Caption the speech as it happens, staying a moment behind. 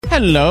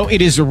Hello,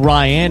 it is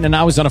Ryan, and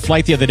I was on a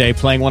flight the other day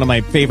playing one of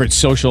my favorite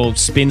social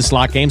spin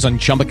slot games on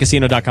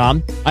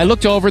ChumbaCasino.com. I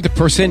looked over at the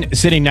person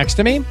sitting next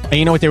to me, and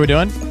you know what they were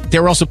doing? They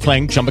were also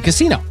playing Chumba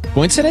Casino.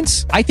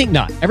 Coincidence? I think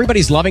not.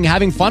 Everybody's loving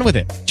having fun with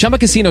it. Chumba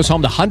Casino is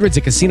home to hundreds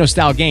of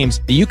casino-style games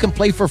that you can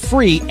play for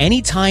free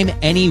anytime,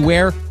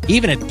 anywhere,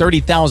 even at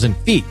 30,000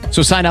 feet.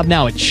 So sign up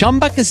now at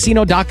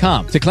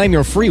ChumbaCasino.com to claim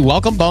your free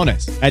welcome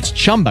bonus. That's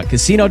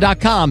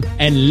ChumbaCasino.com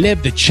and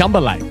live the Chumba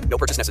life. No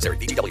purchase necessary.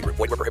 VGW. Void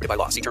where prohibited by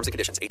law. See terms and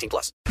conditions.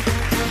 18+.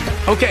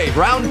 Okay,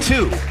 round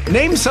two.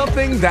 Name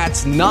something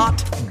that's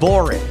not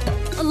boring.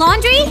 A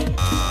laundry?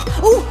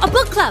 Ooh, a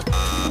book club.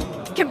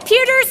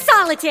 Computer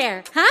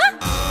solitaire, huh?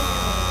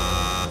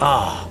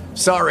 Ah,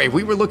 sorry,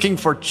 we were looking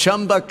for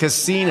Chumba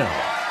Casino.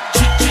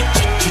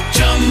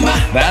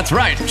 That's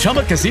right,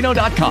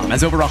 ChumbaCasino.com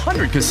has over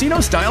 100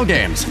 casino-style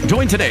games.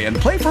 Join today and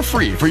play for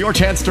free for your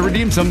chance to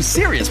redeem some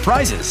serious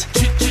prizes.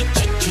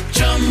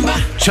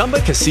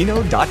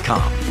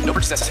 ChumbaCasino.com. No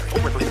purchase necessary.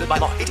 Void where prohibited by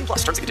law. 18+.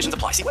 Terms and conditions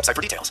apply. See website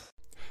for details.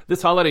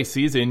 This holiday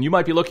season, you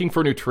might be looking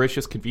for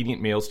nutritious, convenient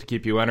meals to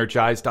keep you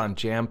energized on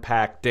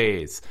jam-packed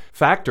days.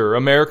 Factor,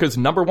 America's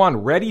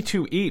 #1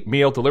 ready-to-eat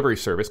meal delivery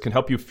service, can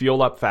help you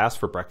fuel up fast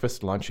for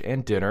breakfast, lunch,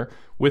 and dinner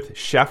with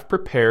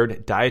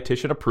chef-prepared,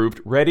 dietitian-approved,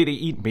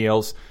 ready-to-eat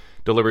meals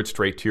delivered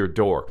straight to your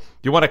door. Do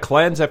you want to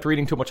cleanse after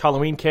eating too much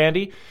Halloween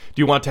candy?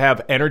 Do you want to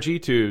have energy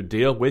to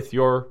deal with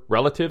your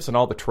relatives and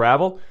all the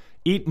travel?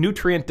 Eat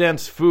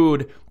nutrient-dense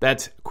food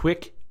that's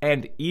quick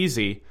and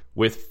easy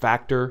with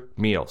Factor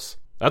meals.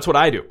 That's what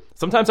I do.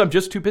 Sometimes I'm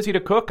just too busy to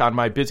cook on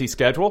my busy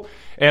schedule,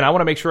 and I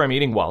want to make sure I'm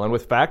eating well. And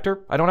with Factor,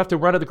 I don't have to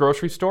run to the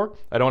grocery store.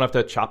 I don't have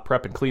to chop,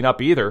 prep, and clean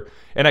up either.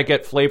 And I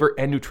get flavor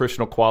and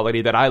nutritional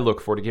quality that I look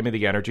for to give me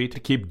the energy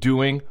to keep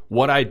doing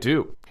what I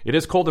do. It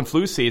is cold and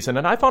flu season,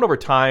 and I found over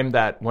time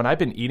that when I've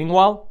been eating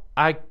well,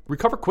 I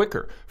recover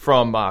quicker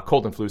from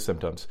cold and flu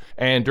symptoms.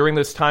 And during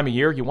this time of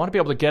year, you want to be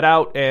able to get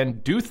out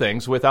and do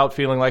things without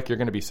feeling like you're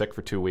going to be sick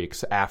for 2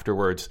 weeks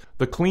afterwards.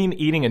 The clean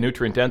eating and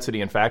nutrient density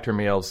in Factor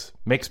meals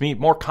makes me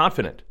more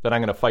confident that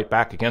I'm going to fight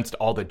back against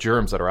all the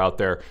germs that are out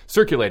there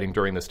circulating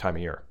during this time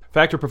of year.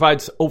 Factor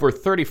provides over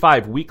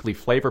 35 weekly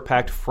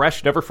flavor-packed,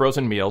 fresh,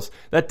 never-frozen meals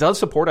that does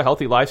support a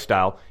healthy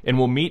lifestyle and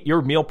will meet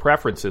your meal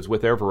preferences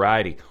with their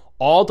variety.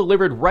 All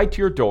delivered right to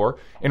your door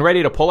and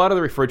ready to pull out of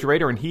the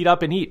refrigerator and heat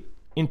up and eat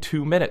in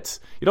 2 minutes.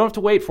 You don't have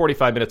to wait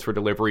 45 minutes for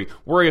delivery,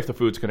 worry if the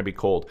food's going to be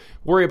cold,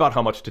 worry about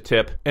how much to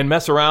tip, and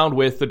mess around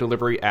with the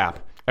delivery app.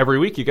 Every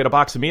week you get a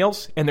box of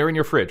meals, and they're in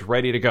your fridge,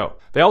 ready to go.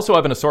 They also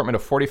have an assortment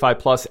of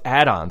 45-plus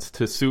add-ons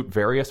to suit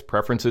various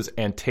preferences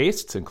and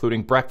tastes,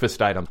 including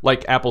breakfast items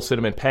like apple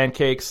cinnamon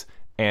pancakes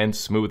and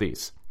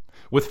smoothies.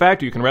 With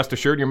Factor, you can rest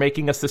assured you're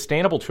making a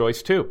sustainable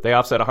choice, too. They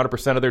offset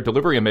 100% of their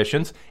delivery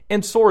emissions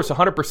and source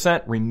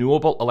 100%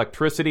 renewable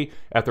electricity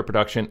at their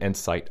production and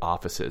site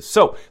offices.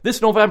 So,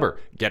 this November,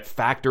 get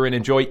Factor and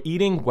enjoy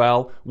eating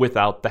well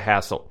without the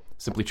hassle.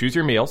 Simply choose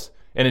your meals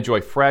and enjoy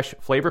fresh,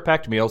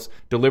 flavor-packed meals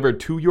delivered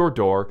to your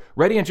door,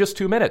 ready in just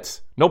 2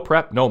 minutes. No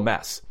prep, no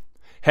mess.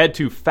 Head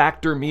to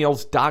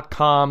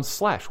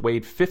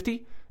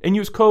factormeals.com/Wade50 and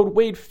use code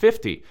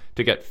WADE50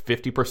 to get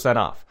 50%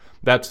 off.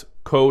 That's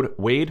code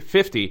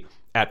WADE50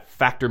 at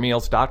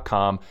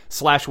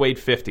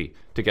factormeals.com/Wade50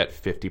 to get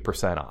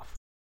 50% off.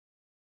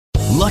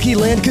 Lucky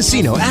Land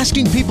Casino,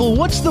 asking people,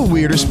 what's the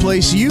weirdest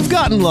place you've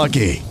gotten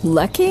lucky?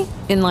 Lucky?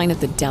 In line at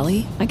the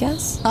deli, I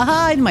guess?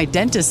 Aha, in my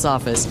dentist's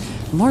office.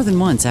 More than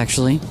once,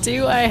 actually.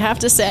 Do I have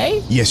to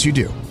say? Yes, you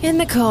do. In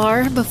the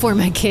car before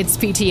my kids'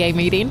 PTA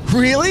meeting.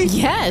 Really?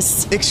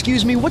 Yes.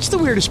 Excuse me, what's the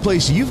weirdest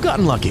place you've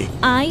gotten lucky?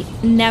 I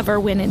never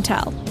win and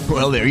tell.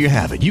 Well, there you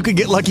have it. You can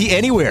get lucky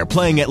anywhere,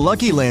 playing at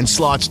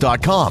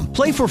LuckyLandSlots.com.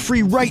 Play for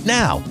free right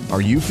now. Are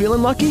you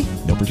feeling lucky?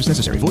 No purchase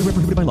necessary. Void where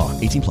prohibited by law.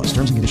 18+.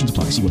 Terms and conditions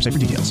apply. See website for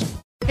details.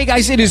 Hey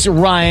guys, it is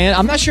Ryan.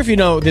 I'm not sure if you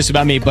know this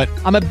about me, but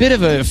I'm a bit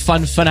of a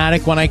fun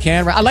fanatic when I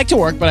can. I like to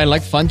work, but I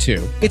like fun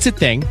too. It's a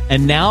thing.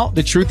 And now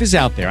the truth is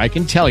out there. I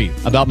can tell you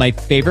about my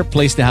favorite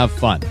place to have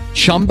fun.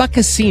 Chumba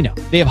Casino.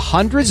 They have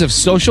hundreds of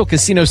social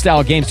casino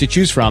style games to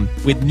choose from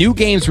with new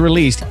games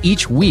released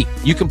each week.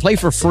 You can play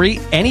for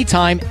free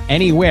anytime,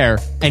 anywhere.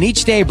 And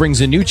each day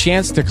brings a new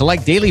chance to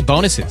collect daily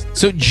bonuses.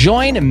 So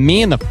join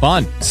me in the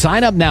fun.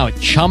 Sign up now at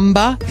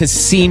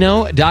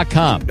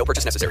ChumbaCasino.com. No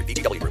purchase necessary.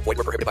 VGW. Void where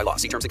prohibited by law.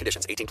 See terms and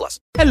conditions. 18+.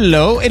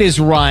 Hello, it is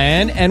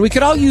Ryan, and we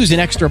could all use an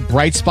extra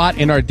bright spot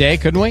in our day,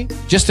 couldn't we?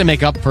 Just to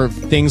make up for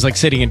things like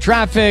sitting in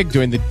traffic,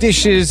 doing the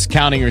dishes,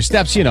 counting your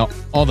steps, you know,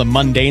 all the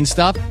mundane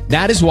stuff.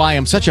 That is why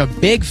I'm such a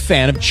big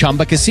fan of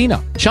Chumba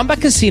Casino. Chumba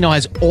Casino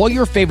has all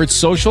your favorite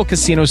social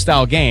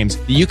casino-style games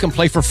that you can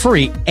play for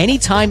free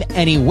anytime,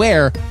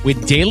 anywhere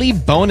with daily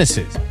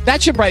bonuses.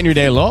 That should brighten your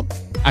day a little.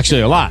 Actually,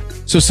 a lot.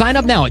 So sign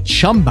up now at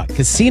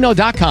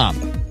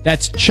ChumbaCasino.com.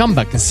 That's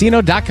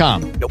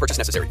ChumbaCasino.com. No purchase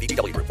necessary.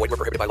 VGW. Void where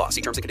prohibited by law. See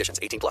terms and conditions.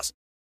 18+.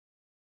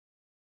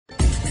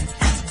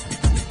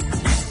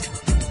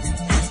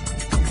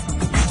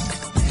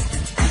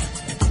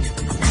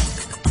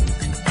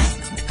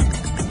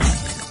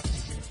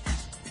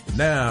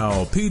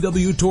 Now,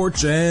 PW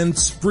Torch and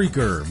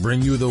Spreaker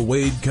bring you the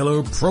Wade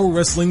Keller Pro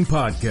Wrestling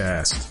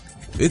Podcast.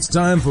 It's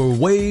time for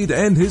Wade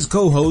and his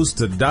co-host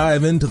to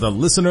dive into the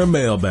listener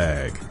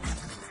mailbag.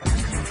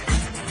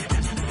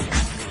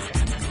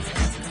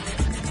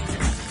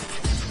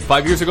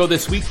 Five years ago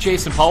this week,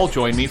 Jason Powell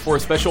joined me for a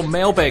special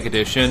mailbag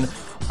edition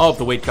of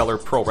the Wade Keller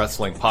Pro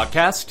Wrestling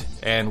Podcast,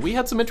 and we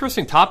had some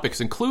interesting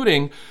topics,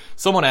 including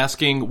someone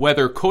asking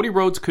whether Cody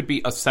Rhodes could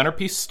be a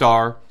centerpiece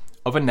star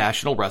of a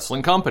national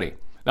wrestling company.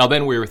 Now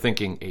then we were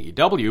thinking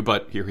AEW,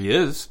 but here he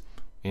is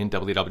in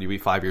WWE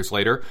 5 years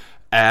later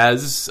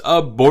as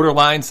a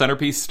borderline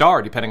centerpiece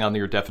star, depending on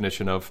your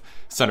definition of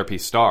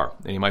centerpiece star.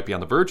 And he might be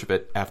on the verge of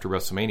it after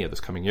WrestleMania this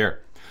coming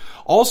year.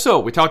 Also,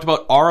 we talked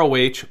about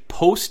ROH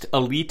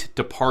post-elite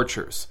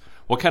departures.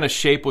 What kind of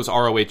shape was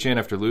ROH in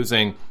after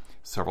losing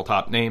several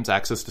top names,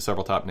 access to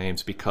several top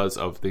names because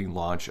of the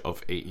launch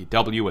of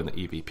AEW and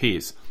the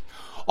EVPs?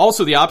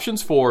 Also, the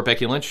options for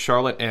Becky Lynch,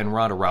 Charlotte, and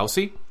Ronda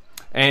Rousey.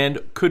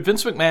 And could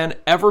Vince McMahon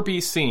ever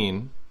be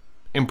seen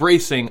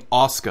embracing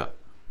Asuka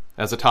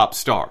as a top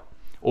star?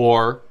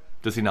 Or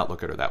does he not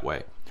look at her that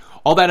way?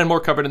 All that and more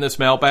covered in this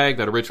mailbag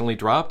that originally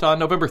dropped on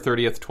November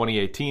 30th,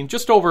 2018,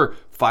 just over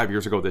 5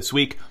 years ago this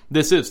week.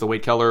 This is the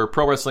Wade Keller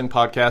Pro Wrestling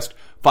Podcast,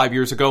 5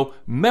 years ago,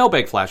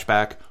 mailbag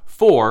flashback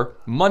for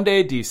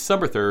Monday,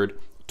 December 3rd,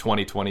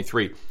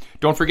 2023.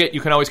 Don't forget, you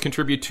can always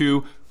contribute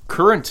to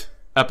current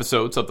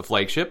episodes of the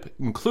flagship,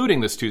 including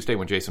this Tuesday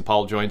when Jason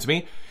Powell joins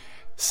me.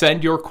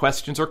 Send your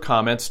questions or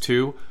comments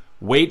to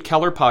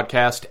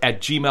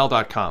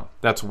wadekellerpodcast@gmail.com.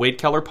 That's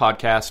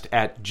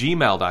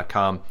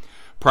wadekellerpodcast@gmail.com.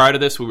 Prior to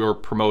this, we were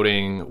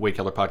promoting Wade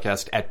Keller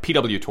Podcast at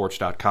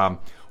pwtorch.com.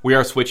 We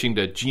are switching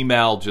to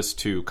Gmail just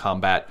to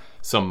combat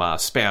some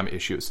spam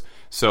issues.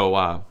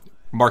 So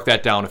mark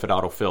that down if it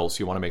autofills.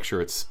 You want to make sure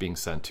it's being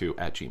sent to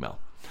at Gmail.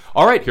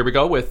 All right, here we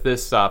go with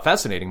this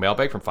fascinating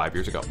mailbag from 5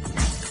 years ago.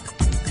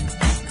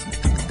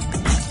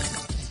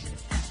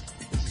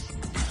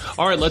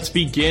 All right, let's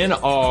begin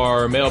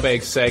our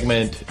mailbag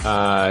segment,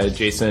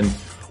 Jason,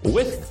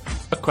 with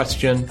a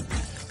question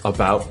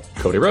about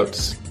Cody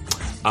Rhodes.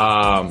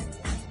 The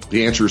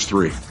answer is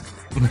 3.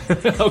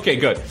 Okay,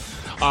 good.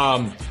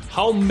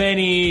 How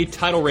many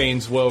title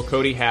reigns will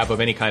Cody have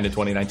of any kind in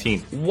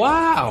 2019?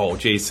 Wow,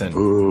 Jason.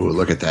 Ooh,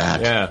 look at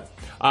that. Yeah.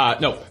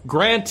 No,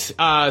 Grant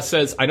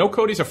says, I know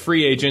Cody's a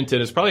free agent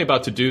and is probably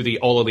about to do the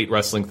All Elite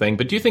Wrestling thing,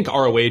 but do you think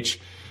ROH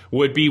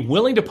would be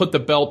willing to put the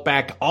belt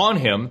back on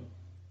him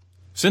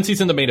since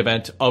he's in the main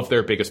event of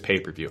their biggest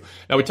pay-per-view?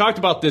 Now, we talked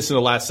about this in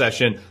the last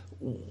session.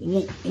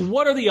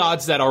 What are the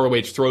odds that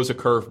ROH throws a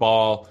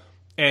curveball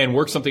and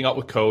works something out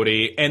with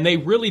Cody? And they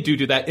really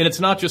do that. And it's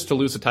not just to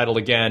lose the title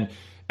again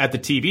at the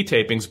TV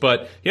tapings,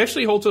 but he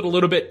actually holds it a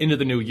little bit into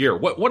the new year.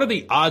 What are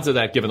the odds of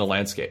that given the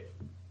landscape?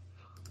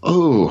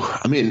 Oh,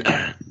 I mean,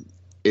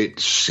 it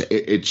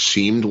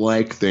seemed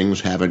like things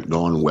haven't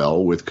gone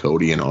well with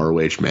Cody and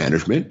ROH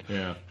management.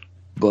 Yeah.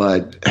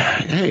 But,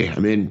 hey, I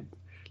mean,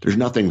 there's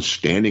nothing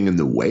standing in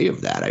the way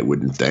of that, I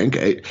wouldn't think.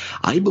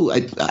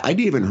 I'd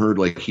even heard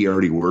like he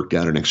already worked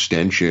out an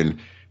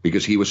extension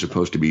because he was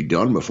supposed to be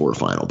done before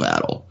Final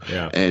Battle.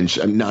 Yeah.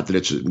 And not that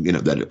it's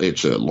that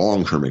it's a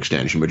long-term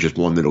extension, but just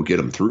one that'll get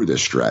him through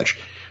this stretch.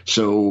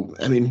 So,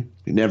 I mean,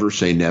 never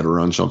say never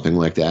on something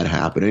like that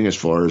happening. As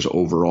far as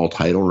overall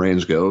title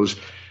reigns goes,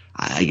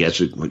 I guess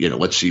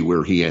let's see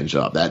where he ends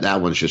up.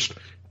 That one's just,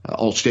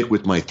 I'll stick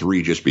with my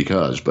 3 just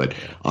because. But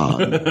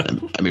I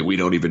mean, we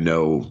don't even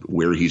know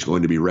where he's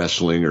going to be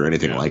wrestling or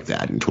anything like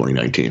that in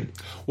 2019.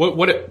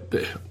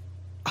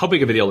 How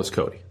big of a deal is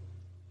Cody?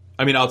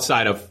 I mean,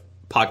 outside of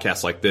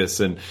podcasts like this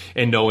and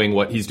knowing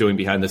what he's doing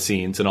behind the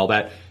scenes and all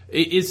that,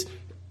 is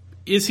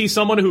he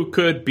someone who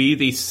could be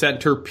the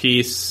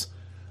centerpiece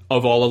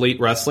of All Elite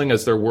Wrestling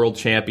as their world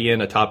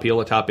champion, a top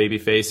heel, a top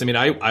babyface? I mean,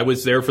 I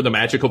was there for the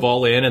magic of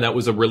All In, and that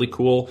was a really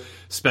cool,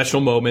 special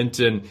moment,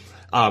 and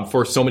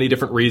for so many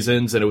different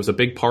reasons, and it was a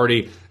big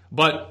party.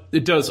 But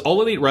does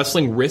All Elite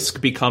Wrestling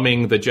risk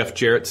becoming the Jeff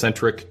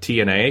Jarrett-centric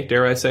TNA,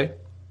 dare I say?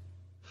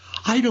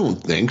 I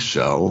don't think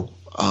so.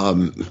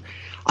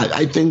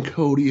 I think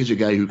Cody is a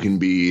guy who can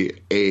be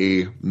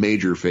a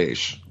major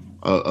face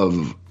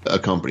of a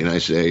company, and I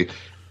say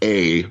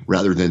a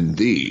rather than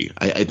the.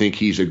 I think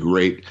he's a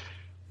great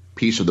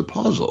piece of the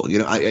puzzle.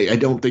 I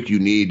don't think you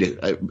need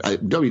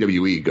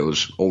WWE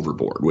goes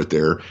overboard with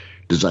their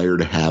desire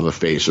to have a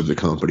face of the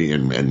company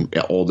and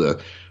all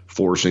the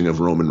forcing of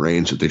Roman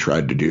Reigns that they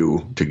tried to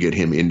do to get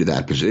him into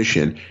that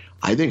position.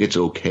 I think it's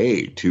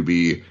okay to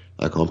be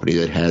a company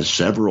that has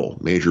several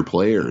major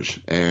players,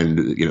 and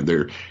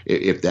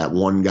if that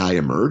one guy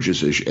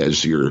emerges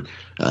as your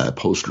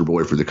poster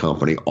boy for the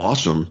company,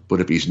 awesome. But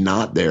if he's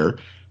not there,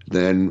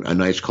 then a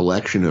nice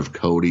collection of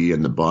Cody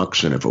and the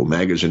Bucks, and if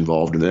Omega's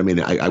involved in it, I mean,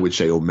 I would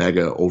say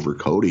Omega over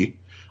Cody.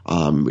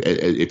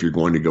 If you're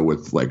going to go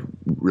with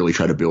really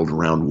try to build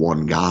around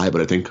one guy,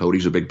 but I think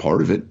Cody's a big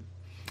part of it.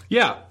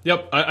 Yeah,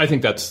 yep. I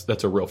think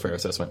that's a real fair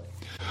assessment.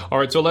 All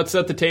right, so let's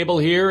set the table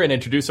here and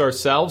introduce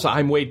ourselves.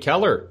 I'm Wade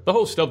Keller, the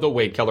host of the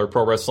Wade Keller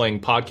Pro Wrestling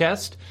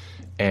Podcast.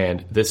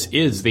 and this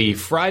is the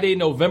Friday,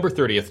 November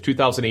 30th,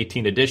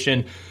 2018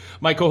 edition.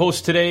 My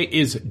co-host today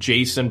is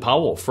Jason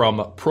Powell from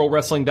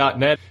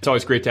ProWrestling.net. It's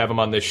always great to have him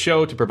on this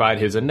show to provide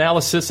his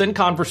analysis and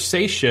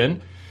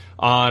conversation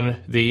on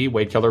the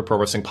Wade Keller Pro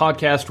Wrestling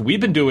Podcast.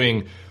 We've been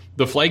doing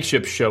the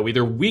flagship show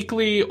either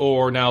weekly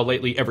or now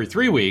lately every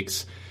 3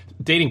 weeks,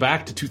 dating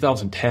back to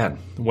 2010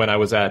 when I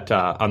was on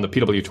the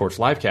PW Torch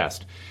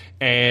livecast.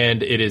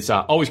 And it is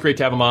always great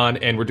to have him on,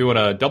 and we're doing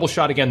a double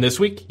shot again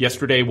this week.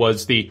 Yesterday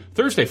was the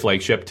Thursday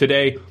flagship.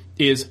 Today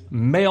is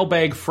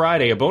Mailbag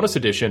Friday, a bonus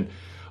edition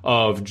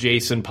of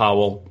Jason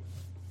Powell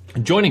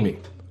joining me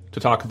to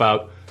talk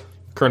about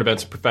current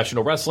events of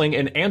professional wrestling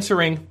and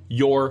answering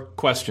your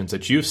questions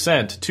that you've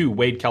sent to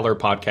Wade Keller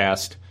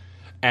Podcast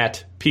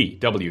at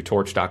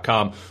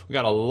pwtorch.com. We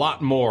got a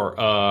lot more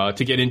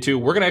to get into.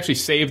 We're going to actually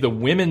save the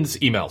women's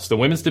emails, the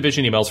women's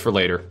division emails for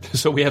later,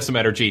 so we have some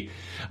energy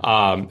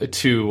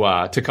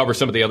to cover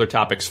some of the other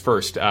topics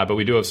first. But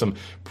we do have some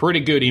pretty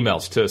good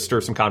emails to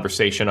stir some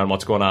conversation on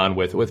what's going on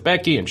with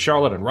Becky and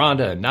Charlotte and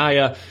Rhonda and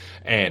Nia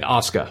and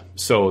Asuka.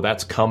 So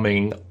that's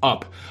coming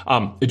up.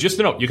 Just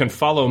to note, you can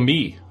follow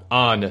me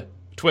on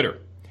Twitter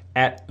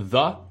at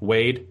the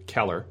Wade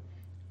Keller,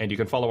 and you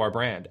can follow our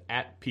brand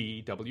at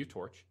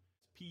PWTorch.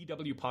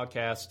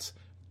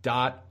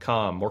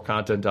 PWPodcasts.com. More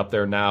content up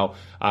there now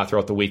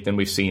throughout the week than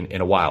we've seen in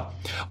a while.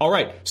 All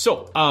right,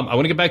 so I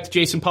want to get back to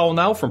Jason Powell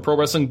now from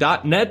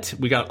ProWrestling.net.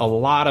 We got a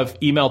lot of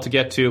email to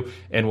get to,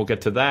 and we'll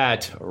get to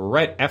that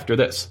right after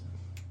this.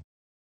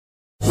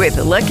 With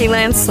the Lucky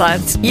Land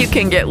Slots, you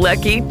can get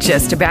lucky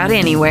just about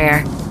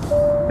anywhere.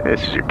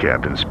 This is your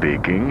captain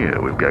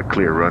speaking. We've got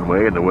clear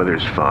runway and the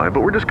weather's fine, but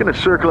we're just going to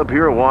circle up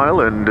here a while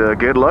and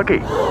get lucky.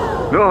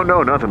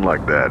 No, nothing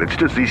like that. It's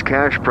just these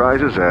cash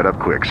prizes add up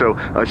quick. So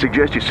I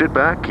suggest you sit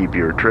back, keep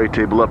your tray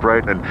table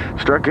upright, and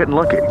start getting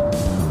lucky.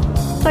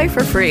 Play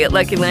for free at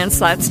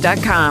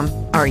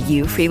LuckyLandSlots.com. Are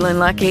you feeling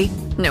lucky?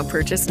 No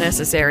purchase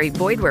necessary.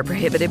 Void where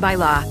prohibited by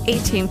law.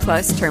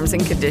 18+ terms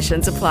and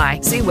conditions apply.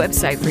 See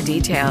website for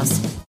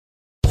details.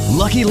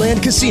 Lucky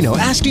Land Casino,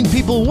 asking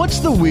people, what's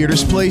the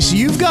weirdest place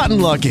you've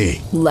gotten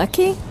lucky?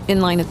 Lucky?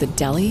 In line at the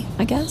deli,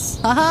 I guess?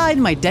 Aha,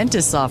 in my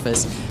dentist's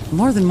office.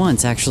 More than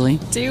once, actually.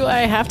 Do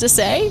I have to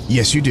say?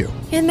 Yes, you do.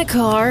 In the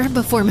car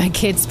before my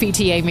kids'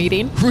 PTA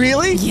meeting.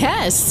 Really?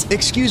 Yes.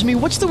 Excuse me,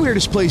 what's the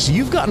weirdest place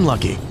you've gotten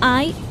lucky?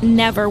 I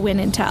never win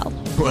and tell.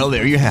 Well,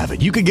 there you have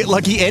it. You can get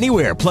lucky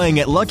anywhere, playing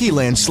at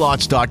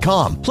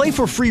LuckyLandSlots.com. Play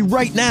for free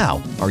right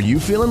now. Are you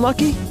feeling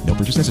lucky? No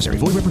purchase necessary.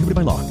 Void where prohibited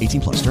by law.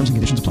 18+. Terms and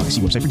conditions apply.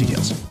 See website for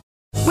details.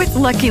 With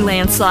Lucky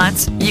Land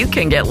Slots, you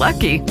can get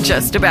lucky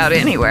just about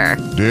anywhere.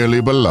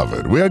 Dearly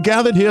beloved, we are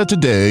gathered here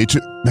today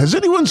to... Has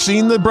anyone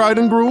seen the bride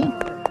and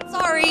groom?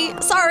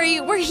 Sorry,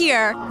 we're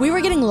here. We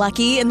were getting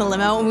lucky in the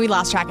limo and we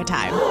lost track of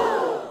time.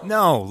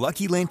 No,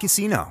 Lucky Land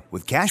Casino,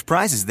 with cash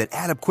prizes that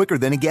add up quicker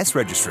than a guest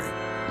registry.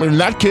 In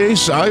that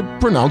case, I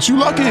pronounce you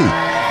lucky.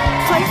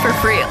 Play for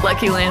free at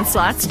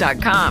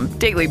LuckyLandSlots.com.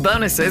 Daily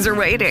bonuses are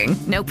waiting.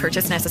 No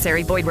purchase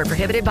necessary. Void where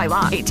prohibited by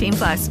law.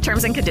 18+.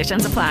 Terms and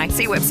conditions apply.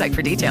 See website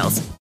for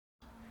details.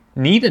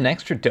 Need an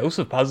extra dose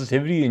of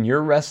positivity in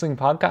your wrestling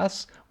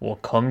podcasts? Well,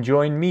 come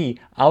join me,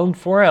 Alan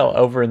Forel,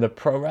 over in the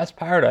Pro Wrest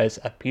Paradise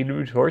at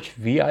PW Torch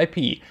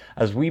VIP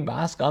as we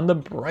bask on the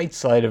bright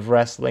side of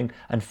wrestling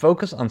and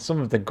focus on some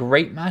of the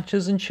great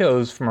matches and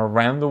shows from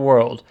around the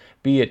world,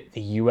 be it the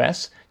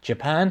US,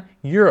 Japan,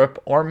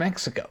 Europe, or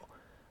Mexico.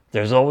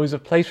 There's always a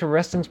place for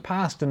wrestling's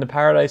past in the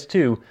Paradise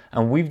too,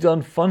 and we've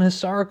done fun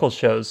historical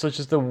shows such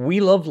as the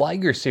We Love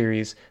Liger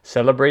series,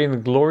 celebrating the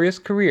glorious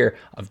career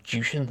of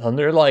Jushin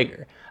Thunder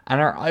Liger, and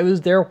our I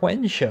Was There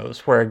When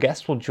shows, where a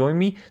guest will join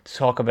me to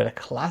talk about a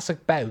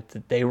classic bout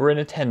that they were in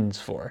attendance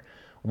for.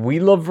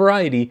 We love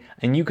variety,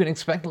 and you can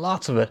expect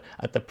lots of it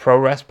at the Pro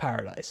Wrest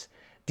Paradise.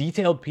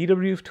 Detailed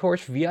PW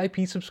Torch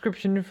VIP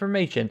subscription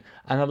information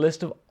and a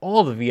list of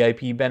all the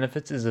VIP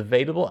benefits is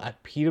available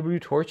at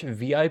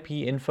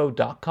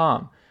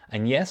pwtorchvipinfo.com.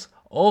 And yes,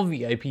 all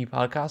VIP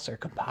podcasts are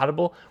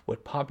compatible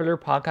with popular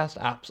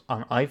podcast apps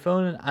on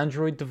iPhone and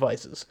Android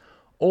devices,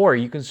 or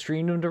you can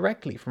stream them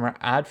directly from our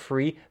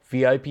ad-free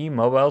VIP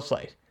mobile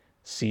site.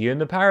 See you in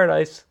the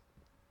Paradise.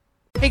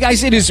 Hey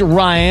guys, it is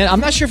Ryan. I'm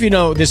not sure if you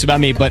know this about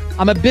me, but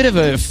I'm a bit of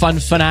a fun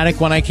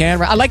fanatic when I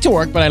can. I like to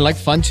work, but I like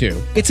fun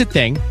too. It's a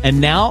thing. And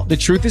now the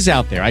truth is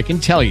out there. I can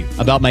tell you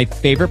about my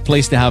favorite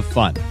place to have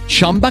fun.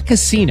 Chumba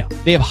Casino.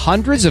 They have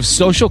hundreds of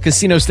social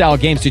casino style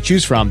games to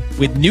choose from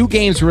with new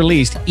games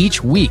released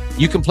each week.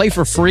 You can play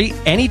for free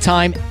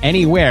anytime,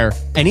 anywhere.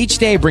 And each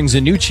day brings a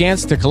new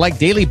chance to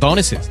collect daily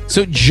bonuses.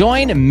 So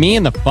join me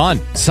in the fun.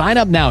 Sign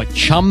up now at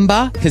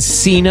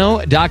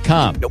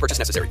ChumbaCasino.com. No purchase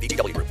necessary.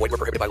 VGW Group. Void where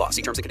prohibited by law.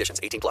 See terms and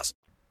conditions. 18+.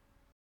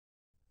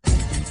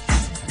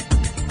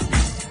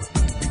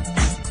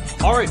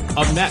 All right,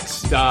 up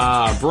next,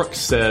 Brooks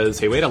says,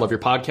 "Hey, Wade, I love your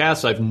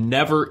podcast. I've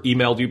never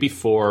emailed you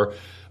before,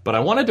 but I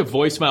wanted to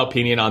voice my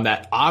opinion on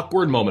that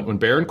awkward moment when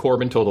Baron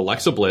Corbin told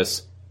Alexa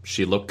Bliss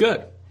she looked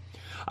good.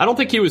 I don't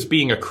think he was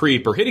being a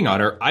creep or hitting on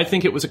her. I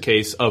think it was a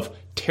case of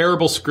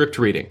terrible script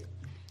reading.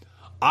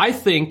 I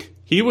think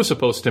he was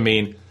supposed to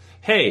mean,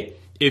 hey,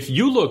 if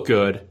you look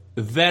good,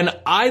 then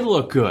I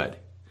look good.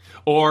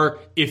 Or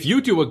if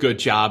you do a good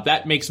job,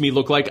 that makes me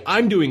look like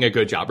I'm doing a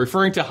good job,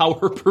 referring to how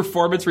her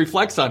performance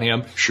reflects on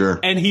him. Sure.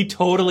 And he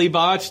totally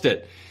botched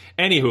it.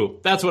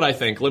 Anywho, that's what I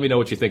think. Let me know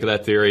what you think of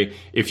that theory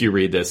if you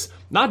read this.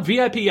 Not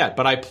VIP yet,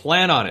 but I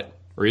plan on it.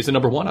 Reason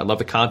number 1, I love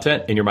the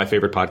content, and you're my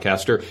favorite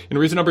podcaster. And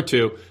reason number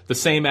 2, the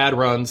same ad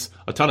runs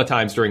a ton of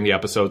times during the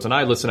episodes, and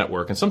I listen at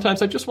work, and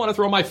sometimes I just want to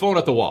throw my phone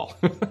at the wall.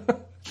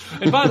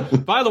 And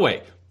by the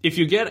way, if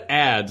you get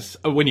ads,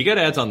 when you get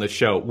ads on the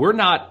show, we're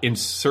not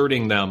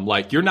inserting them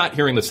like you're not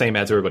hearing the same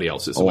ads everybody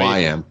else is. I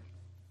am.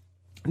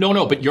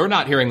 No, but you're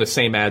not hearing the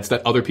same ads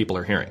that other people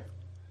are hearing.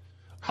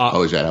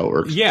 Is that how it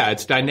works? Yeah,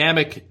 it's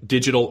dynamic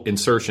digital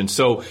insertion.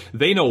 So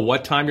they know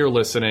what time you're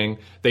listening.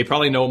 They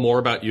probably know more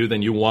about you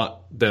than you want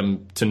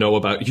them to know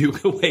about you,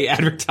 the way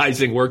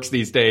advertising works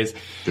these days.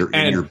 They're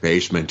in your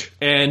basement.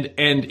 And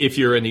if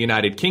you're in the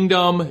United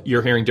Kingdom,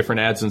 you're hearing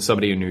different ads than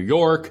somebody in New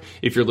York.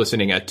 If you're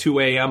listening at 2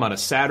 a.m. on a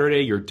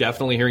Saturday, you're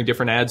definitely hearing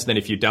different ads than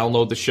if you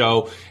download the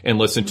show and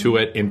listen to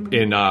it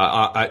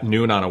at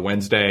noon on a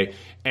Wednesday.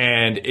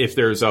 And if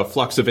there's a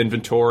flux of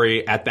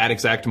inventory at that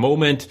exact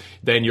moment,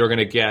 then you're going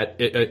to get,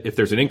 if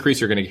there's an increase,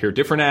 you're going to hear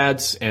different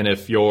ads. And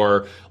if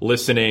you're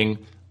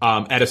listening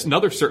at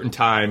another certain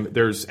time,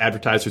 there's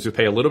advertisers who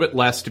pay a little bit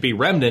less to be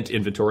remnant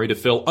inventory to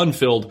fill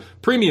unfilled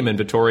premium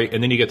inventory.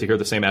 And then you get to hear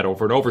the same ad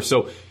over and over.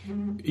 So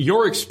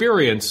your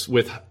experience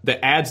with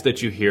the ads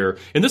that you hear,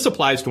 and this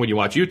applies to when you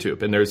watch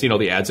YouTube, and there's,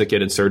 the ads that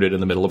get inserted in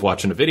the middle of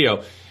watching a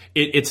video.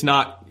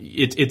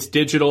 It's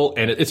digital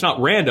and it's not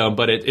random,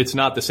 but it's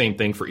not the same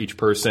thing for each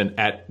person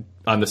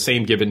on the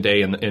same given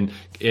day in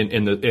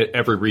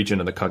every region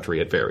in the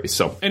country. It varies.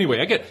 So anyway,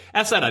 I get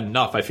asked that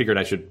enough. I figured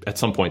I should at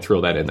some point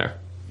throw that in there.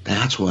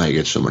 That's why I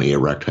get so many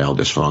erectile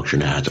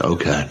dysfunction ads.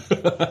 Okay.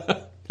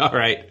 All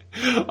right.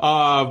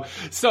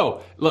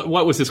 So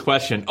what was his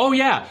question? Oh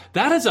yeah,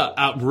 that is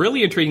a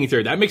really intriguing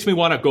theory. That makes me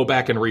want to go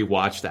back and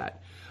rewatch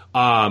that.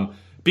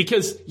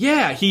 Because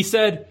he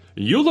said,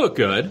 you look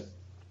good.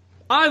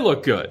 I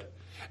look good.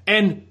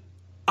 And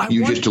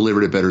you just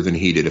delivered it better than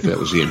he did if that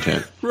was the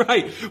intent.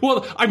 Right.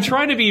 Well, I'm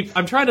trying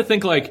to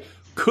think like,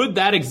 could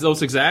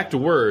those exact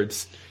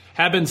words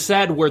have been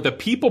said where the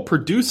people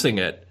producing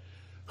it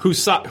who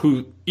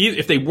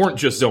if they weren't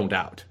just zoned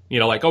out,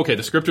 like, okay,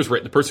 the script was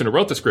written, the person who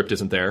wrote the script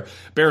isn't there.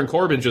 Baron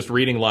Corbin's just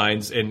reading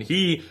lines and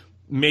he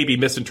maybe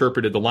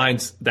misinterpreted the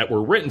lines that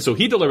were written. So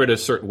he delivered it a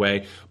certain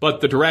way,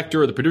 but the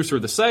director or the producer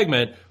of the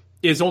segment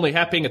is only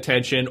half paying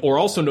attention or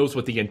also knows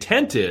what the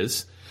intent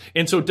is.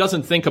 And so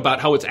doesn't think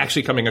about how it's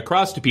actually coming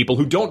across to people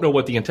who don't know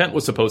what the intent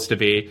was supposed to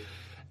be.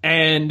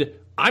 And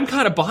I'm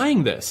kind of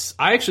buying this.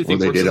 I actually think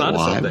Brooks is onto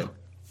something.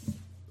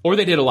 Or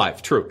they did it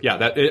live. True. Yeah.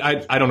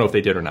 I don't know if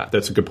they did or not.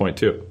 That's a good point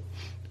too.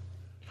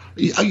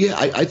 Yeah,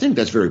 I think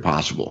that's very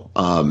possible.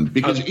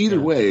 Because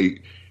either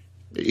way,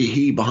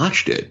 he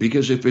botched it.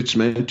 Because if it's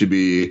meant to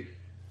be,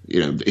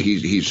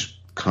 he's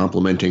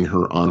complimenting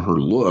her on her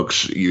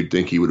looks, you'd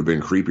think he would have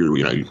been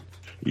creepier.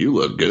 You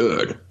look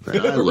good.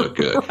 I look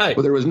good. Right.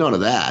 But there was none of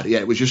that. Yeah,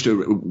 it was just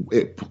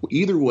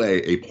either way,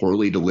 a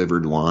poorly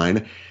delivered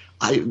line.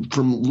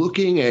 From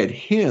looking at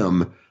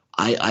him,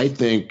 I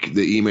think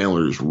the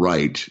emailer's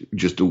right,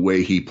 just the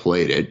way he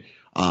played it.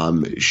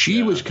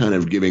 She was kind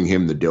of giving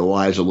him the doe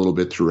eyes a little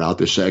bit throughout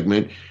the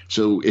segment.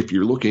 So if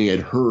you're looking at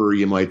her,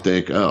 you might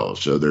think, oh,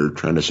 so they're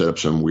trying to set up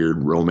some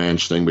weird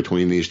romance thing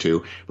between these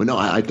two. But no,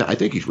 I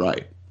think he's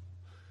right.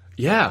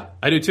 Yeah,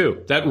 I do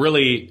too. That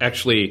really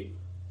actually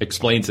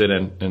explains it,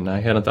 and I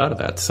hadn't thought of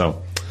that.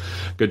 So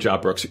good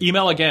job, Brooks.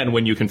 Email again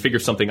when you can figure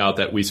something out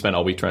that we spent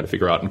all week trying to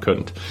figure out and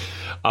couldn't.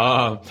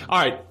 All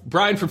right,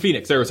 Brian from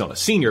Phoenix, Arizona,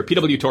 senior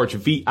PW Torch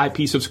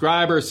VIP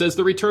subscriber, says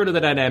the return of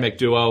the dynamic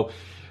duo.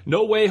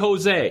 No way,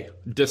 Jose.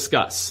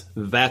 Discuss.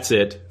 That's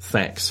it.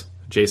 Thanks.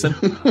 Jason?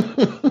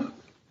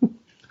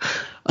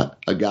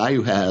 A guy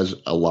who has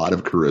a lot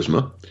of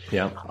charisma.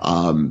 Yeah.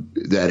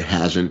 That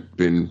hasn't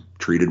been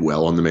treated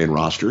well on the main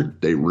roster.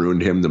 They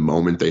ruined him the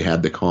moment they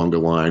had the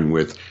conga line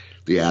with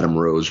the Adam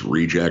Rose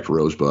reject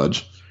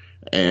Rosebuds.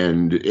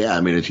 And yeah,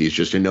 I mean, he's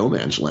just in no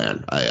man's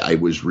land. I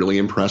was really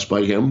impressed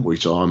by him. We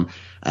saw him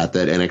at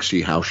that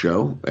NXT house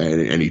show,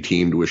 and he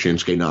teamed with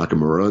Shinsuke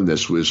Nakamura. And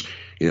this was,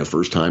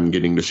 first time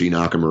getting to see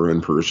Nakamura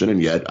in person.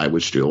 And yet I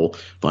was still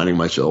finding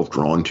myself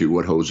drawn to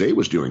what Jose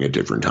was doing at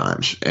different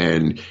times.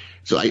 And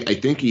so I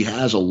think he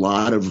has a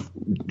lot of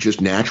just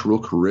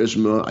natural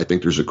charisma. I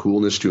think there's a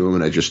coolness to him.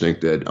 And I just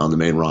think that on the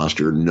main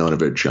roster, none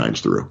of it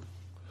shines through.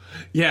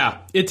 Yeah,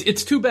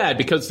 it's too bad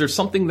because there's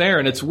something there.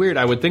 And it's weird.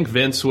 I would think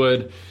Vince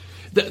would.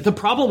 The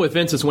problem with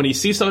Vince is when he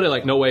sees somebody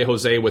like No Way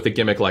Jose with a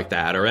gimmick like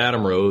that, or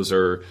Adam Rose,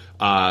 or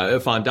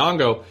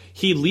Fandango,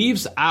 he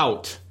leaves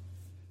out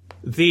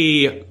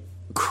the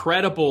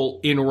credible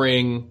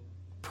in-ring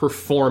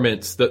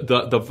performance,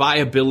 the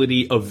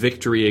viability of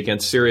victory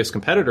against serious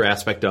competitor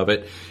aspect of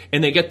it,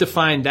 and they get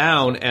defined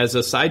down as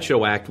a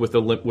sideshow act with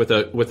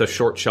a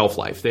short shelf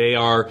life. They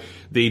are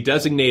the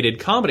designated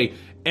comedy,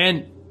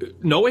 and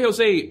No Way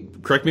Jose,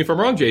 correct me if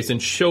I'm wrong, Jason,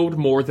 showed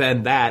more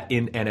than that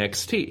in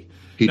NXT.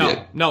 He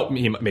did. No,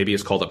 he maybe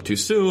is called up too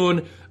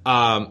soon.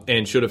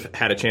 and should have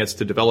had a chance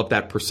to develop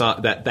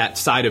that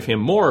side of him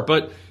more.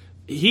 But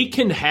he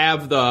can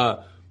have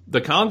the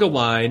conga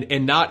line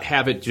and not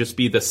have it just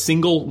be the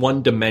single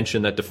one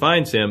dimension that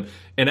defines him,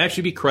 and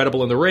actually be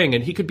credible in the ring.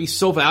 And he could be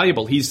so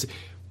valuable. He's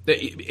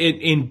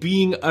in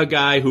being a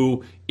guy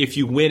who, if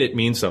you win, it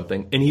means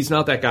something. And he's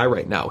not that guy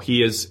right now.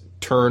 He is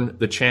turn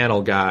the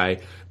channel guy,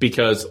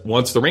 because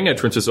once the ring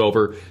entrance is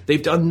over,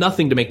 they've done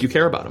nothing to make you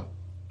care about him.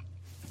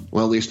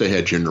 Well, at least they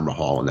had Jinder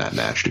Mahal in that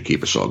match to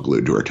keep us all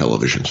glued to our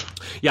televisions.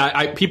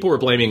 Yeah, people were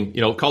blaming,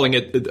 calling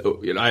it,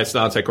 I asked the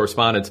onsite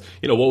correspondents,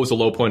 what was the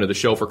low point of the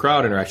show for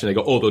crowd interaction? They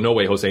go, oh, the No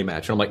Way Jose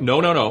match. And I'm like,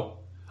 no.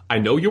 I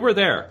know you were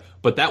there,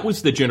 but that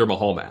was the Jinder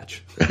Mahal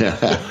match.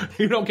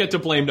 You don't get to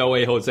blame No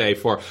Way Jose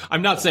for,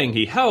 I'm not saying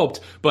he helped,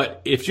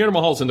 but if Jinder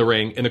Mahal's in the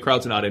ring and the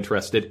crowd's not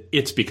interested,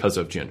 it's because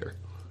of Jinder.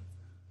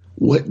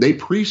 What they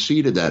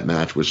preceded that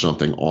match was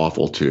something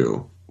awful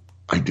too.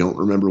 I don't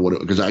remember what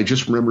because I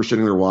just remember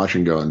sitting there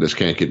watching going, this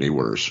can't get any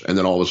worse. And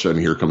then all of a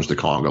sudden here comes the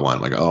conga line.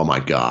 I'm like, oh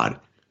my God.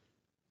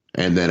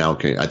 And then,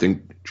 okay, I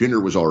think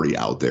Jinder was already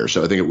out there.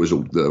 So I think it was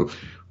the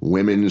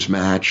women's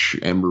match,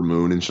 Ember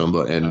Moon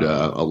and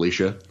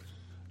Alicia.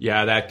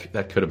 Yeah,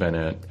 that could have been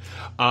it.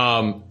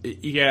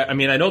 Yeah, I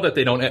mean, I know that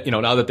they don't,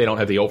 now that they don't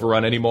have the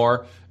overrun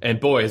anymore, and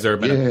boy, has there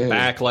been a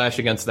backlash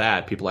against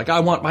that. People are like,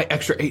 I want my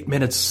extra 8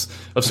 minutes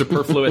of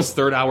superfluous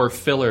third-hour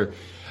filler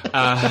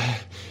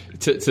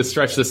to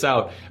stretch this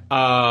out.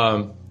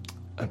 And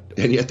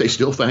yet they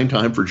still find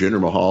time for Jinder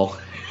Mahal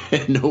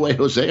and No Way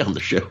Jose on the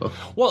show.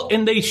 Well,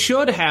 and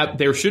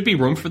there should be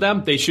room for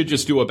them. They should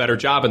just do a better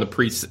job in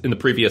the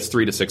previous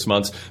 3 to 6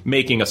 months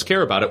making us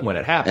care about it when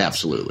it happens.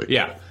 Absolutely.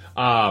 Yeah.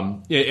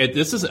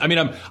 This is, I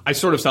mean, I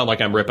sort of sound like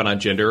I'm ripping on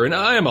Jinder, and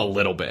I am a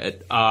little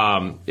bit,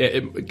 kind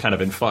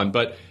of in fun,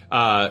 but,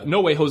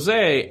 No Way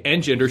Jose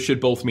and Jinder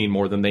should both mean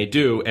more than they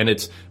do, and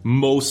it's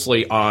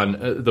mostly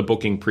on the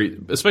booking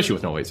especially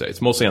with No Way Jose,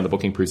 it's mostly on the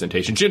booking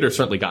presentation. Jinder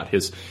certainly got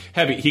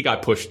he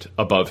got pushed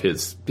above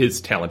his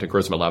talent and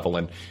charisma level,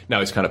 and now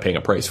he's kind of paying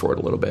a price for it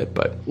a little bit,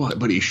 but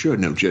he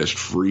shouldn't have just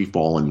free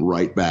fallen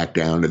right back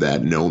down to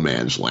that no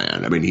man's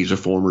land. I mean, he's a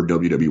former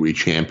WWE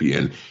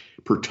champion.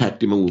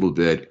 Protect him a little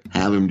bit,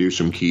 have him do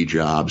some key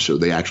jobs so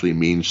they actually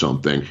mean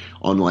something.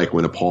 Unlike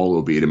when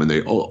Apollo beat him and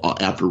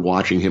after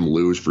watching him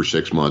lose for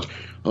 6 months,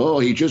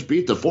 he just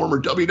beat the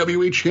former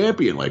WWE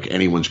champion. Like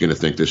anyone's going to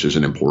think this is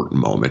an important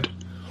moment.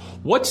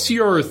 What's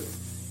your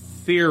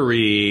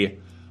theory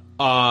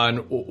on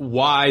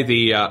why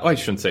I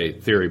shouldn't say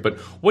theory, but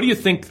what do you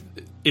think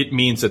it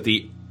means that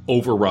the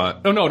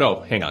overrun? Oh,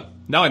 no, hang on.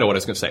 Now I know what I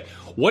was going to say.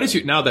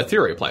 Now that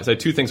theory applies. I have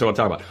two things I want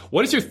to talk about.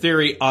 What is your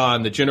theory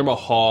on the Jinder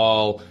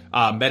Mahal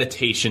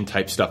meditation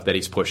type stuff that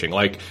he's pushing?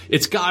 Like,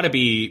 it's got to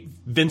be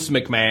Vince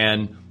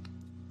McMahon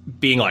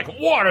being like,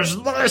 what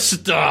is this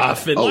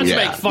stuff? And let's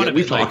make fun of it.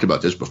 We talked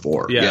about this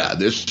before. Yeah,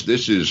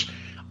 this is,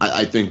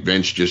 I think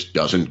Vince just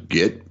doesn't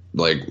get,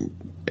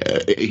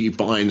 he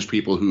finds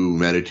people who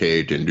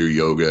meditate and do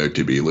yoga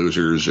to be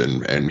losers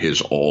and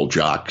his all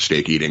jock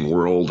steak eating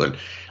world.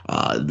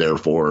 And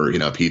therefore,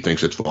 if he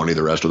thinks it's funny,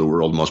 the rest of the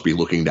world must be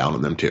looking down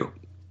on them too.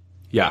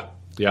 Yeah.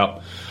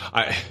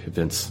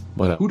 Vince,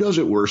 what? Who does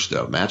it worse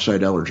though, Matt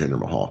Sydal or Jinder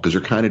Mahal? Because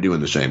they're kind of doing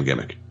the same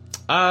gimmick.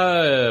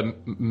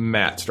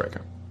 Matt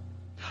Striker.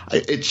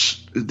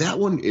 It's that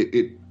one.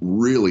 It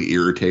really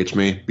irritates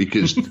me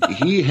because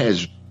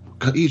he's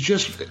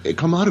just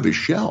come out of his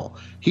shell.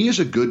 He is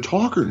a good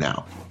talker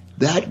now.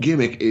 That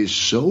gimmick is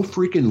so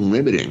freaking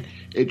limiting.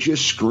 It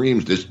just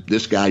screams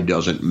this guy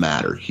doesn't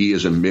matter. He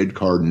is a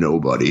mid-card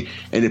nobody.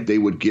 And if they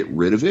would get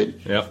rid of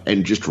it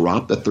and just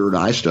drop the third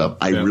eye stuff,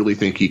 I really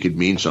think he could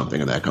mean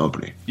something in that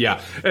company. Yeah,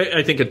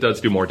 I think it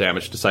does do more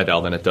damage to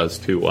Sydal than it does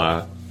to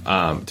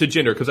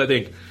Jinder, because I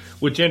think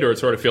with Jinder it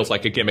sort of feels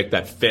like a gimmick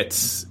that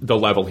fits the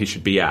level he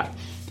should be at.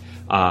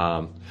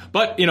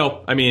 But,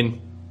 okay.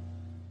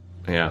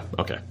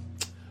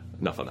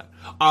 Enough on that.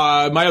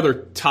 My other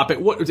topic,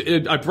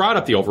 I brought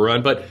up the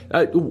overrun, but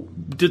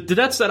did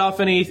that set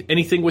off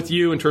anything with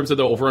you in terms of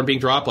the overrun being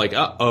dropped? Like,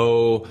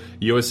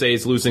 USA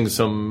is losing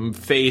some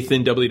faith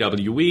in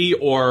WWE,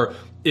 or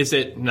is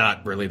it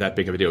not really that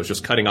big of a deal? It's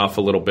just cutting off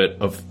a little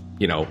bit of,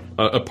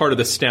 a part of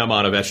the stem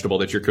on a vegetable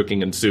that you're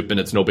cooking in soup, and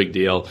it's no big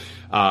deal.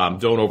 Don't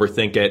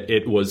overthink it.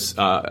 It was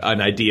an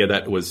idea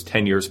that was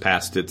 10 years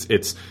past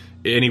its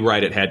any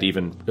right it had to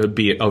even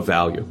be of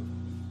value.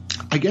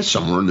 I guess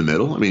somewhere in the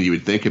middle. I mean, you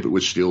would think if it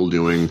was still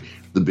doing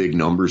the big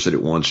numbers that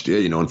it once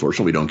did,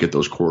 unfortunately we don't get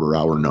those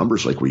quarter-hour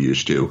numbers like we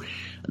used to.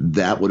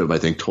 That would have, I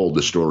think, told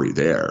the story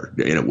there.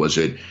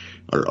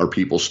 Are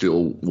people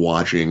still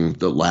watching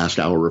the last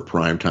hour of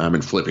prime time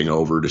and flipping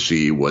over to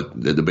see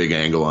what the big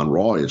angle on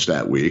Raw is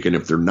that week? And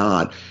if they're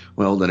not,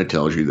 well, then it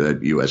tells you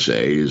that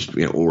USA is,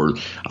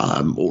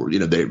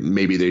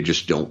 maybe they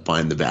just don't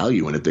find the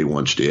value in it they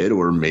once did,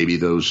 or maybe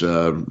those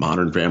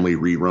Modern Family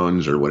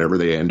reruns or whatever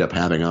they end up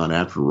having on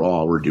after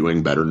Raw were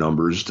doing better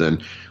numbers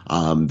than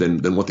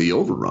what the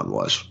overrun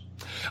was.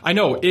 I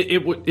know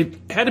it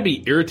had to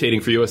be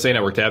irritating for USA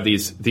Network to have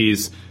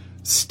these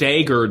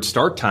staggered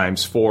start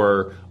times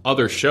for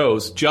other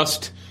shows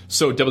just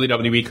so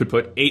WWE could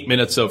put 8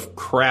 minutes of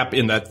crap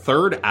in that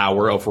third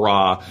hour of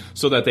Raw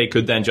so that they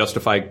could then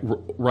justify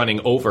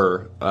running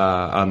over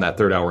on that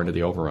third hour into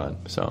the overrun.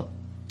 So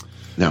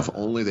now, if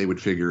only they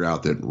would figure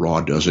out that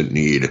Raw doesn't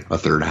need a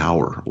third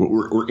hour.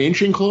 We're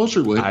inching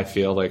closer. I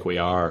feel like we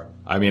are.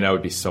 I mean, that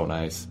would be so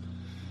nice.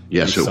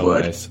 Yes, it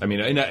would. Nice. I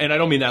mean, and I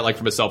don't mean that like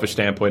from a selfish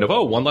standpoint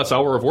of, one less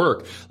hour of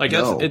work. Like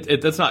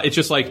that's not. It's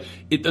just like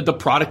the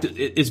product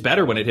is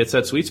better when it hits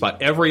that sweet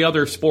spot. Every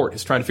other sport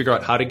is trying to figure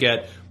out how to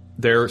get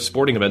their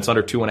sporting events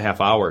under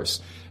 2.5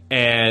 hours.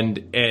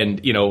 And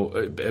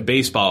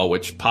baseball,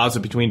 which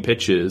pauses between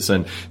pitches,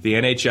 and the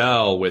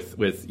NHL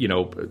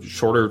with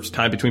shorter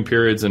time between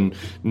periods and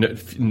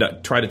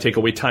try to take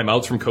away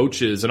timeouts from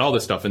coaches and all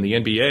this stuff. And the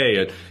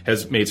NBA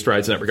has made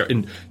strides in that regard.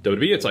 In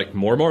WWE, it's like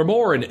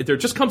more, and there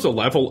just comes a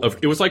level of.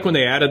 It was like when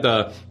they added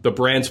the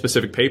brand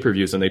specific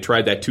pay-per-views, and they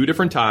tried that 2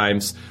 different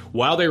times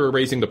while they were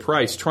raising the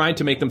price, trying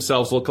to make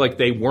themselves look like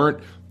they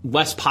weren't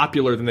less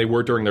popular than they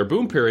were during their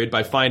boom period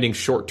by finding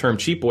short-term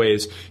cheap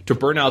ways to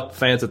burn out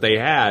fans that they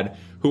had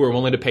who were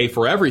willing to pay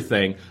for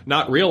everything,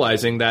 not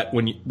realizing that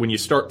when you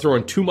start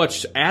throwing too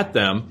much at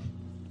them,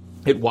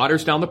 it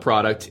waters down the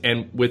product,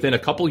 and within a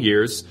couple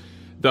years,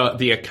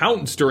 the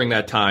accountants during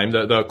that time,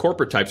 the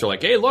corporate types are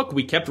like, hey, look,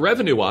 we kept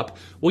revenue up.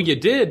 Well, you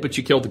did, but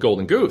you killed the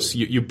golden goose.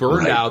 You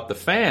burned out the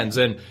fans,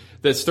 and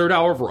this third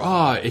hour of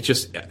Raw, it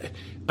just...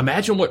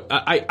 Imagine what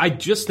I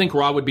just think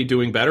Raw would be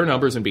doing better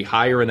numbers and be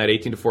higher in that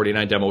 18 to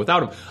 49 demo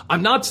without him.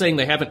 I'm not saying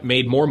they haven't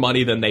made more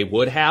money than they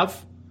would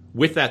have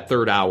with that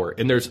third hour.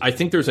 And I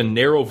think there's a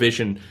narrow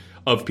vision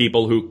of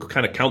people who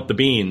kind of count the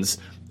beans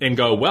and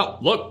go, well,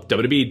 look,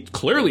 WWE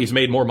clearly has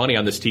made more money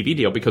on this TV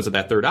deal because of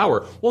that third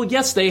hour. Well,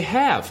 yes, they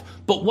have.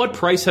 But what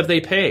price have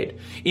they paid?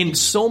 In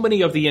so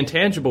many of the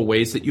intangible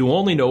ways that you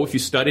only know if you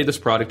study this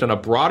product on a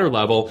broader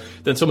level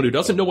than someone who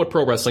doesn't know what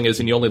pro wrestling is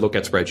and you only look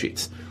at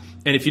spreadsheets.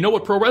 And if you know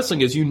what pro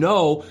wrestling is, you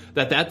know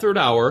that third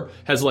hour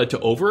has led to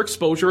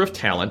overexposure of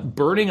talent,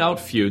 burning out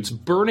feuds,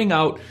 burning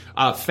out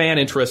fan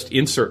interest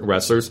in certain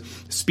wrestlers,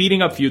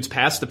 speeding up feuds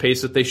past the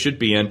pace that they should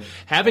be in,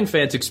 having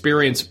fans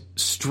experience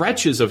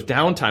stretches of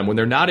downtime when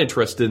they're not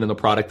interested in the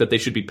product that they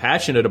should be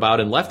passionate about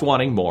and left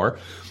wanting more.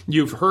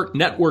 You've hurt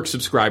network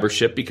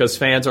subscribership because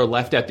fans are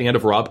left at the end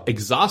of Raw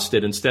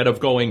exhausted instead of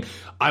going,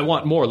 I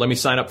want more, let me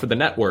sign up for the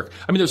network.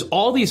 I mean, there's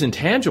all these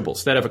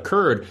intangibles that have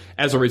occurred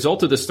as a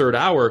result of this third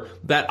hour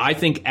that I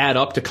think add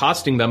up to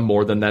costing them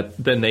more than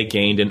they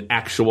gained in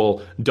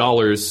actual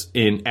dollars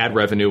in ad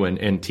revenue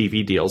and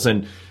TV deals.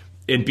 And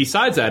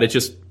besides that,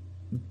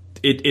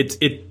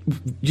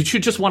 you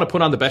should just want to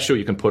put on the best show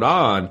you can put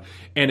on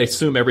and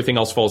assume everything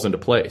else falls into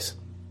place.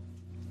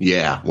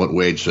 Yeah, what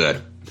Wade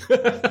said.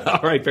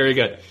 All right, very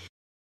good.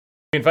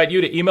 We invite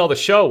you to email the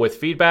show with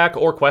feedback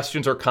or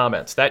questions or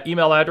comments. That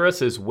email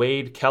address is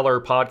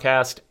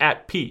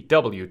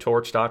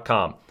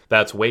wadekellerpodcast@pwtorch.com.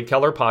 That's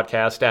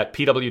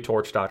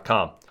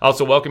wadekellerpodcast@pwtorch.com.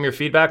 Also welcome your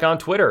feedback on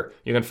Twitter.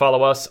 You can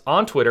follow us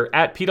on Twitter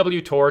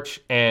 @pwtorch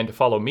and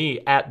follow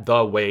me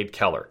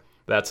 @TheWadeKeller.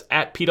 That's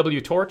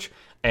 @pwtorch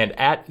and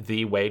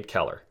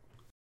 @TheWadeKeller.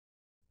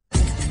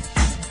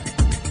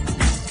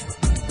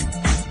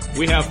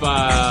 We have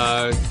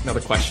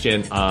another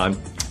question on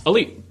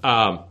Elite.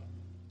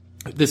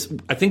 This,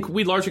 I think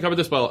we largely covered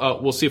this,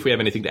 but we'll see if we have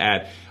anything to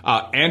add.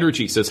 Andrew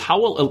G says, how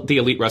will the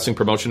Elite Wrestling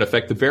promotion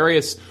affect the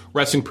various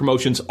wrestling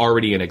promotions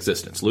already in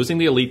existence? Losing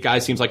the Elite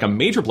guys seems like a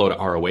major blow to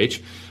ROH,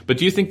 but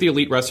do you think the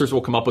Elite wrestlers will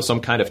come up with some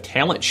kind of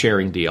talent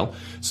sharing deal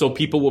so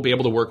people will be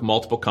able to work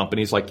multiple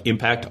companies like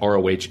Impact,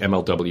 ROH,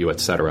 MLW,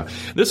 etc.?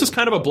 This is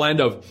kind of a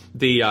blend of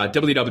the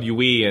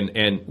WWE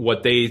and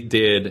what they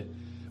did.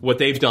 What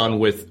they've done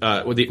with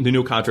the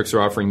new contracts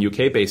they're offering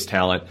UK-based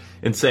talent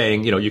and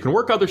saying, you can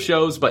work other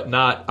shows, but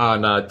not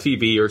on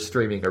TV or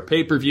streaming or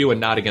pay-per-view and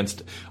not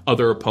against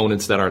other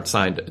opponents that aren't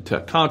signed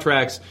to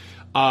contracts.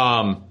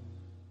 I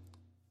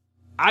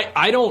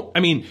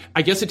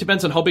guess it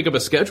depends on how big of a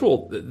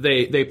schedule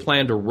they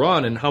plan to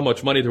run and how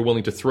much money they're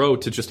willing to throw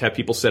to just have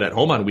people sit at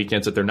home on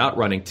weekends that they're not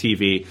running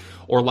TV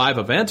or live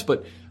events.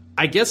 But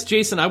I guess,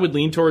 Jason, I would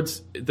lean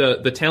towards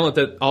the talent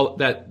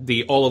that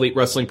the All Elite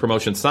Wrestling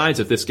promotion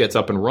signs, if this gets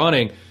up and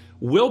running,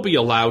 will be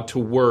allowed to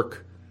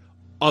work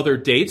other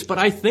dates. But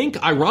I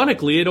think,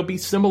 ironically, it'll be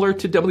similar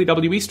to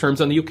WWE's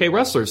terms on the UK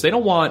wrestlers. They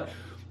don't want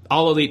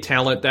All Elite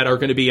talent that are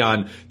going to be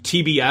on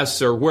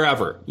TBS or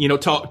wherever,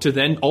 to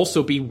then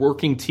also be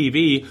working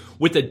TV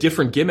with a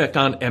different gimmick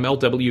on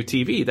MLW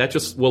TV. That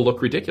just will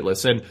look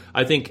ridiculous. And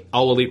I think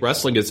All Elite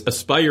Wrestling is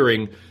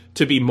aspiring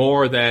to be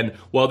more than,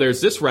 well,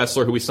 there's this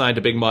wrestler who we signed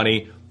a big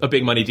money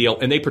deal,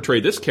 and they portray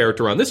this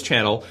character on this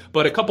channel,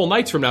 but a couple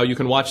nights from now you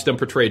can watch them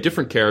portray a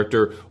different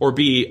character or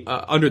be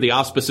under the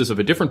auspices of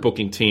a different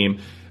booking team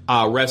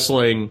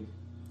wrestling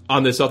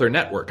on this other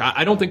network.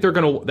 I don't think they're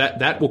going to,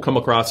 that will come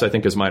across, I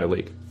think, as minor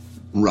league.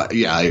 Right.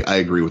 Yeah, I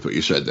agree with what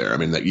you said there. I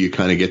mean, that you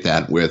kind of get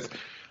that with,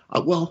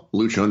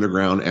 Lucha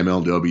Underground,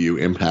 MLW,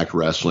 Impact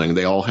Wrestling.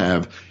 They all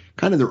have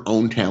kind of their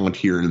own talent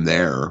here and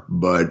there,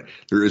 but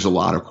there is a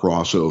lot of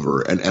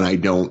crossover. And I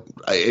don't,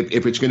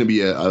 if it's going to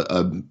be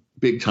a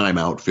big time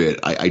outfit,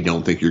 I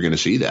don't think you're going to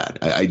see that.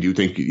 I do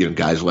think,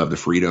 guys will have the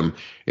freedom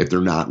if they're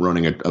not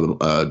running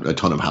a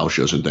ton of house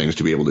shows and things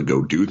to be able to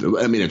go do them.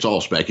 I mean, it's all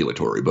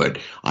speculatory, but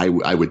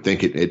I would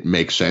think it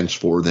makes sense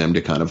for them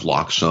to kind of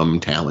lock some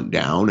talent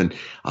down and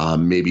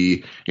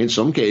maybe in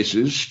some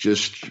cases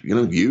just,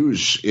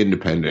 use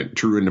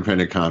true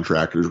independent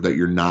contractors that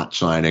you're not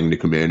signing to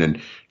come in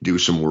and do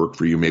some work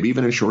for you, maybe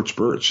even in short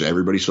spurts.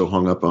 Everybody's so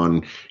hung up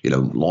on,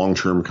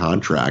 long-term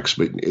contracts,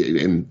 but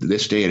in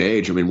this day and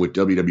age, I mean, with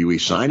WWE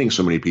signing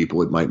so many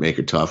people, it might make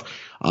it tough.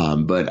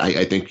 But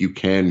I think you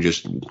can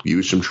just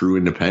use some true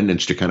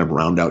independence to kind of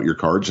round out your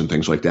cards and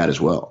things like that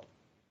as well.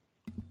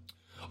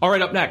 All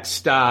right, up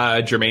next,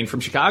 Jermaine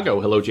from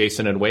Chicago. Hello,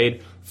 Jason and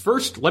Wade.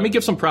 First, let me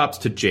give some props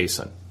to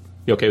Jason.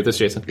 You okay with this,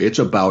 Jason? It's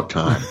about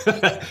time.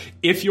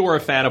 If you're a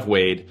fan of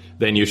Wade,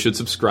 then you should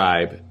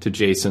subscribe to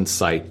Jason's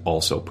site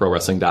also,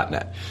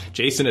 ProWrestling.net.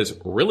 Jason is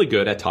really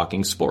good at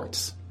talking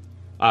sports.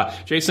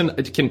 Jason,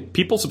 can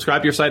people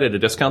subscribe to your site at a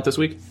discount this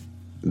week?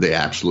 They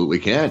absolutely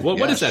can. Well,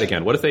 yes. What is that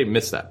again? What if they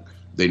miss that?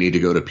 They need to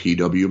go to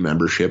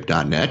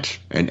pwmembership.net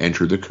and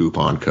enter the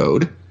coupon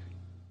code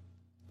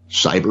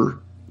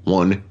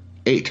CYBER18,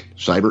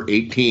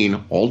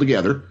 CYBER18 all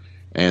together,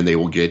 and they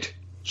will get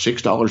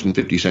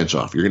 $6.50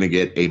 off. You're going to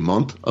get a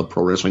month of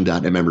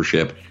ProWrestling.net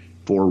membership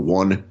for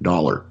 $1.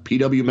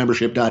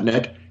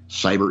 pwmembership.net,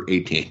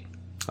 CYBER18.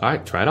 All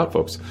right, try it out,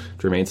 folks.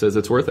 Jermaine says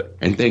it's worth it.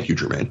 And thank you,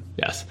 Jermaine.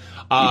 Yes.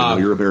 Even though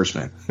you're a Bears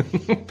fan.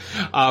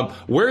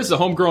 Where's the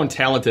homegrown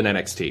talent in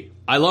NXT?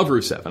 I love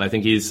Rusev, and I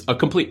think he's a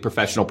complete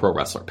professional pro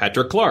wrestler.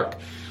 Patrick Clark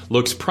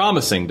looks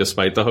promising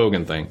despite the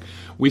Hogan thing.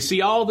 We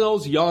see all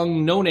those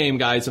young, no-name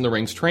guys in the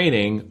rings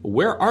training.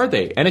 Where are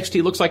they?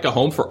 NXT looks like a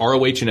home for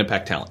ROH and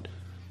Impact talent.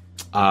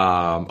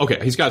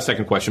 Okay, he's got a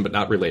second question, but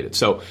not related.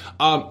 So,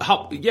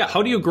 how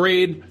do you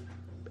grade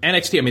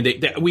NXT? I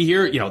mean, we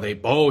hear,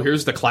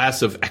 here's the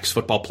class of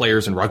ex-football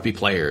players and rugby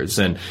players,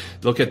 and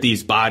look at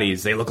these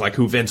bodies. They look like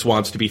who Vince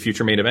wants to be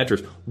future main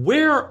eventers.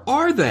 Where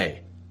are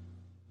they?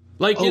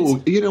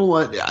 You know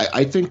what?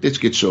 I think this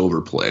gets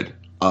overplayed.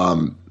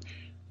 Braun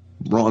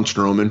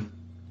Strowman,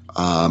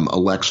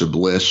 Alexa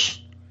Bliss,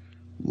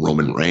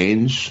 Roman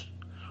Reigns,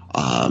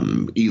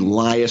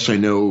 Elias, I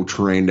know,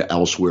 trained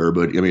elsewhere,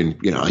 but I mean,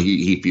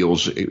 he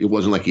feels it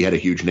wasn't like he had a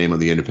huge name on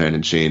the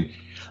independent scene.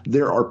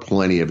 There are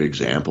plenty of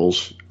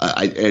examples.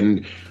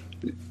 And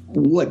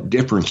what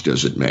difference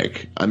does it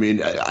make? I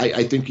mean,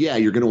 I think,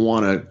 you're going to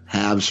want to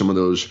have some of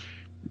those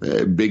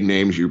big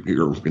names.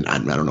 I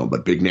don't know,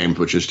 but big names,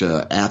 but just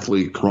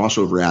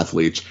crossover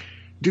athletes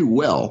do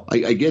well.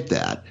 I get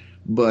that.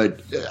 But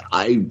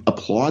I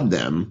applaud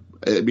them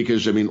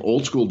because, I mean,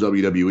 old school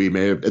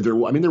WWE there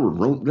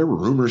were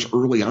rumors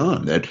early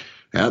on that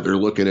they're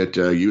looking at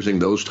using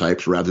those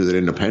types rather than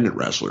independent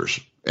wrestlers.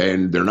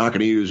 And they're not going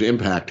to use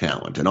Impact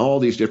talent and all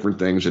these different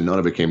things, and none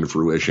of it came to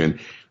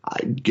fruition.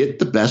 Get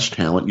the best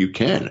talent you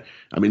can.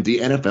 I mean, the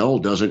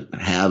NFL doesn't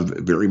have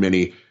very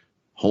many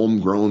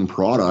homegrown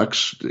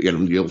products.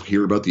 You'll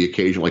hear about the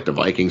occasion, like the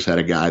Vikings had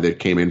a guy that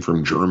came in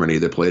from Germany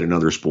that played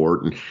another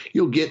sport, and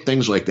you'll get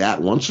things like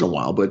that once in a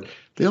while, but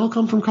they all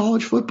come from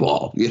college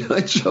football.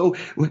 So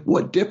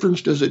what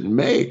difference does it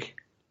make?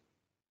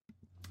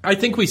 I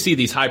think we see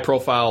these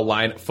high-profile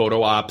line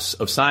photo ops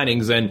of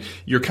signings, and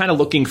you're kind of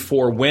looking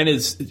for when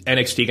is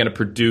NXT going to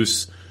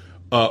produce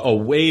a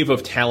wave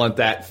of talent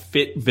that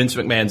fit Vince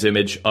McMahon's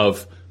image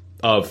of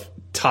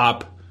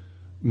top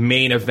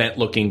main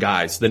event-looking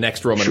guys, the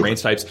next Roman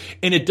Reigns types.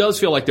 And it does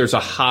feel like there's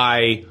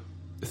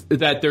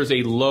there's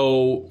a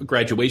low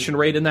graduation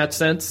rate in that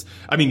sense.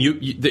 I mean,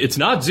 it's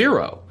not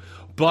zero,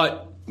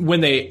 but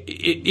when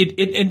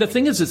and the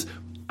thing is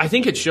I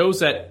think it shows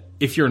that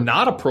if you're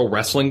not a pro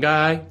wrestling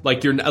guy,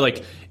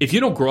 if you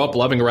don't grow up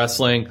loving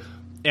wrestling,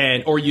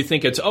 or you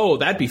think it's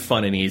that'd be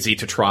fun and easy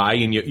to try,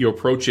 and you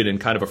approach it in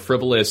kind of a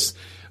frivolous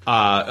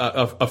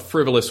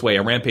way,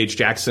 a Rampage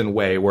Jackson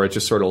way, where it's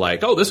just sort of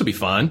like, this would be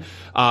fun.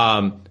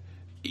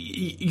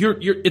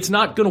 It's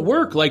not going to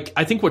work. Like,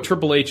 I think what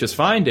Triple H is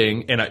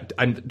finding, and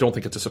I don't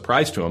think it's a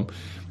surprise to him,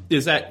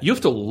 is that you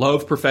have to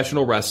love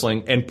professional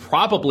wrestling and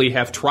probably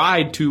have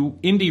tried to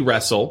indie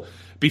wrestle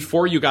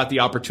before you got the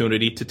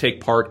opportunity to take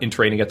part in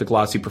training at the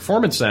Glossy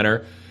Performance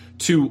Center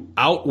to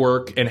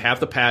outwork and have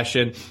the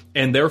passion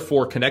and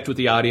therefore connect with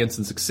the audience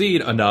and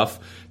succeed enough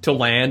to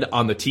land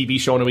on the TV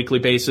show on a weekly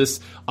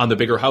basis, on the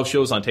bigger house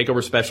shows, on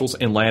takeover specials,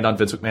 and land on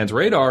Vince McMahon's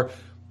radar.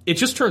 It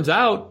just turns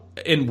out,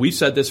 and we've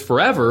said this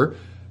forever,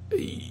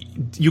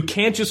 you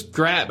can't just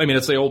grab,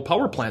 it's the old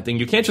power plant thing.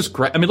 You can't just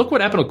grab, look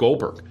what happened to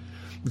Goldberg.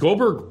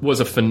 Goldberg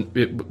was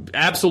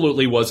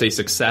absolutely was a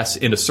success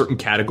in a certain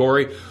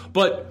category,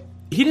 but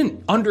he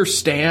didn't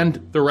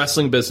understand the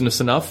wrestling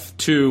business enough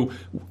to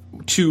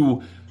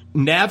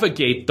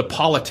navigate the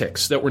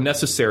politics that were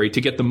necessary to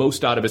get the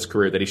most out of his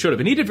career that he should have.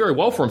 And he did very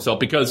well for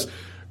himself because,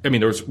 there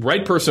was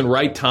right person,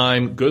 right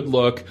time, good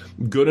look,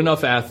 good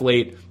enough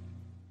athlete,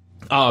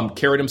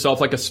 carried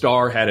himself like a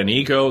star, had an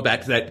ego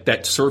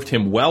that served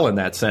him well in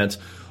that sense.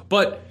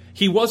 But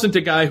he wasn't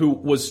a guy who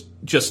was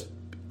just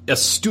a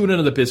student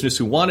of the business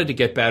who wanted to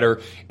get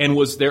better and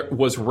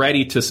was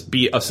ready to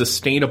be a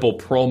sustainable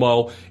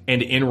promo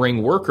and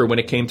in-ring worker when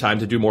it came time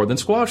to do more than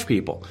squash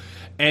people.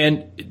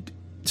 And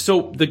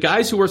so the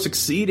guys who are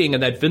succeeding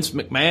and that Vince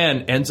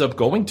McMahon ends up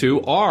going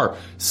to are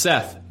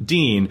Seth,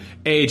 Dean,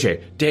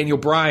 AJ, Daniel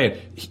Bryan.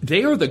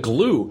 They are the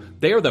glue.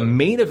 They are the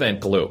main event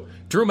glue.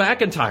 Drew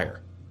McIntyre,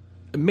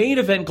 main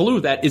event glue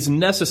that is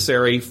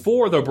necessary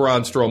for the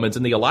Braun Strowmans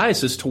and the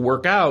Eliases to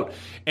work out.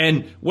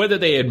 And whether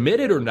they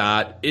admit it or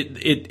not,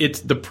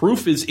 it's the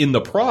proof is in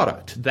the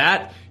product.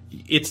 That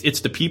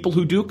it's the people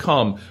who do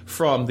come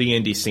from the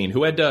indie scene,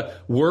 who had to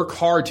work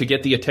hard to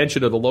get the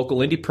attention of the local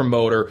indie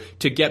promoter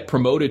to get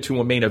promoted to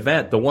a main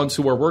event. The ones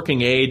who are working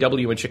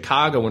AAW in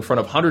Chicago in front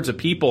of hundreds of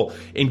people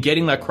and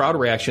getting that crowd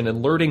reaction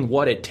and learning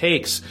what it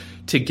takes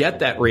to get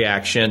that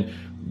reaction.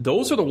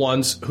 Those are the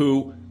ones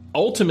who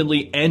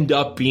ultimately end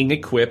up being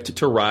equipped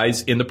to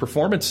rise in the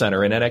Performance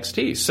Center in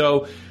NXT.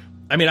 So,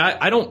 I mean,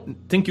 I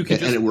don't think you can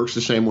just... And it works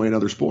the same way in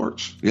other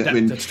sports.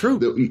 That's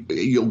true.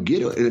 You'll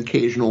get an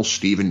occasional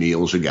Stephen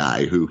Neal's a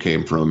guy who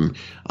came from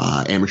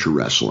amateur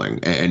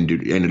wrestling and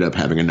ended up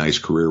having a nice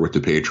career with the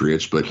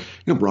Patriots. But,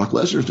 Brock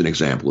Lesnar's an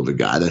example of a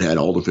guy that had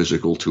all the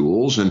physical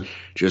tools, and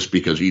just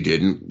because he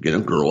didn't,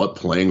 grow up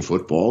playing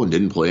football and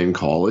didn't play in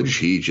college,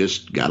 he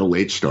just got a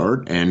late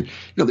start. And,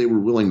 they were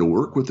willing to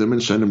work with him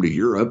and send him to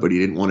Europe, but he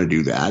didn't want to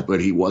do that.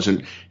 But he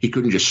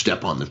couldn't just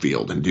step on the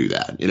field and do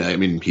that.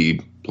 He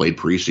played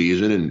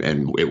preseason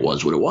and it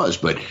was what it was.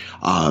 But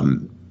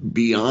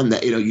beyond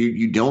that,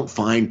 you don't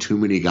find too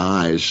many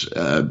guys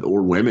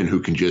or women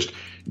who can just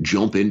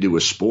jump into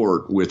a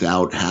sport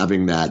without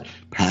having that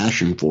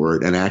passion for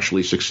it and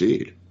actually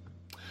succeed.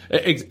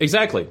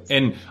 Exactly.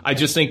 And I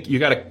just think you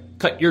got to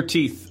cut your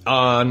teeth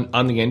on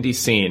the indie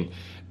scene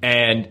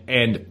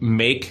and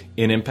make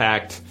an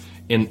impact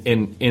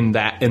in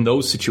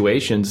those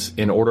situations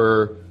in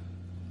order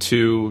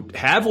to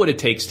have what it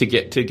takes to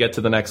get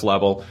to the next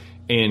level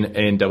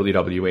in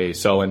WWE.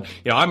 So, and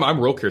I'm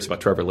real curious about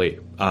Trevor Lee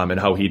and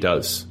how he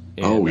does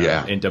in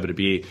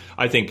WWE.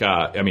 I think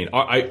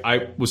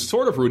I was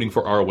sort of rooting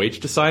for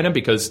ROH to sign him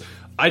because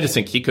I just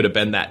think he could have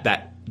been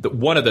that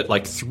one of the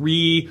like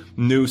 3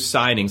 new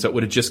signings that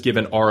would have just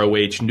given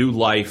ROH new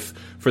life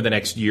for the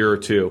next year or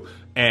two,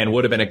 and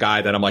would have been a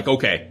guy that I'm like,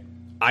 okay,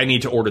 I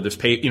need to order this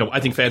I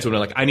think fans would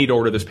have been like, I need to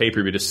order this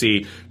pay-per-view to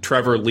see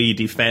Trevor Lee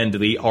defend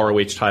the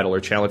ROH title or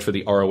challenge for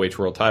the ROH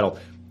World title.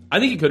 I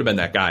think he could have been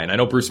that guy. And I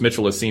know Bruce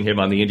Mitchell has seen him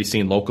on the indie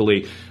scene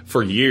locally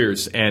for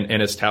years and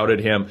has touted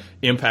him.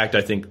 Impact,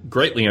 I think,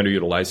 greatly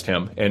underutilized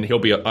him. And he'll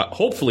be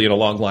hopefully in a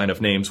long line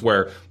of names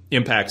where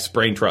Impact's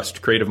brain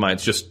trust, creative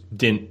minds just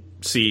didn't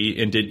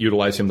see and didn't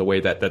utilize him the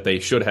way that they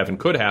should have and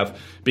could have,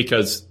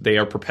 because they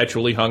are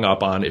perpetually hung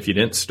up on if you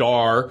didn't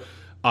star,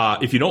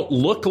 if you don't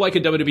look like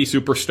a WWE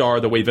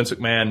superstar the way Vince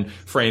McMahon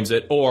frames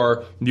it,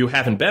 or you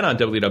haven't been on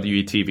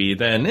WWE TV,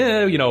 then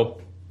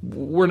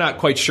we're not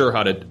quite sure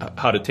how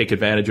to take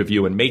advantage of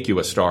you and make you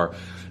a star.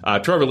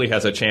 Trevor Lee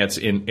has a chance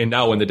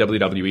now in the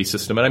WWE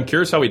system, and I'm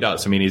curious how he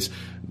does. I mean,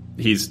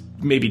 he's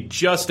maybe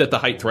just at the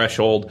height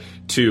threshold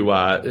to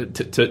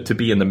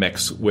be in the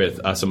mix with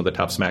some of the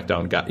top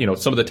SmackDown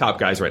guys, some of the top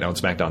guys right now in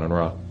SmackDown and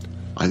Raw.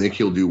 I think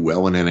he'll do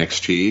well in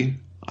NXT.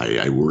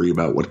 I worry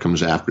about what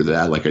comes after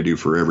that, like I do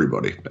for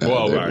everybody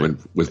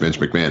with Vince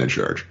McMahon in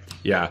charge.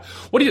 Yeah.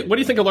 What do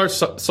you think of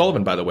Lars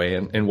Sullivan, by the way,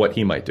 and what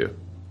he might do?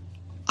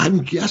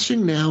 I'm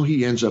guessing now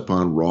he ends up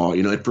on Raw.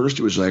 At first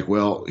it was like,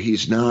 well,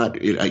 he's not.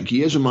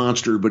 He is a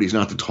monster, but he's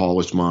not the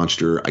tallest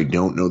monster. I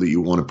don't know that you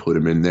want to put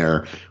him in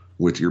there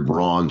with your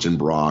Brauns and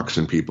Brocks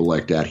and people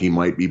like that. He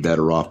might be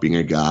better off being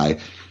a guy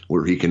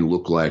where he can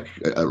look like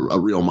a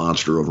real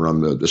monster over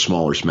on the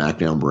smaller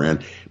SmackDown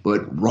brand.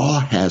 But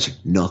Raw has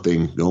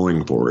nothing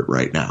going for it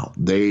right now.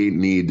 They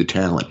need the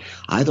talent.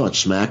 I thought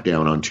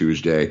SmackDown on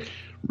Tuesday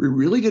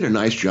really did a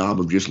nice job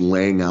of just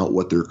laying out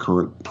what their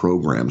current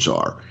programs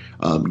are.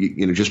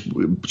 Just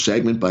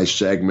segment by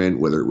segment,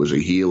 whether it was a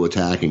heel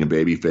attacking a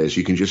babyface,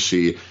 you can just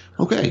see,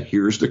 okay,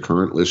 here's the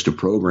current list of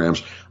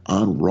programs.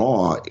 On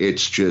Raw,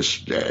 it's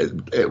just,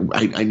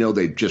 I know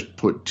they just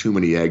put too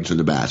many eggs in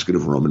the basket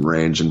of Roman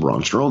Reigns and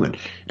Braun Strowman.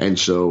 And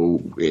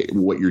so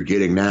what you're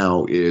getting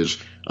now is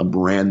a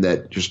brand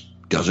that just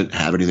doesn't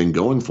have anything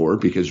going for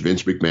it because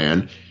Vince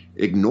McMahon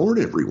ignored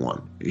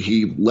everyone.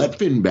 He let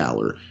Finn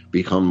Balor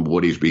become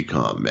what he's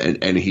become. And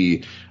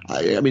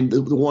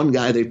the one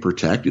guy they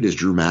protected is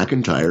Drew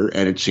McIntyre,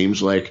 and it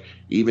seems like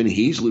even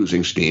he's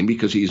losing steam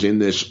because he's in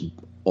this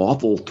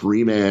awful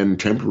 3-man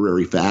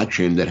temporary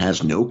faction that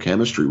has no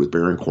chemistry with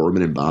Baron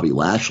Corbin and Bobby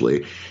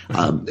Lashley.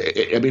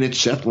 It's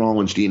Seth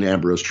Rollins, Dean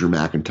Ambrose, Drew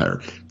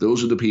McIntyre.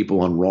 Those are the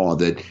people on Raw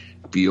that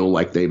feel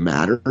like they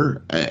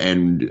matter,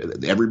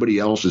 and everybody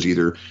else is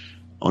either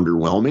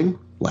underwhelming,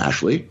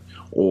 Lashley,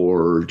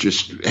 or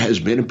just has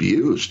been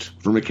abused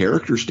from a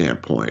character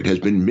standpoint, has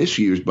been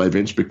misused by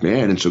Vince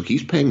McMahon, and so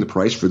he's paying the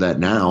price for that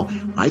now.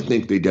 I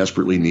think they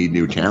desperately need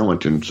new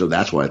talent, and so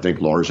that's why I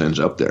think Lars ends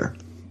up there.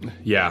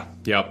 Yeah,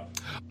 yep.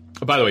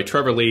 By the way,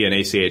 Trevor Lee and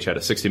ACH had a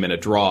 60-minute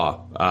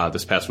draw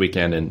this past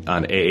weekend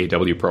on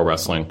AAW Pro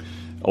Wrestling.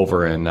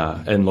 over in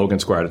Logan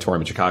Square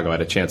Auditorium in Chicago. I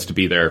had a chance to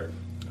be there,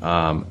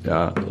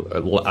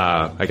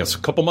 I guess a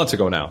couple months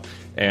ago now,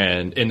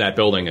 and in that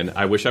building. And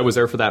I wish I was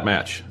there for that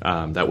match.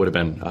 That would have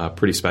been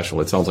pretty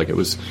special. It sounds like it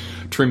was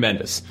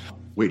tremendous.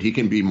 Wait, he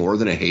can be more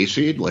than a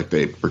hayseed, like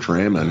they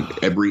portray him on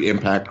every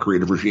Impact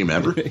creative regime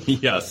ever?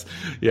 Yes.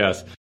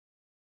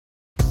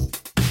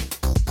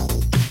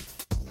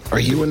 Are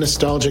you a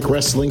nostalgic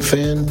wrestling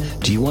fan?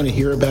 Do you want to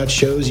hear about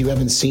shows you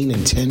haven't seen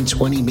in 10,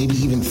 20, maybe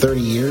even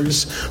 30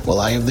 years? Well,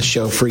 I have the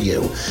show for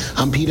you.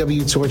 I'm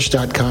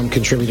PWTorch.com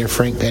contributor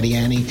Frank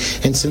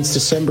Pettiani, and since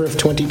December of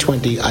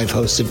 2020, I've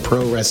hosted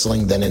Pro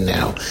Wrestling Then and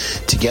Now.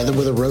 Together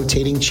with a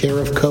rotating chair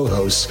of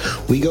co-hosts,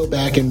 we go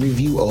back and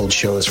review old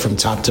shows from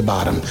top to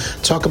bottom,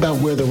 talk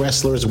about where the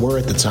wrestlers were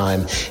at the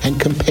time, and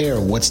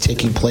compare what's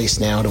taking place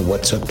now to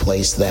what took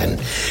place then.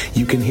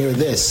 You can hear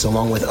this,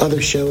 along with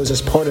other shows,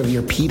 as part of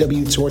your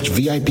PW Torch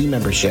VIP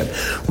membership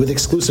with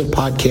exclusive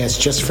podcasts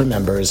just for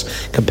members,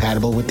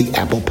 compatible with the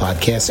Apple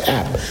Podcasts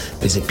app.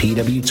 Visit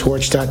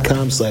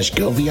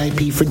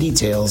pwtorch.com/govip for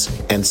details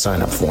and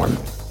sign up form.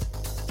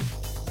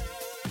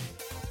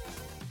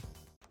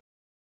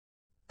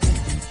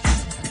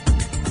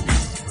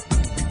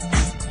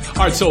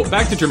 All right, so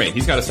back to Jermaine.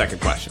 He's got a second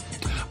question.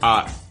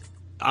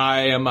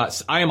 I am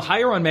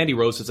higher on Mandy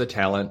Rose as a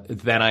talent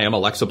than I am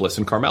Alexa Bliss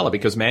and Carmella,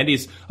 because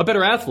Mandy's a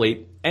better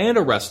athlete and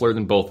a wrestler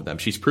than both of them.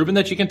 She's proven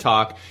that she can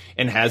talk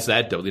and has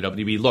that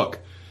WWE look.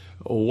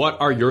 What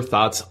are your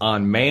thoughts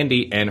on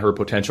Mandy and her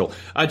potential?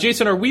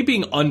 Jason, are we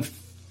being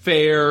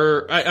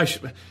unfair?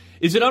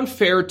 Is it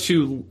unfair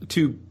to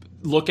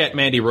look at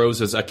Mandy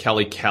Rose as a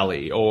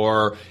Kelly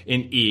or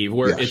an Eve,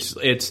 where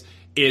yes.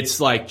 It's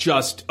like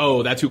just,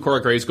 that's who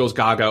Corey Graves goes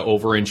gaga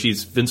over, and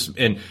she's Vince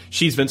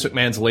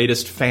McMahon's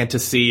latest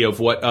fantasy of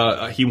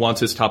what he wants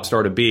his top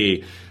star to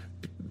be.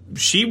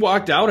 She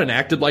walked out and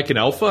acted like an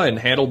alpha and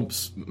handled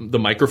the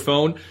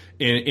microphone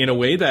in a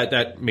way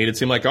that made it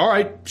seem like, all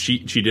right, she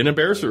didn't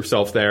embarrass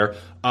herself there.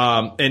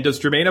 And does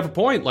Jermaine have a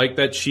point, like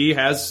that she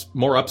has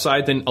more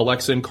upside than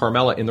Alexa and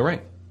Carmella in the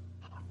ring?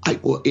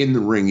 In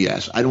the ring,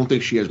 yes. I don't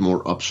think she has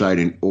more upside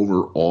in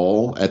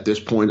overall at this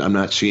point. I'm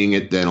not seeing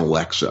it than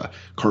Alexa.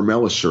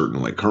 Carmella,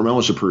 certainly.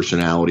 Carmella's a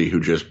personality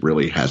who just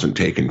really hasn't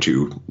taken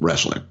to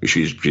wrestling.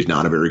 She's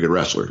not a very good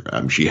wrestler.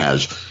 She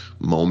has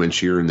moments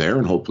here and there,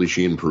 and hopefully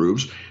she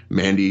improves.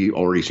 Mandy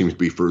already seems to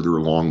be further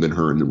along than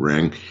her in the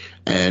ring.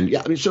 And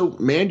yeah, so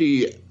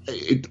Mandy,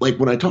 like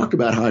when I talked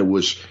about how I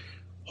was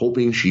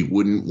hoping she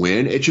wouldn't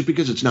win, it's just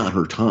because it's not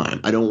her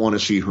time. I don't want to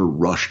see her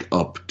rushed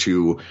up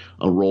to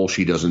a role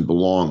she doesn't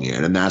belong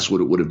in, and that's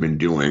what it would have been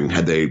doing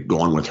had they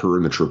gone with her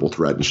in the triple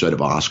threat instead of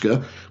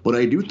Asuka. But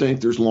I do think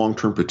there's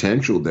long-term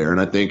potential there,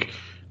 and I think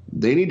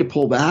they need to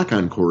pull back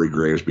on Corey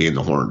Graves being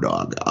the horn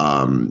dog.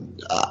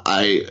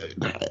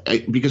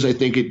 Because I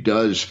think it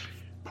does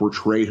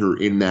portray her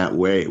in that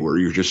way, where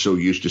you're just so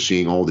used to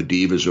seeing all the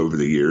divas over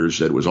the years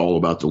that it was all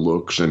about the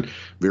looks and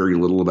very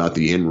little about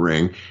the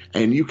in-ring.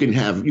 And you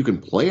can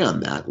play on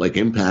that, like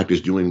Impact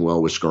is doing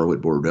well with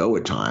Scarlett Bordeaux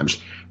at times,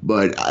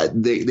 but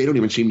they don't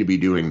even seem to be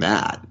doing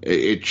that.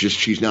 It's just,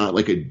 she's not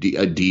like a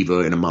diva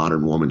in a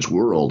modern woman's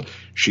world.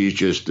 She's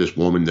just this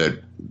woman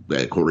that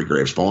Corey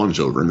Graves fawns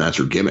over, and that's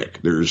her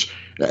gimmick.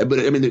 But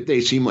I mean,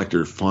 they seem like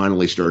they're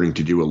finally starting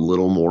to do a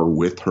little more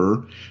with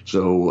her.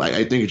 So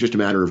I think it's just a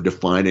matter of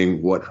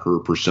defining what her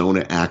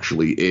persona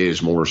actually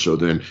is, more so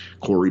than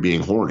Corey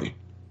being horny.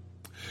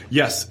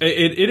 Yes,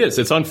 it is.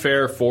 It's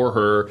unfair for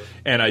her,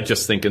 and I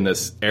just think in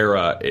this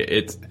era,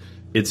 it's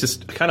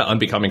just kind of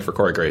unbecoming for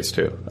Corey Graves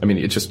too. I mean,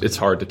 it's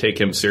hard to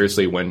take him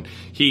seriously when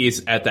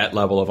he's at that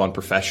level of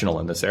unprofessional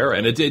in this era,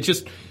 and it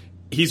just.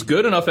 He's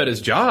good enough at his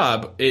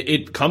job.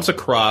 It comes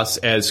across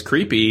as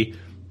creepy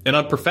and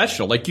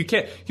unprofessional. Like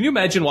can you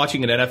imagine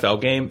watching an NFL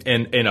game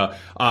and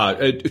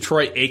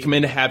Troy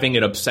Aikman having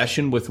an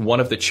obsession with one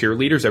of the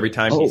cheerleaders every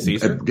time he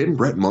sees her? Didn't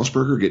Brett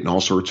Musburger get in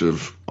all sorts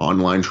of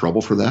online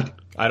trouble for that?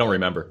 I don't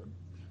remember.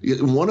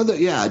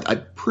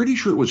 I'm pretty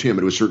sure it was him.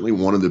 It was certainly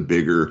one of the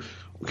bigger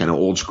kind of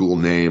old school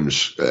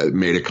names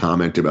made a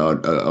comment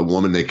about a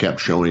woman they kept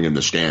showing in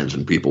the stands,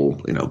 and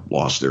people,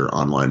 lost their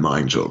online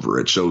minds over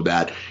it. So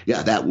that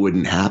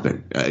wouldn't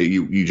happen.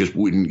 You just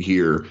wouldn't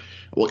hear.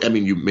 Well, I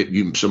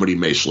mean, somebody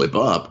may slip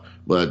up,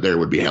 but there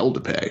would be hell to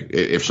pay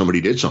if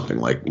somebody did something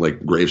like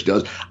Graves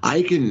does.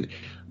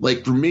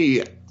 For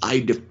me,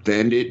 I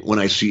defend it when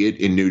I see it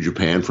in New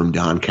Japan from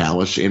Don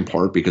Callis, in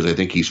part because I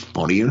think he's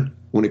funnier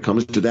when it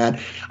comes to that.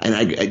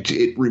 And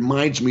it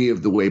reminds me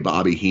of the way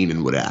Bobby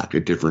Heenan would act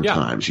at different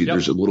times.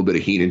 There's a little bit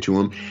of Heenan to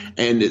him.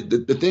 And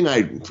the thing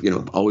I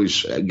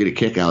always get a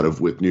kick out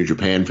of with New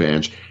Japan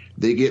fans,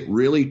 they get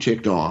really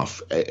ticked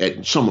off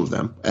at some of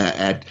them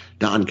at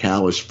Don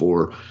Callis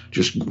for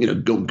just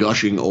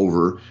gushing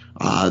over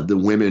the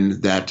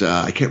women that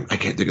I can't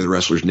think of the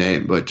wrestler's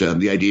name, but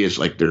the idea is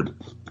like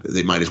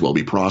they might as well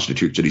be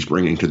prostitutes that he's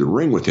bringing to the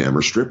ring with him,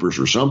 or strippers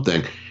or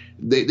something.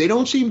 They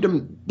don't seem to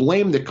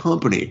blame the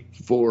company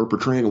for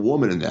portraying a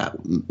woman in that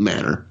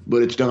manner,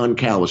 but it's Don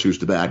Callis who's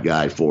the bad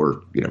guy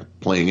for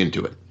playing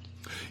into it.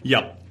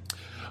 Yep.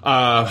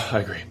 I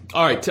agree.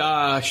 All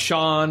right,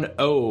 Sean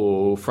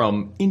O.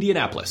 from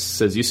Indianapolis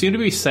says, you seem to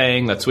be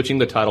saying that switching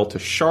the title to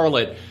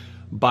Charlotte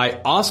by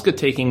Asuka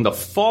taking the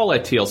fall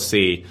at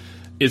TLC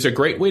is a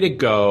great way to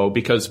go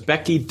because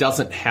Becky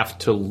doesn't have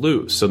to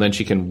lose, so then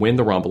she can win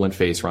the Rumble and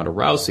face Ronda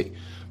Rousey.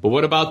 But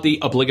what about the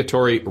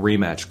obligatory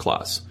rematch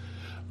clause?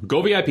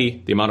 Go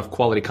VIP. The amount of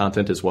quality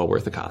content is well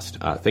worth the cost.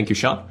 Thank you,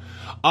 Sean.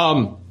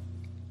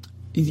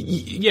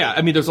 Yeah,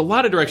 I mean, there's a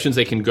lot of directions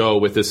they can go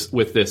with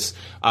this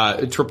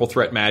triple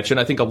threat match, and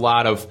I think a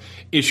lot of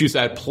issues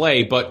at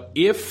play. But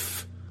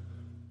if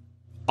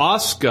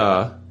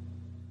Asuka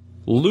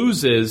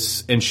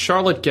loses and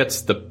Charlotte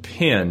gets the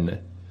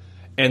pin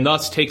and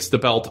thus takes the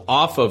belt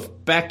off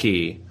of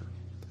Becky,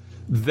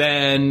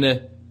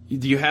 then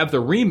you have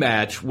the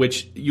rematch,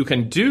 which you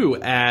can do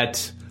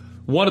at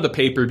one of the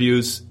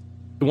pay-per-views,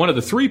 one of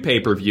the 3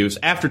 pay-per-views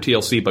after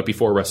TLC, but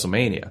before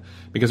WrestleMania,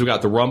 because we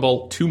got the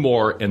Rumble, 2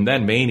 more, and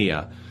then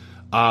Mania.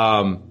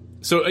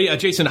 So yeah,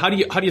 Jason, how do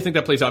you think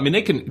that plays out? I mean,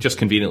 they can just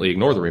conveniently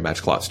ignore the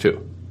rematch clause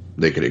too.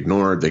 They could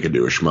ignore it. They could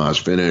do a schmoz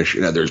finish.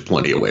 There's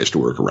plenty of ways to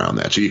work around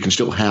that. So you can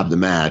still have the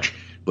match,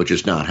 but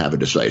just not have a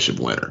decisive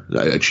winner,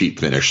 a cheap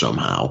finish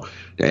somehow,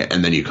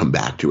 and then you come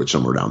back to it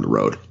somewhere down the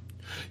road.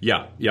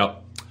 Yeah.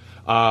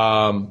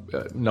 A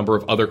number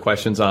of other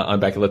questions on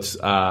Becky. Let's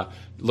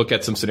look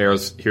at some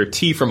scenarios here.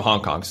 T from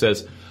Hong Kong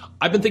says,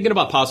 I've been thinking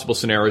about possible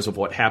scenarios of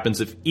what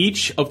happens if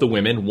each of the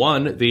women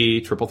won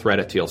the triple threat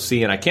at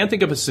TLC, and I can't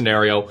think of a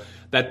scenario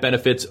that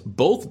benefits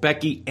both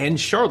Becky and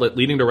Charlotte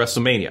leading to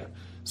WrestleMania.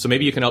 So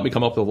maybe you can help me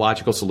come up with a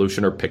logical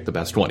solution or pick the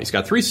best one. He's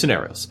got 3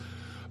 scenarios.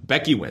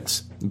 Becky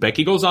wins.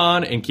 Becky goes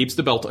on and keeps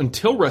the belt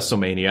until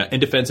WrestleMania and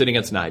defends it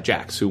against Nia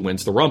Jax, who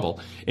wins the Rumble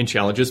and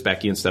challenges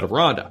Becky instead of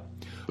Ronda.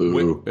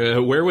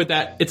 Where would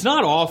that... It's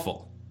not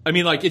awful. I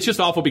mean, like, it's just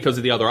awful because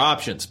of the other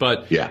options.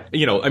 But, yeah,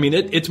 I mean,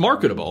 it's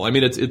marketable. I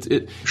mean,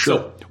 Sure.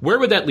 So where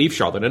would that leave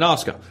Charlotte and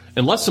Asuka?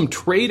 Unless some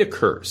trade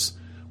occurs,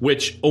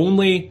 which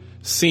only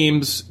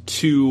seems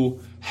to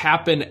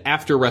happen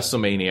after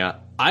WrestleMania,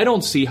 I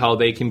don't see how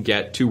they can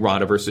get to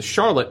Ronda versus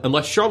Charlotte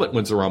unless Charlotte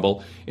wins the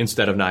Rumble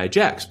instead of Nia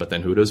Jax. But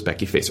then who does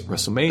Becky face at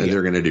WrestleMania? And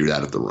they're going to do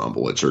that at the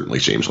Rumble, it certainly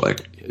seems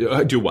like.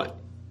 Do what?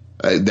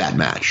 That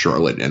match,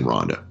 Charlotte and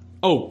Ronda.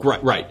 Oh,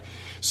 right.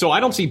 So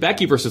I don't see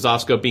Becky versus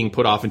Asuka being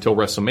put off until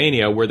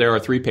WrestleMania, where there are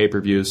 3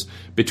 pay-per-views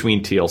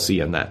between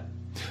TLC and that.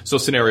 So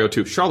scenario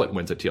 2, Charlotte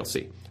wins at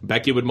TLC.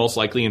 Becky would most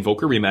likely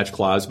invoke a rematch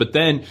clause, but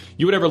then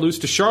you would ever lose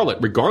to Charlotte,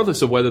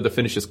 regardless of whether the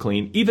finish is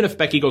clean, even if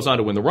Becky goes on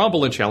to win the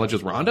Rumble and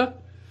challenges Ronda?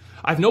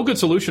 I have no good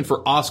solution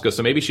for Asuka,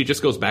 so maybe she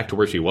just goes back to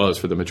where she was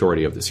for the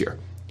majority of this year.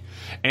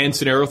 And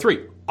scenario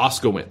 3,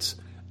 Asuka wins.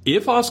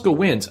 If Asuka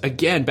wins,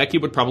 again, Becky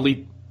would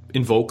probably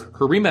invoke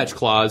her rematch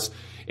clause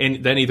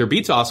and then either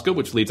beats Asuka,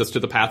 which leads us to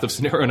the path of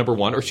scenario number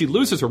 1, or she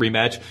loses her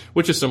rematch,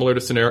 which is similar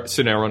to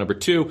scenario number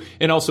 2,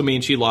 and also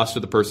means she lost to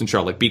the person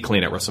Charlotte beat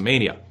clean at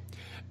WrestleMania.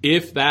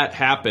 If that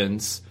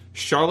happens,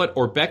 Charlotte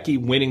or Becky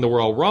winning the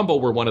Royal Rumble,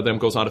 where one of them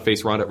goes on to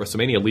face Ronda at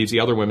WrestleMania, leaves the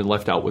other women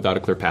left out without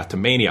a clear path to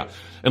Mania.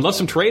 Unless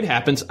some trade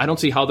happens, I don't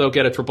see how they'll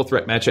get a triple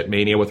threat match at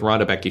Mania with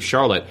Ronda, Becky,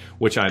 Charlotte,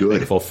 which I'm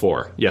thankful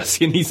for. Yes,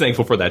 and he's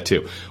thankful for that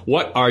too.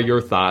 What are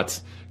your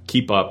thoughts?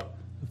 Keep up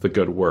the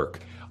good work.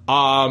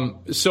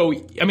 So,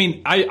 I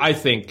mean, I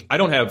think I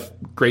don't have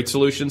great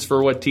solutions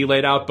for what T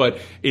laid out, but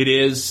it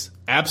is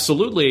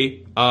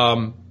absolutely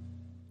a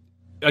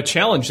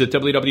challenge that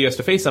WWE has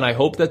to face, and I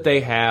hope that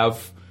they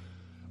have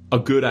a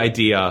good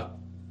idea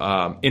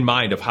in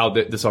mind of how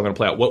this is all going to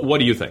play out. What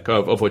do you think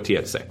of what T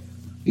had to say?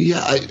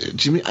 Yeah,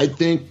 to me, I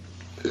think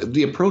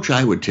the approach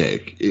I would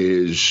take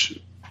is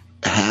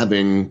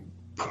having.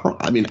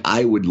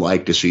 I would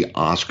like to see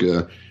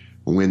Asuka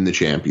win the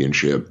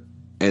championship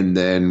and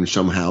then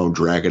somehow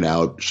drag it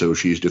out so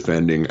she's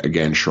defending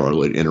against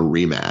Charlotte in a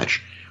rematch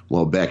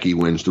while Becky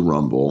wins the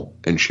Rumble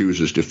and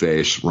chooses to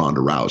face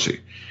Ronda Rousey.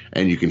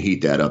 And you can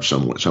heat that up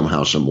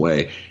somehow, some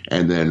way.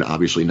 And then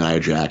obviously Nia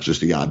Jax is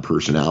the odd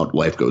person out.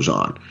 Life goes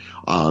on.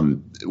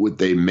 What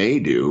they may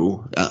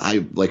do,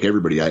 like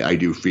everybody, I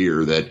do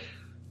fear that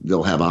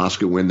they'll have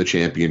Asuka win the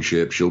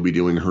championship. She'll be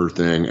doing her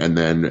thing. And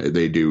then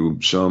they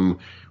do some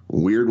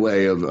weird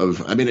way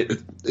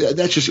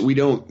that's just, we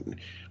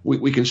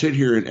can sit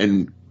here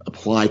and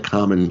apply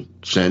common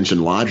sense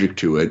and logic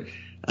to it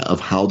of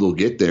how they'll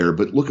get there.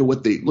 But looked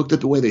at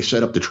the way they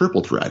set up the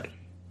triple threat.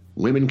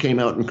 Women came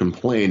out and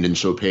complained, and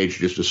so Paige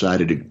just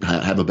decided to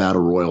have a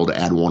battle royal to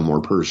add one more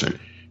person.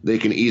 They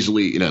can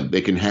easily,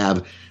 they can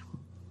have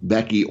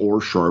Becky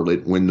or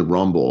Charlotte win the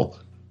Rumble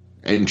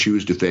and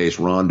choose to face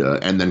Ronda,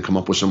 and then come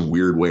up with some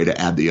weird way to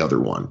add the other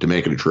one to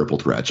make it a triple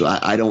threat. So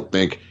I don't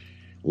think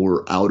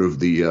we're out of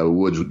the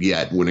woods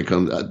yet when it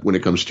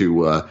comes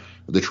to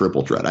the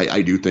triple threat.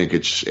 I do think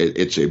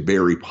it's a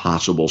very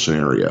possible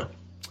scenario.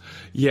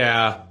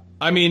 Yeah,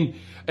 I mean,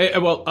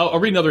 well, I'll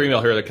read another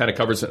email here that kind of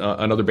covers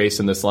another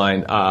base in this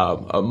line.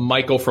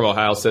 Michael from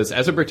Ohio says,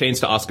 as it pertains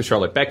to Asuka,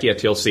 Charlotte, Becky at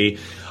TLC,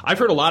 I've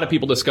heard a lot of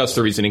people discuss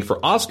the reasoning for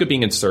Asuka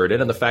being inserted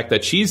and the fact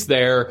that she's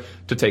there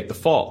to take the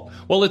fall.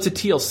 Well, it's a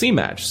TLC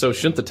match, so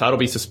shouldn't the title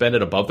be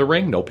suspended above the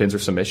ring? No pins or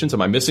submissions?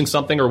 Am I missing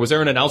something? Or was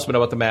there an announcement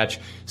about the match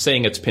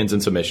saying it's pins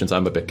and submissions?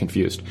 I'm a bit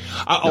confused.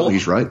 No,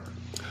 he's right.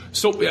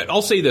 So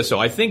I'll say this, though.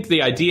 I think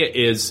the idea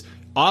is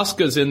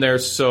Asuka's in there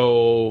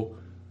so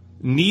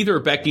neither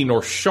Becky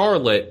nor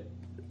Charlotte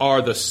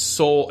are the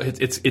sole.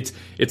 It's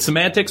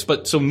semantics,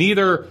 but so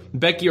neither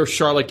Becky or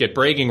Charlotte get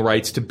bragging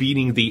rights to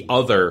beating the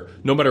other,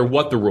 no matter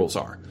what the rules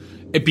are,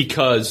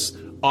 because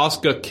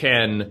Asuka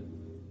can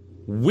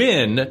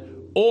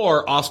win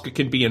or Asuka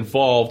can be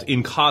involved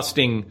in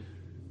costing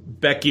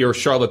Becky or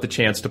Charlotte the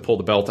chance to pull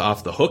the belt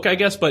off the hook, I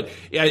guess. But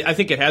I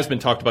think it has been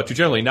talked about too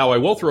generally. Now, I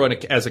will throw in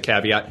as a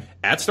caveat,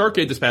 at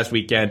Starrcade this past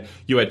weekend,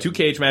 you had 2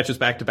 cage matches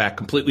back-to-back,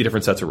 completely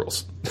different sets of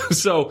rules.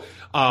 So,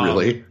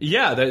 really?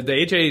 Yeah, the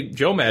AJ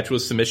Joe match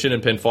was submission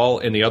and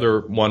pinfall, and the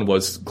other one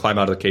was climb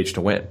out of the cage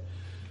to win.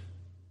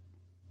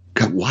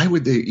 God, why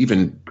would they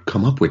even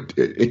come up with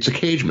it's a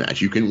cage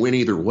match? You can win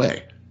either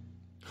way.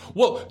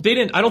 Well, they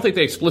didn't. I don't think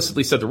they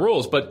explicitly said the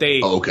rules, but they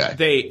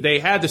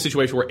had the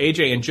situation where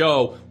AJ and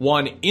Joe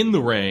won in the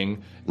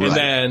ring, and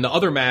then the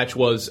other match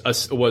was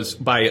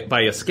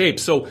by escape.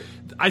 So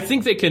I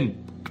think they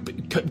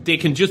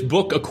can just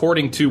book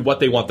according to what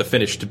they want the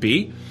finish to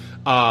be,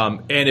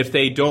 and if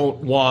they don't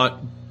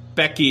want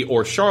Becky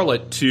or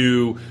Charlotte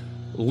to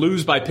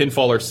lose by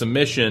pinfall or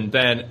submission,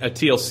 then a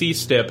TLC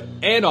stip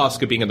and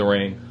Asuka being in the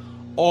ring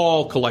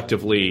all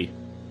collectively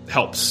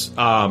helps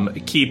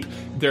keep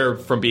there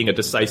from being a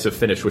decisive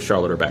finish with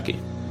Charlotte or Becky.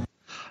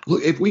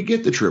 Look, if we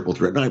get the triple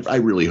threat, and I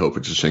really hope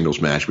it's a singles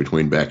match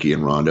between Becky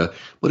and Ronda,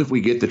 but if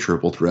we get the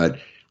triple threat,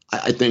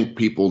 I think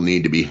people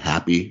need to be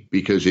happy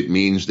because it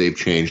means they've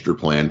changed their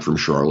plan from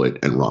Charlotte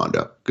and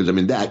Ronda. Because, I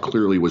mean, that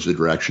clearly was the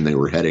direction they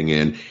were heading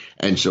in.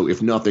 And so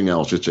if nothing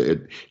else,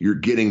 you're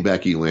getting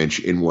Becky Lynch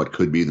in what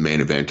could be the main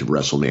event of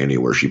WrestleMania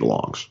where she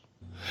belongs.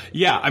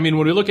 Yeah, I mean,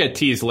 when we look at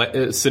T's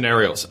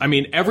scenarios, I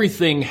mean,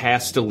 everything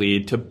has to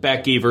lead to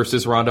Becky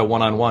versus Ronda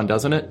one-on-one,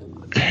 doesn't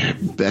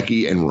it?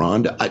 Becky and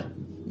Ronda?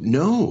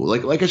 No.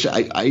 Like I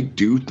said, I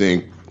do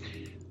think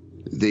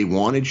they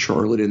wanted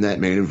Charlotte in that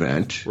main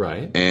event.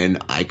 Right.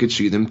 And I could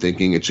see them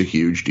thinking it's a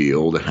huge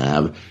deal to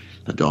have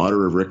the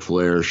daughter of Ric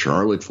Flair,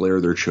 Charlotte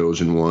Flair, their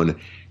chosen one,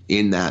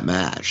 in that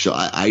match. So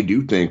I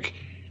do think,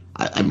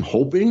 I'm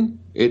hoping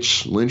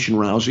it's Lynch and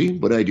Rousey,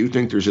 but I do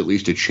think there's at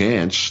least a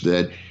chance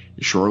that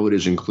Charlotte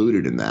is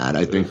included in that.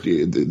 I think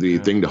the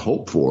thing to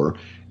hope for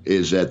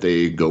is that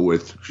they go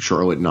with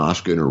Charlotte and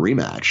Asuka in a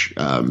rematch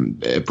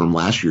from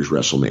last year's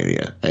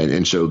WrestleMania.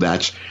 And so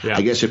that's,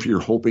 I guess if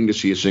you're hoping to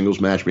see a singles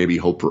match, maybe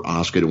hope for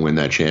Asuka to win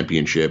that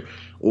championship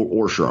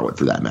or Charlotte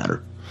for that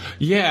matter.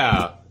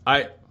 Yeah,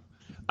 I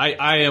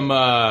am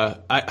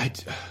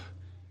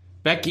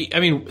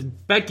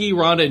Becky,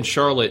 Ronda, and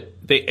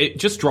Charlotte, they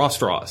just draw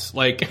straws.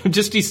 Like,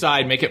 just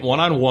decide, make it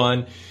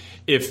one-on-one.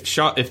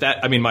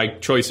 My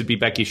choice would be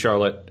Becky,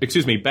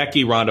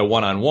 Ronda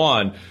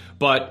one-on-one,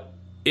 but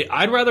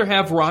I'd rather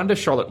have Ronda,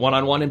 Charlotte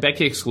one-on-one and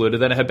Becky excluded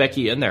than have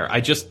Becky in there.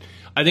 I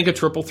think a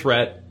triple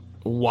threat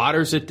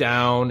waters it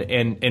down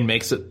and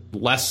makes it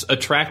less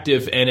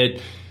attractive, and I'm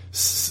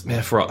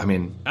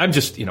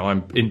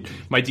in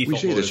my default. We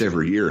say this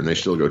every year, and they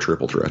still go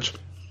triple threats.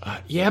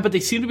 Yeah, but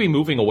they seem to be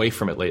moving away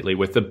from it lately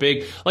with the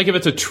big, like if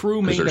it's a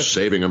true main event. They're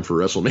saving them for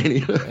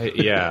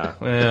WrestleMania. Yeah.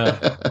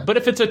 But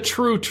if it's a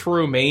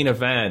true main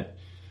event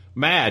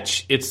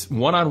match, it's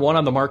one-on-one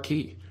on the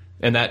marquee,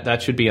 and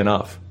that should be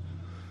enough.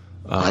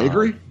 I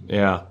agree.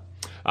 Yeah.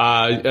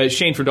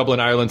 Shane from Dublin,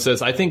 Ireland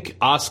says, I think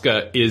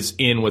Asuka is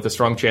in with a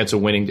strong chance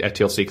of winning at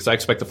TLC because I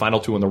expect the final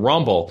two in the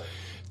Rumble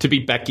to be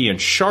Becky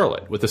and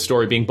Charlotte, with the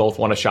story being both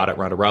want a shot at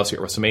Ronda Rousey at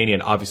WrestleMania,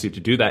 and obviously to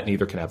do that,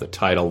 neither can have the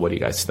title. What do you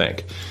guys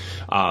think?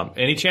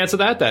 Any chance of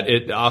that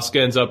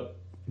Asuka ends up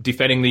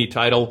defending the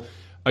title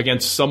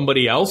against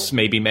somebody else,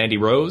 maybe Mandy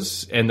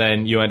Rose, and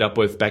then you end up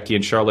with Becky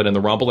and Charlotte in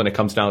the Rumble, and it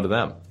comes down to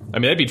them? I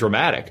mean, that'd be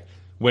dramatic.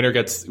 Winner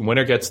gets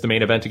the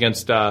main event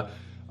against the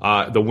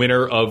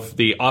winner of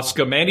the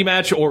Asuka Mandy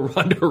match or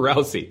Ronda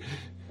Rousey.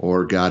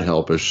 Or, God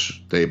help us,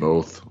 they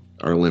both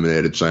are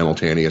eliminated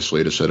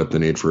simultaneously to set up the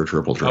need for a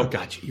triple threat. Oh,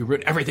 God, you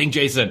ruined everything,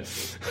 Jason.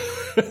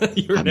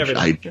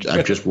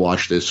 I've just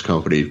watched this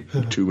company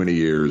too many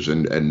years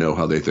and know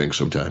how they think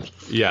sometimes.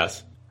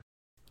 Yes.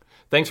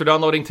 Thanks for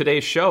downloading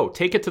today's show.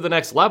 Take it to the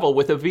next level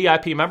with a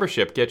VIP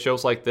membership. Get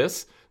shows like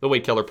this, the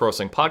Wade Keller Pro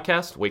Wrestling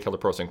Podcast, Wade Keller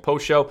Pro Wrestling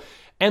Post Show,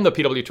 and the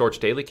PW Torch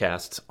Daily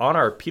Casts on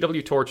our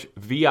PW Torch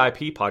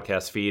VIP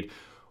podcast feed,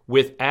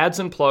 with ads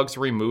and plugs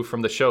removed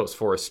from the shows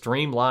for a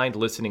streamlined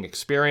listening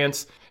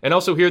experience. And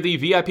also hear the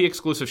VIP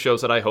exclusive shows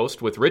that I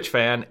host with Rich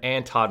Fan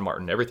and Todd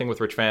Martin. Everything with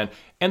Rich Fan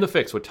and The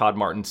Fix with Todd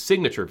Martin's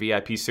signature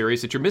VIP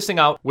series that you're missing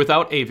out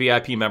without a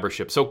VIP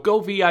membership. So go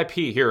VIP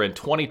here in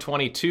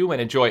 2022 and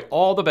enjoy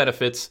all the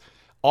benefits,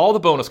 all the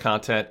bonus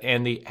content,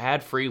 and the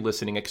ad-free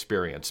listening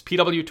experience.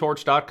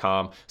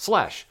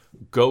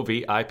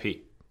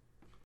 pwtorch.com/govip.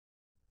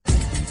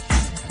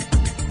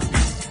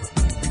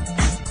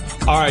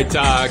 All right,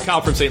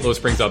 Kyle from St. Louis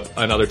brings up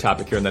another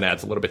topic here and then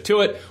adds a little bit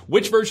to it.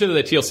 Which version of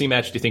the TLC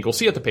match do you think we'll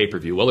see at the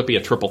pay-per-view? Will it be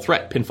a triple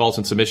threat, pinfalls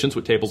and submissions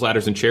with tables,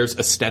 ladders, and chairs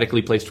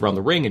aesthetically placed around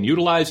the ring and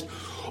utilized?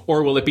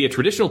 Or will it be a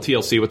traditional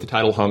TLC with the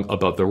title hung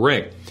above the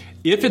ring?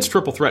 If it's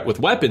triple threat with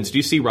weapons, do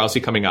you see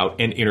Rousey coming out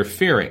and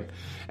interfering?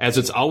 As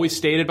it's always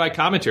stated by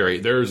commentary,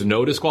 there's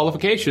no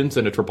disqualifications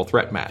in a triple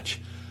threat match.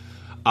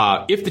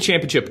 If the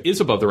championship is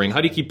above the ring, how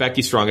do you keep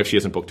Becky strong if she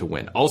isn't booked to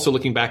win? Also,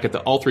 looking back at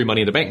all three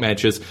Money in the Bank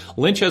matches,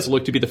 Lynch has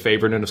looked to be the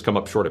favorite and has come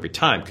up short every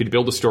time. Could you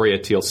build a story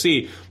at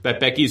TLC that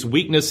Becky's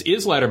weakness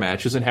is ladder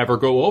matches and have her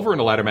go over in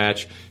a ladder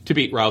match to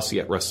beat Rousey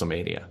at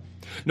WrestleMania?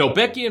 No,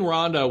 Becky and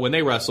Ronda, when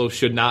they wrestle,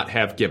 should not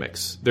have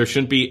gimmicks. There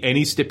shouldn't be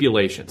any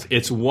stipulations.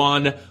 It's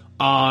one-on-one.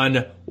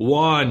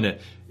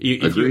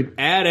 If you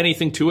add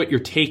anything to it,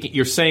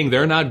 you're saying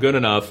they're not good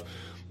enough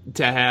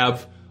to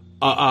have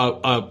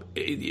the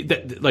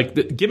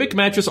gimmick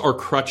matches are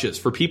crutches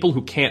for people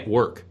who can't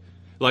work,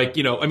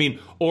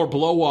 or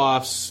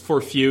blow-offs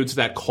for feuds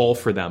that call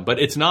for them. But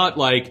it's not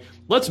like,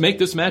 let's make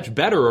this match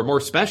better or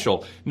more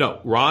special. No,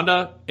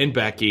 Ronda and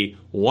Becky,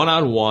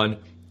 one-on-one,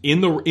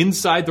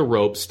 inside the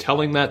ropes,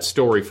 telling that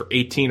story for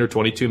 18 or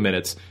 22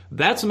 minutes.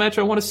 That's a match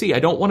I want to see. I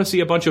don't want to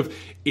see a bunch of,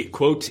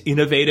 quote,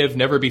 innovative,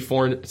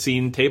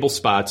 never-before-seen table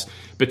spots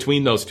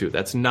between those two.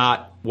 That's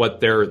not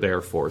what they're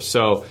there for.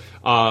 So,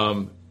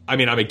 I'm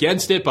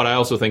against it, but I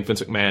also think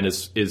Vince McMahon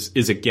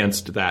is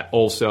against that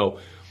also.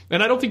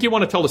 And I don't think you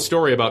want to tell a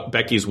story about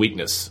Becky's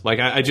weakness.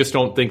 I just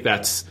don't think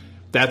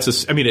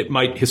it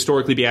might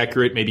historically be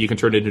accurate. Maybe you can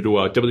turn it into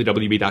a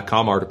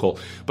WWE.com article.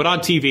 But on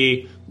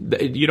TV,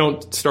 you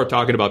don't start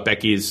talking about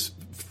Becky's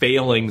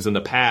failings in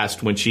the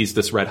past when she's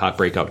this red-hot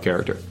breakout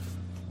character.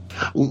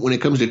 When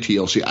it comes to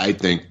TLC, I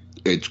think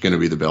it's going to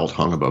be the belt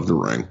hung above the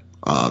ring.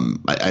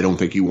 I don't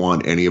think you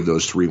want any of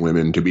those three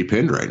women to be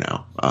pinned right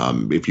now.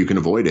 If you can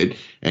avoid it,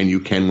 and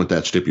you can with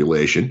that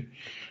stipulation.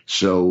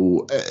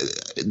 So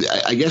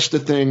I guess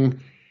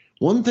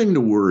one thing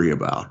to worry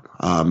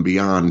about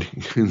beyond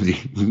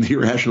the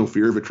irrational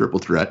fear of a triple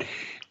threat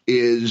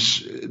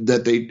is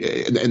that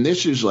and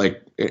this is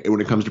like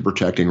when it comes to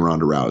protecting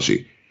Ronda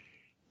Rousey,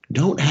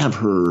 don't have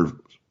her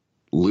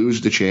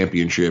lose the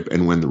championship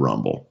and win the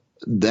Rumble.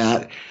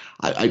 That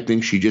I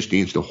think she just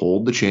needs to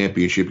hold the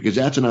championship, because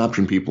that's an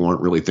option people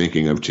aren't really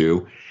thinking of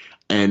too,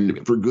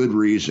 and for good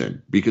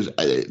reason, because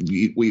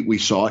we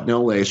saw it in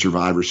LA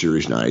Survivor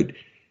Series night.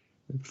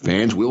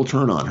 Fans will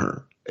turn on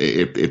her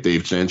if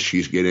they've sensed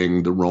she's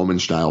getting the Roman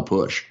style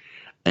push.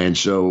 And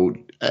so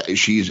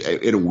she's,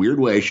 in a weird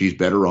way, she's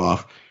better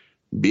off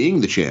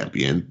being the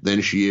champion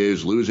than she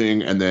is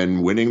losing and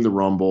then winning the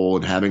Rumble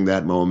and having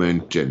that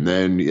moment and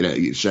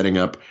then setting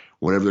up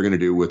whatever they're going to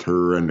do with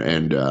her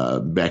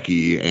and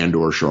Becky and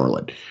or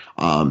Charlotte.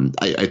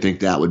 I think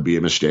that would be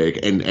a mistake.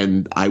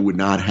 And I would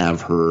not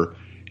have her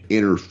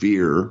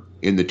interfere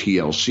in the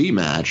TLC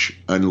match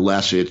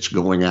unless it's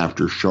going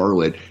after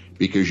Charlotte,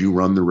 because you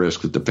run the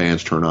risk that the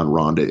fans turn on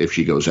Ronda if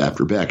she goes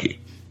after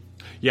Becky.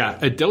 Yeah,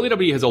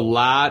 WWE has a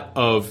lot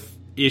of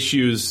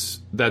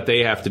issues that they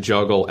have to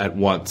juggle at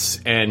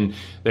once, and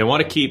they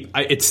want to keep.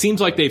 It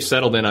seems like they've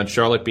settled in on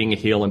Charlotte being a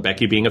heel and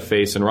Becky being a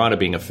face and Ronda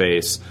being a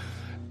face.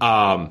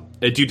 Do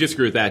you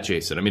disagree with that,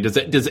 Jason? I mean, is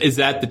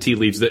that the tea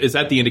leaves? Is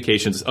that the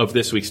indications of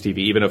this week's TV,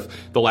 even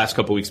if the last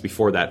couple of weeks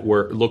before that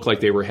looked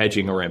like they were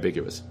hedging or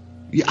ambiguous?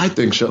 Yeah, I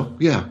think so.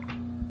 Yeah.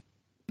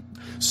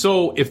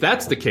 So if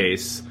that's the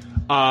case,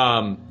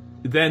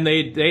 then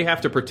they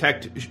have to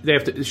protect.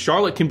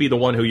 Charlotte can be the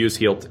one who used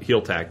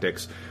heel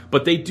tactics,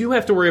 but they do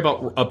have to worry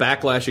about a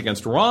backlash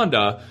against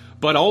Ronda,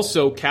 but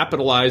also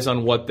capitalize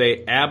on what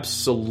they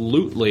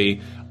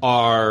absolutely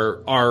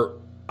are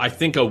I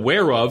think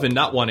aware of and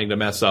not wanting to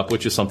mess up,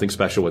 which is something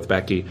special with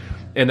Becky,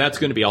 and that's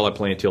going to be all at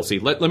play in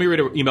TLC. Let me read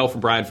an email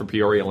from Brian from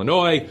Peoria,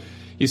 Illinois.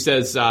 He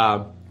says,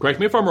 correct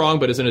me if I'm wrong,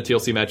 but isn't a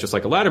TLC match just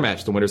like a ladder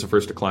match? The winners are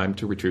first to climb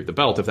to retrieve the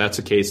belt. If that's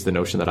the case, the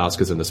notion that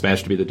Asuka's in this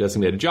match to be the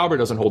designated jobber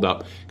doesn't hold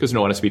up, because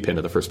no one has to be pinned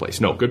in the first place.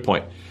 No, good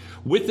point.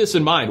 With this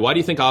in mind, why do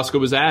you think Asuka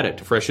was added?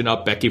 To freshen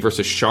up Becky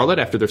versus Charlotte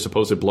after their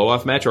supposed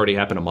blow-off match already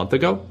happened a month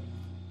ago?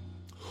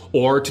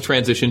 Or to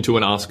transition to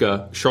an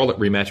Asuka-Charlotte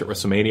rematch at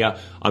WrestleMania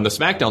on the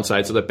SmackDown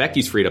side so that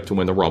Becky's freed up to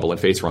win the Rumble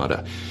and face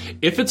Ronda?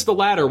 If it's the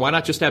latter, why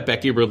not just have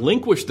Becky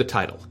relinquish the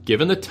title,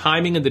 given the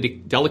timing and the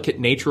delicate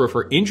nature of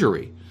her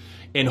injury,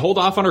 and hold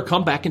off on her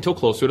comeback until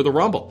closer to the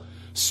Rumble?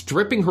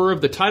 Stripping her of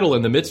the title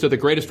in the midst of the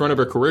greatest run of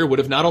her career would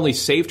have not only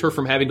saved her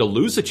from having to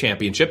lose the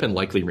championship and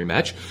likely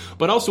rematch,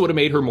 but also would have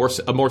made her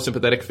a more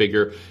sympathetic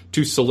figure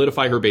to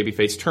solidify her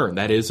babyface turn.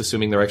 That is,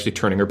 assuming they're actually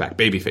turning her back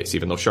babyface.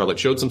 Even though Charlotte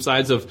showed some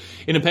signs of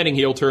an impending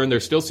heel turn, there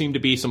still seemed to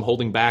be some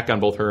holding back on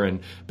both her and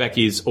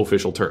Becky's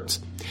official turns.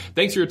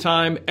 Thanks for your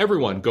time.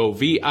 Everyone, go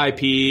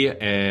VIP,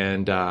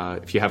 and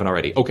if you haven't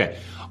already. Okay.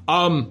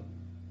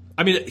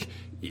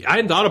 I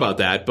hadn't thought about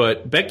that,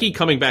 but Becky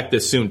coming back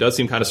this soon does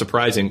seem kind of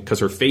surprising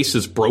because her face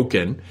is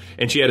broken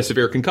and she had a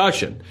severe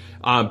concussion.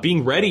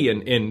 Being ready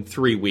in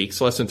 3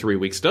 weeks, less than 3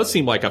 weeks, does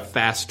seem like a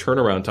fast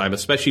turnaround time,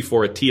 especially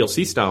for a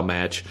TLC-style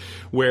match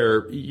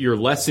where you're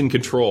less in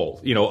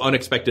control.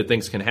 Unexpected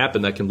things can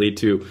happen that can lead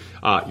to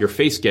your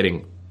face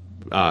getting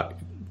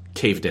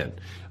caved in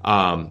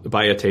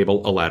by a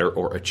table, a ladder,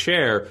 or a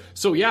chair.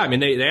 So, yeah, I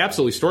mean, they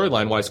absolutely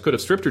storyline-wise could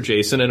have stripped her,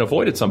 Jason, and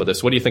avoided some of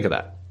this. What do you think of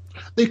that?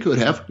 They could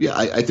have. Yeah,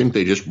 I think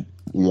they just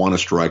want to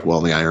strike while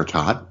the iron's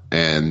hot,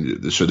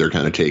 and so they're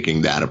kind of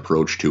taking that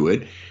approach to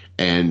it.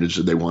 And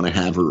so they want to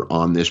have her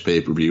on this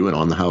pay-per-view and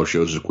on the house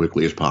shows as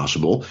quickly as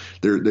possible.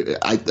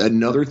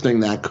 Another thing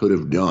that could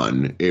have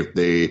done if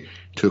they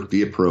took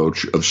the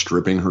approach of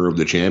stripping her of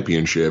the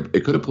championship,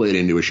 it could have played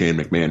into a Shane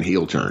McMahon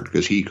heel turn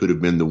because he could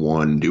have been the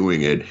one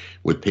doing it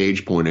with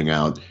Paige pointing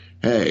out,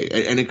 hey,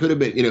 and it could have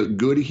been,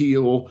 good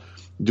heel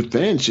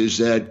defense is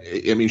that,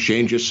 I mean,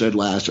 Shane just said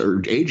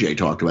AJ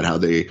talked about how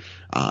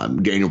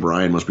Daniel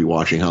Bryan must be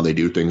watching how they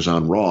do things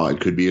on Raw. It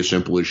could be as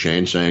simple as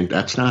Shane saying,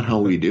 that's not how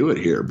we do it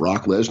here.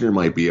 Brock Lesnar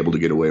might be able to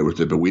get away with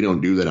it, but we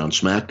don't do that on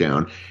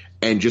SmackDown.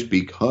 And just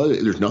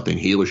because there's nothing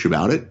heelish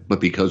about it,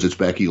 but because it's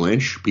Becky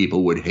Lynch,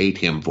 people would hate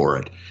him for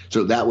it.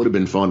 So that would have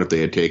been fun if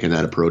they had taken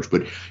that approach.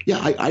 But yeah,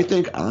 I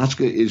think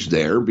Asuka is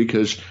there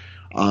because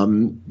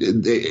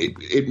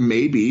it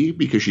may be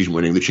because she's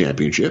winning the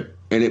championship,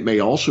 and it may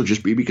also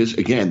just be because,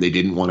 again, they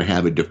didn't want to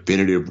have a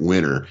definitive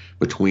winner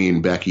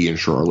between Becky and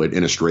Charlotte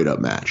in a straight-up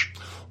match.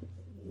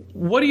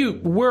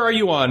 Where are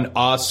you on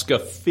Asuka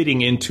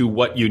fitting into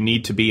what you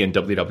need to be in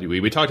WWE?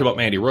 We talked about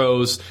Mandy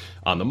Rose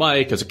on the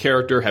mic as a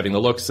character, having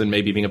the looks and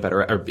maybe being a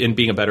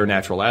better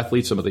natural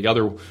athlete. Some of the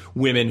other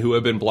women who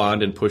have been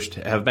blonde and pushed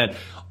have been.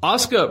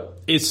 Asuka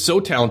is so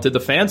talented.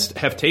 The fans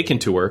have taken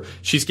to her.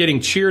 She's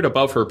getting cheered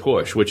above her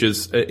push, which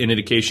is an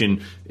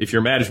indication if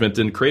you're management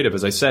and creative,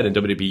 as I said, in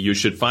WWE, you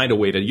should find a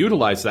way to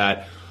utilize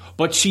that.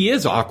 But she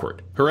is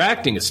awkward. Her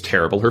acting is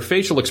terrible. Her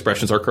facial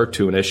expressions are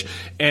cartoonish,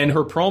 and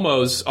her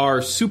promos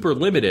are super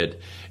limited.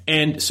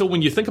 And so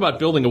when you think about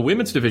building a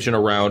women's division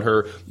around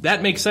her,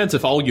 that makes sense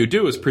if all you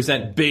do is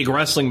present big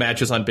wrestling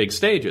matches on big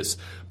stages.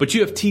 But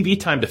you have TV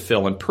time to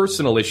fill and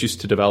personal issues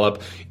to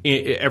develop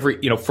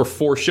for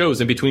 4 shows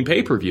in between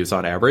pay-per-views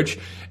on average.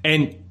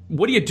 And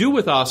what do you do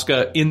with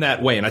Asuka in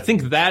that way? And I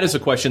think that is a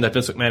question that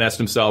Vince McMahon asked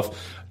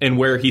himself, and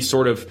where he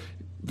sort of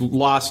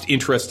lost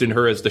interest in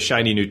her as the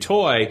shiny new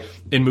toy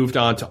and moved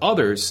on to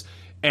others.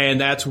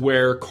 And that's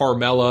where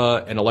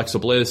Carmella and Alexa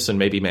Bliss and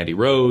maybe Mandy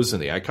Rose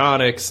and the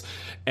Iconics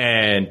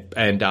and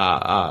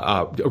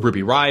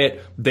Ruby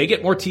Riott, they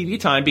get more TV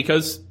time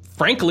because,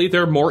 frankly,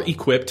 they're more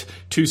equipped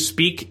to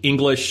speak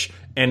English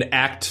and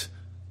act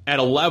at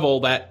a level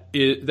that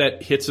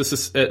hits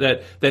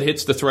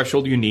the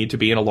threshold you need to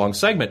be in a long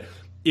segment.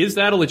 Is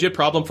that a legit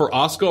problem for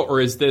Asuka, or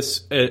is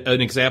this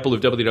an example of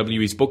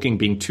WWE's booking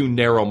being too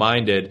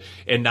narrow-minded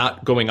and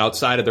not going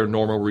outside of their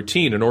normal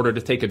routine in order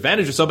to take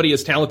advantage of somebody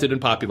as talented and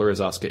popular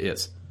as Asuka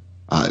is?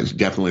 It's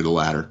definitely the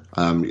latter.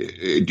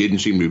 It didn't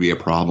seem to be a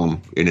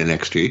problem in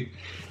NXT,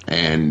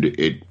 and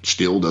it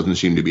still doesn't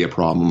seem to be a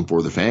problem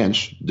for the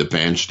fans. The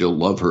fans still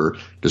love her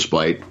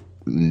despite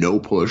no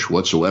push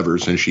whatsoever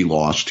since she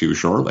lost to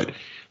Charlotte.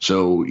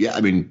 So, yeah,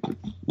 I mean,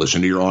 listen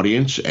to your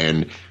audience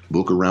and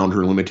look around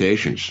her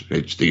limitations.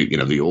 It's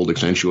the old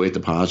accentuate the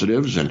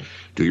positives and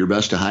do your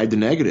best to hide the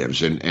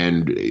negatives.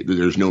 And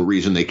there's no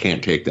reason they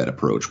can't take that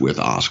approach with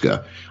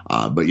Asuka.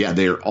 But, yeah,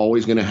 they're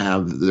always going to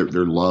have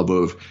their love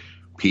of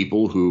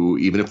people who,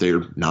 even if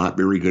they're not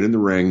very good in the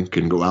ring,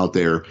 can go out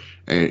there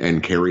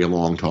and carry a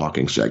long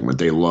talking segment.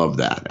 They love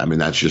that. I mean,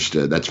 that's just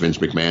that's Vince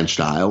McMahon's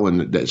style,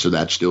 and so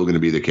that's still going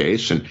to be the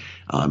case. And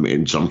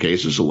in some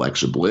cases,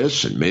 Alexa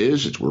Bliss and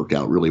Miz, it's worked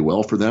out really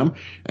well for them,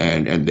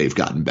 and they've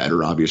gotten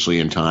better, obviously,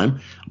 in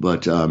time.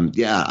 But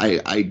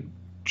I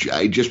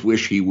just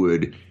wish he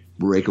would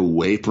break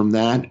away from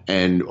that.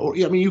 And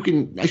I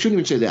mean, I shouldn't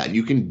even say that.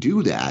 You can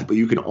do that, but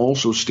you can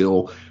also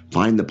still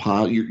find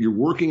you're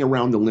working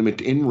around the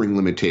in-ring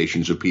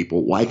limitations of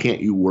people. Why can't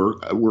you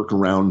work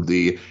around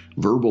the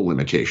verbal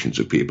limitations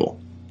of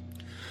people?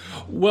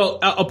 Well,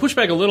 I'll push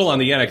back a little on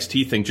the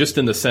NXT thing, just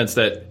in the sense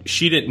that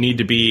she didn't need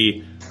to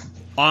be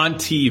on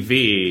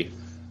TV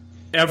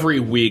every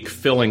week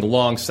filling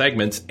long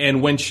segments.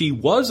 And when she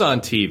was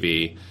on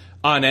TV,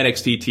 on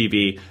NXT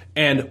TV,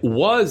 and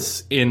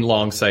was in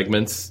long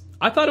segments,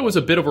 I thought it was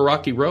a bit of a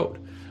rocky road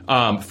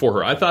for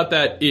her. I thought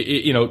that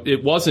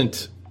it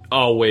wasn't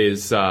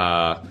always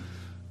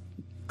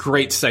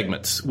great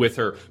segments with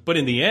her. But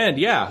in the end,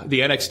 yeah,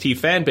 the NXT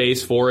fan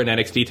base for an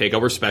NXT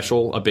TakeOver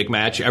special, a big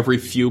match every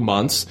few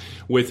months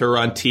with her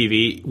on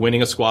TV,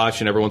 winning a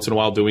squash and every once in a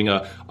while doing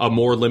a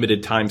more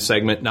limited time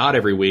segment, not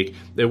every week.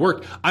 It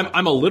worked.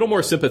 I'm a little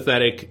more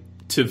sympathetic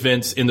to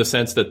Vince in the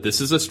sense that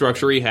this is a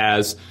structure he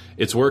has.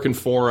 It's working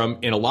for him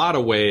in a lot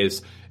of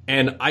ways.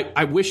 And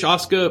I wish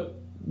Asuka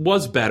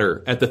was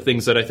better at the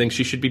things that I think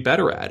she should be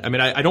better at. I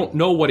mean, I don't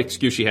know what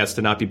excuse she has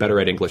to not be better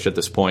at English at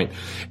this point.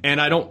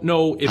 And I don't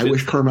know if... I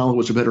wish Carmella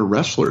was a better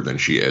wrestler than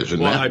she is,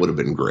 and that would have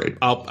been great.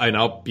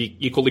 I'll be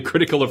equally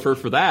critical of her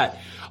for that.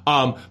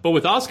 But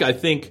with Asuka, I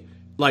think,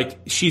 like,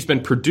 she's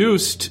been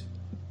produced...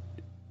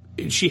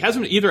 She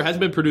hasn't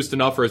been produced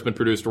enough or has been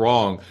produced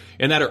wrong,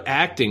 and that her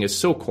acting is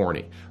so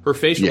corny. Her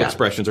facial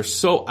expressions are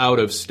so out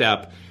of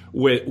step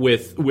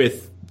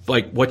with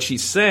like what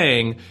she's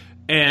saying,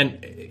 and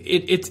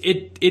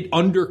it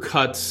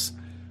undercuts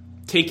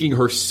taking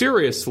her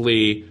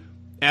seriously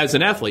as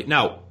an athlete.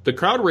 Now, the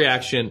crowd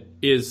reaction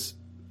is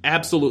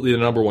absolutely the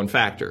number one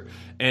factor,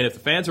 and if the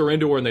fans are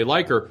into her and they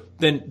like her,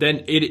 then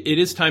it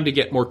is time to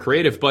get more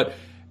creative. But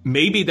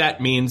maybe that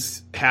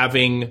means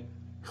having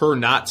her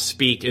not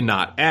speak and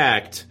not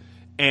act,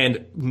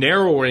 and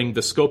narrowing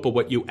the scope of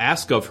what you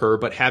ask of her,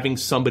 but having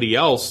somebody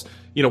else,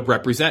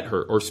 represent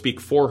her or speak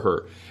for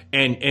her,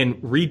 and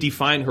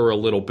redefine her a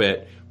little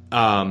bit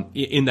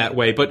in that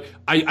way. But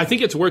I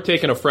think it's worth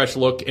taking a fresh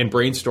look and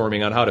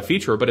brainstorming on how to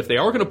feature her. But if they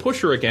are going to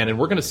push her again, and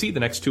we're going to see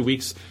the next 2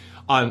 weeks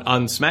on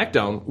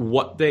SmackDown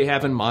what they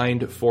have in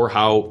mind for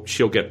how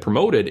she'll get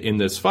promoted in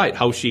this fight,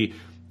 how she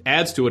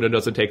adds to it and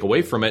doesn't take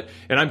away from it.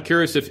 And I'm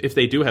curious if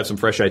they do have some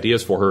fresh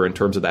ideas for her in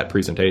terms of that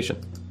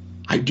presentation.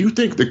 I do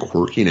think the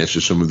quirkiness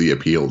is some of the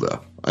appeal,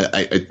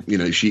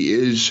 though. She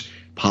is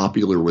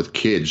popular with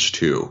kids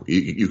too.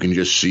 You can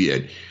just see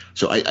it.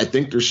 So I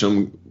think there's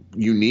some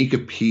unique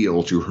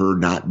appeal to her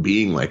not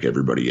being like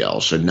everybody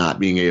else, and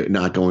not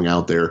going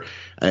out there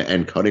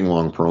and cutting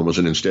long promos,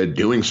 and instead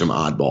doing some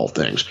oddball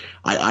things.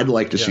 I'd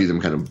like to see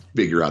them kind of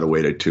figure out a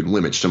way to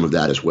limit some of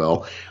that as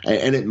well.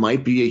 And it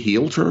might be a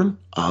heel turn,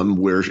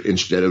 where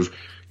instead of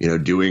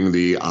doing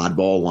the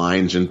oddball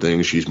lines and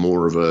things, she's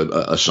more of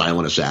a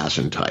silent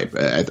assassin type.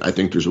 I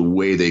think there's a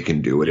way they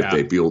can do it if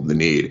they feel the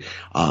need.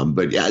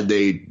 But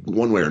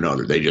one way or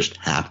another, they just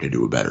have to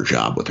do a better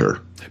job with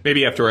her.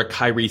 Maybe after a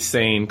Kairi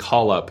Sane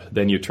call-up,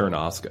 then you turn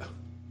Asuka.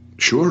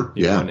 Sure,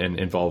 and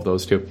involve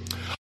those two.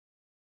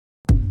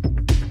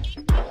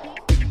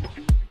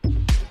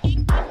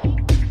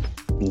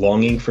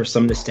 Longing for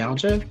some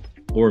nostalgia?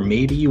 Or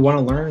maybe you want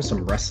to learn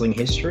some wrestling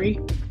history?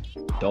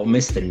 Don't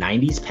miss the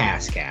 90s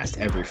Passcast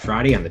every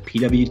Friday on the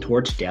PW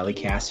Torch Daily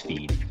Cast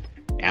feed.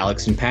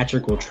 Alex and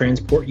Patrick will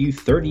transport you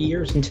 30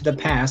 years into the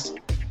past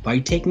by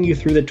taking you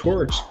through the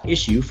Torch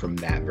issue from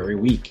that very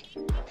week.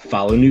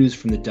 Follow news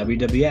from the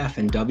WWF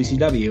and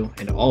WCW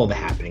and all the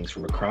happenings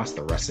from across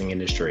the wrestling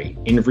industry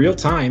in real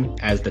time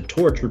as the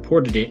Torch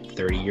reported it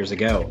 30 years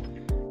ago.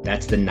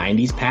 That's the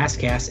 90s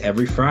Passcast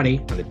every Friday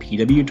on the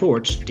PW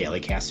Torch Daily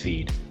Cast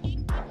feed.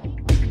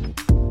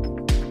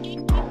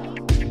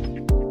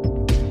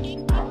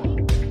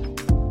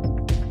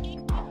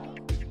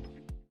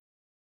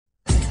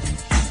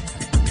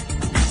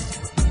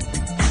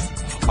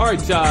 All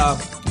right,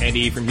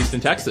 Andy from Houston,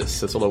 Texas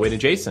says hello, Wade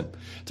and Jason.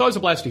 It's always a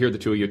blast to hear the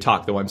two of you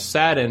talk, though I'm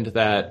saddened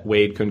that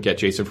Wade couldn't get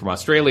Jason from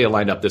Australia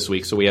lined up this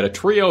week, so we had a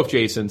trio of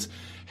Jasons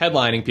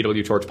headlining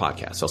PW Torch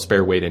podcast. I'll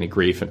spare Wade any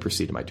grief and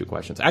proceed to my two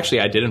questions. Actually,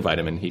 I did invite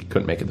him, and he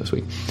couldn't make it this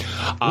week.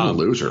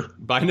 Loser.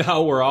 By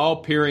now, we're all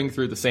peering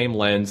through the same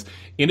lens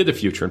into the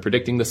future and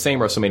predicting the same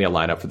WrestleMania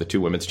lineup for the two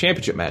women's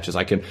championship matches.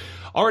 I can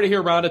already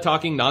hear Ronda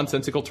talking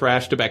nonsensical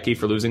trash to Becky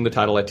for losing the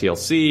title at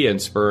TLC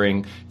and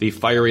spurring the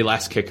fiery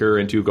last kicker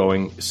into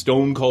going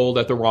stone cold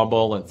at the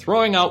Rumble and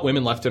throwing out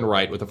women left and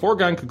right with a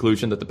foregone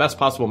conclusion that the best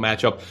possible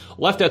matchup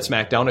left at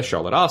SmackDown is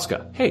Charlotte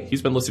Asuka. Hey,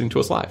 he's been listening to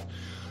us live.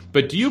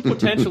 But do you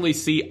potentially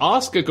see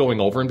Asuka going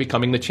over and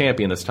becoming the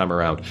champion this time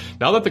around?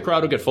 Now that the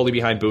crowd will get fully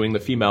behind booing the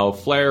female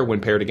Flair when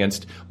paired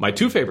against my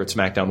two favorite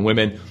SmackDown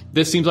women,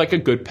 this seems like a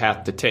good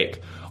path to take.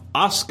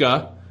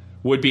 Asuka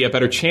would be a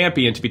better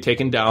champion to be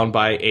taken down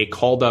by a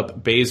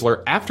called-up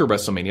Baszler after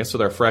WrestleMania, so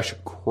they're fresh,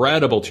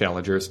 credible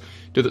challengers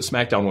to the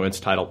SmackDown Women's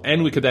title.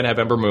 And we could then have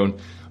Ember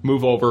Moon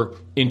move over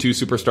into a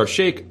Superstar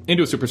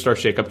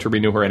Shake-Up to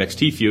renew her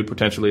NXT feud,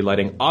 potentially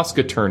letting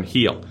Asuka turn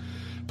heel.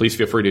 Please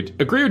feel free to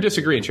agree or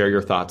disagree and share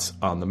your thoughts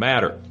on the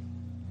matter.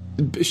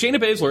 Shayna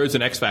Baszler is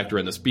an X factor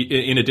in this,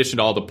 in addition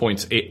to all the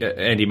points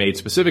Andy made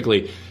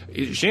specifically.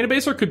 Shayna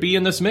Baszler could be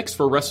in this mix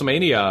for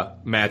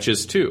WrestleMania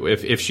matches too,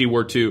 if she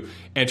were to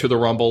enter the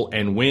Rumble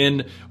and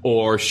win,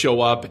 or show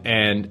up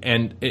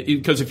and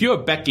because if you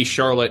have Becky,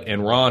 Charlotte,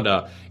 and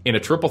Ronda in a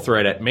triple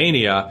threat at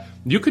Mania,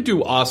 you could do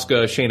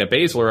Asuka, Shayna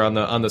Baszler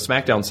on the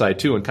SmackDown side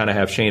too, and kind of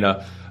have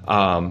Shayna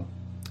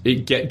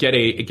get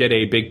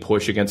a big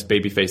push against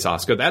babyface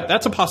Asuka.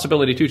 That's a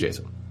possibility too,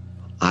 Jason.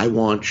 I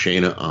want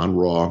Shayna on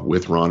Raw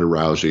with Ronda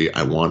Rousey.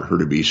 I want her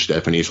to be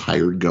Stephanie's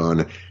hired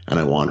gun, and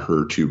I want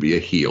her to be a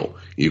heel.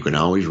 You can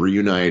always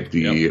reunite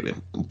the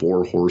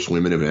four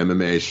horsewomen of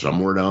MMA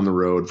somewhere down the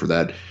road for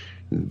that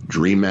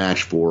dream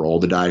match for all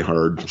the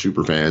diehard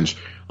superfans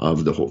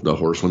of the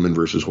horsewomen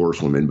versus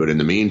horsewomen. But in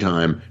the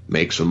meantime,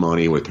 make some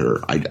money with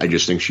her. I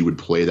just think she would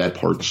play that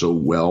part so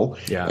well.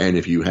 Yeah. And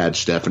if you had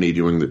Stephanie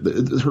doing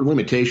her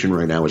limitation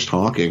right now is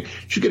talking,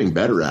 she's getting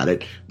better at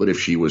it. But if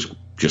she was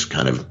just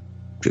kind of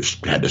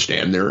just had to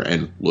stand there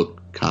and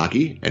look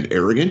cocky and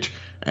arrogant.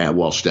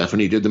 While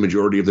Stephanie did the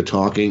majority of the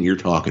talking, you're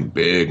talking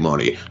big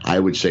money. I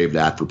would save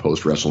that for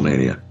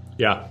post-WrestleMania.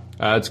 Yeah,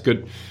 that's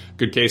good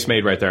case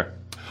made right there.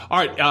 All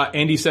right,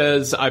 Andy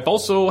says, I've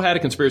also had a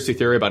conspiracy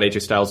theory about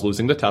AJ Styles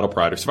losing the title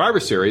prior to Survivor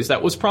Series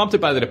that was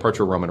prompted by the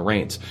departure of Roman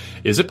Reigns.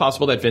 Is it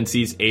possible that Vince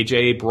sees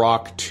AJ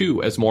Brock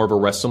 2 as more of a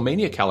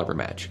WrestleMania caliber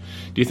match?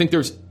 Do you think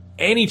there's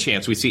any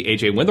chance we see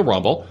AJ win the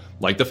Rumble,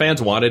 like the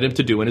fans wanted him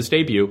to do in his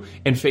debut,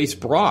 and face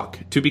Brock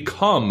to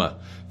become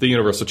the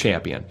Universal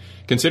Champion?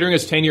 Considering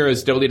his tenure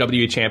as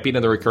WWE Champion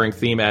and the recurring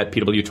theme at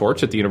PW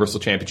Torch that the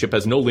Universal Championship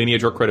has no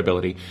lineage or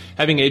credibility,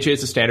 having AJ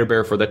as a standard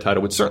bearer for that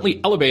title would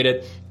certainly elevate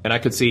it, and I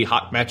could see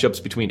hot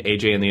matchups between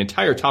AJ and the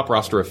entire top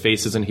roster of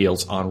faces and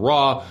heels on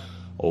Raw.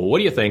 What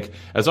do you think?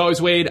 As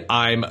always, Wade,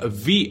 I'm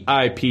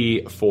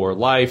VIP for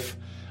life.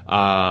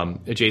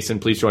 Jason,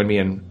 please join me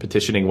in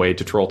petitioning Wade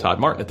to troll Todd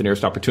Martin at the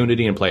nearest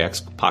opportunity and play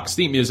X-Pac's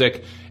theme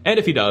music. And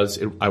if he does,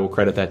 I will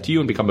credit that to you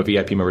and become a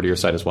VIP member to your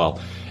site as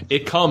well.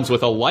 It comes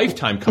with a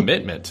lifetime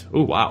commitment.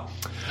 Ooh, wow.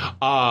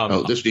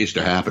 This needs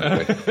to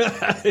happen.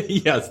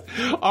 Yes.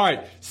 All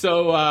right.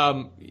 So,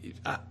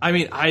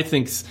 I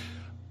think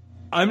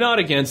I'm not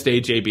against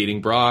AJ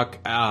beating Brock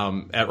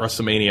at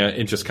WrestleMania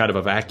in just kind of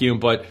a vacuum,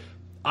 but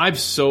I've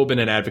so been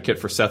an advocate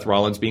for Seth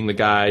Rollins being the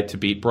guy to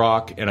beat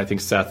Brock, and I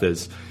think Seth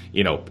is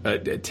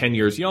 10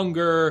 years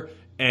younger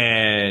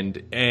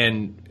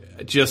and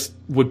just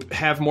would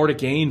have more to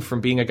gain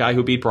from being a guy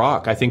who beat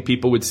Brock. I think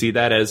people would see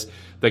that as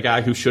the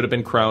guy who should have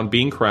been crowned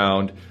being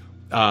crowned.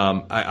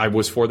 I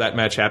was for that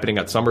match happening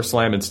at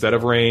SummerSlam instead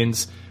of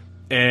Reigns,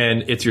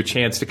 and it's your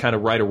chance to kind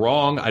of right a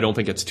wrong. I don't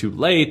think it's too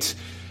late.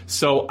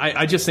 So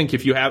I just think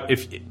if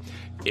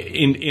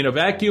in a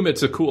vacuum,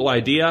 it's a cool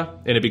idea,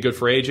 and it'd be good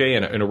for AJ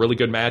and a really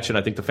good match, and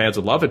I think the fans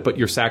would love it, but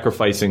you're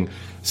sacrificing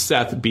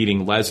Seth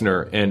beating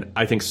Lesnar, and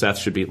I think Seth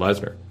should beat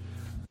Lesnar.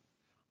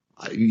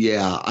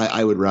 Yeah,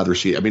 I would rather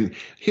see it. I mean,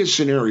 his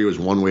scenario is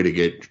one way to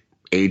get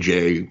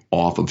AJ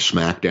off of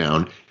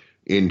SmackDown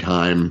in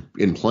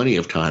plenty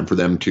of time for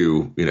them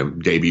to,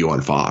 debut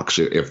on Fox,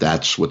 if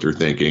that's what they're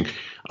thinking.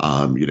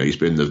 He's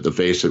been the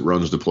face that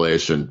runs the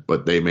place,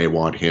 but they may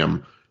want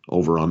him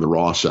over on the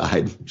Raw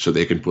side so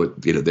they can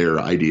put their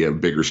idea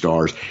of bigger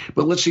stars.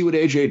 But let's see what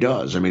AJ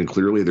does. I mean,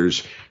 clearly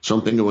there's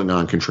something going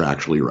on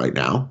contractually right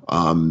now.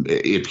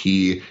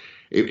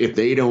 If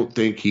they don't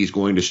think he's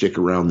going to stick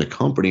around the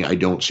company, I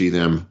don't see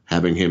them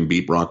having him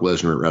beat Brock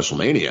Lesnar at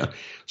WrestleMania.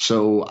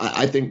 So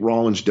I think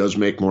Rollins does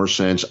make more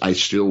sense. I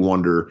still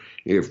wonder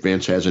if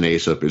Vince has an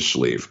ace up his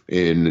sleeve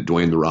in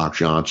Dwayne "The Rock"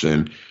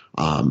 Johnson.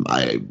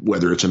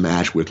 Whether it's a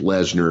match with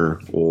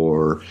Lesnar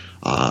or,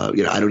 I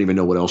don't even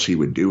know what else he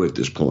would do at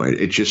this point.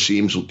 It just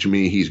seems to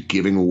me he's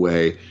giving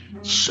away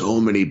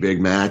so many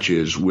big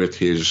matches with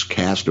his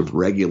cast of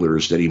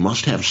regulars that he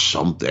must have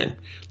something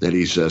that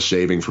he's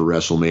saving for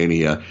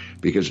WrestleMania.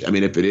 Because,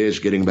 if it is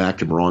getting back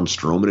to Braun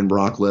Strowman and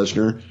Brock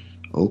Lesnar,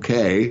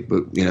 okay.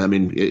 But,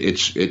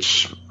 it's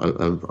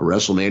a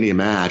WrestleMania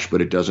match,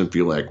 but it doesn't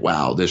feel like,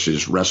 wow, this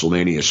is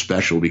WrestleMania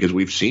special because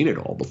we've seen it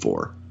all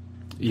before.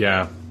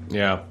 Yeah.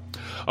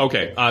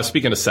 Okay,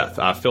 speaking of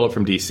Seth, Philip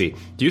from DC,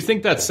 do you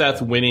think that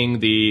Seth winning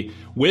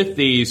with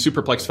the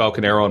Superplex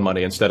Falcon Arrow on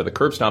Monday instead of the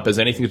curb stomp has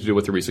anything to do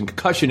with the recent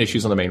concussion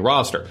issues on the main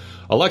roster?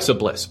 Alexa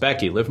Bliss,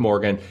 Becky, Liv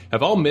Morgan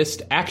have all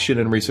missed action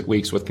in recent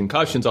weeks with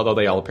concussions, although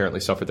they all apparently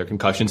suffered their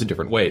concussions in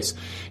different ways.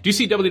 Do you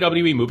see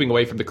WWE moving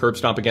away from the curb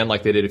stomp again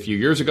like they did a few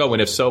years ago?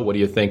 And if so, what do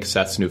you think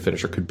Seth's new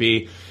finisher could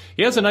be?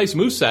 He has a nice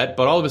moveset,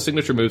 but all of his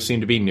signature moves seem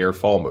to be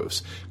near-fall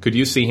moves. Could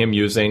you see him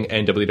using,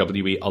 and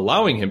WWE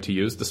allowing him to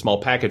use, the small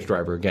package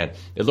driver again?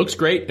 It looks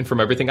great, and from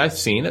everything I've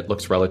seen, it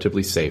looks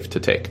relatively safe to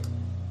take.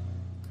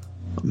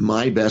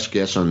 My best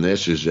guess on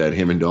this is that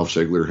him and Dolph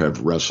Ziggler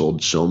have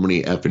wrestled so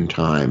many effing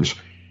times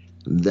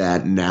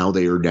that now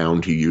they are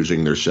down to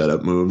using their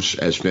setup moves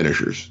as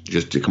finishers,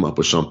 just to come up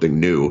with something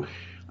new.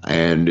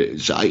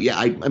 And so,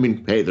 I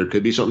mean, hey, there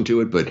could be something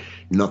to it, but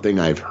nothing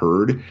I've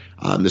heard.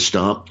 The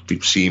stomp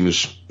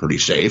seems pretty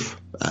safe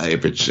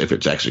if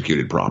it's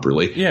executed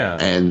properly. Yeah.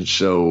 And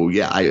so,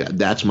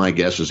 that's my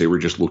guess, is they were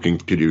just looking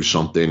to do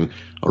something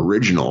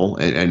original,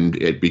 and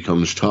it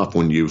becomes tough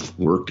when you've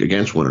worked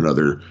against one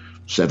another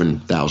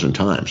 7,000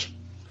 times.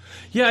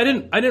 Yeah,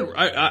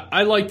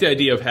 I like the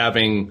idea of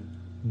having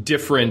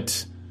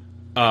different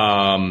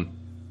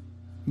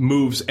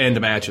moves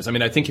and matches. I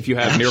mean, I think if you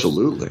have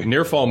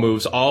near fall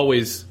moves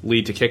always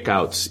lead to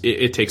kickouts,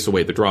 it takes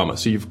away the drama.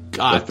 So you've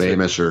got the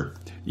famouser.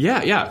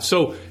 Yeah.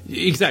 So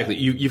exactly,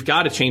 you've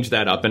got to change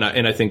that up, and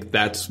I think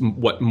that's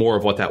more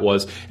of what that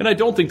was. And I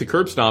don't think the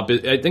curb stomp.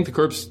 I think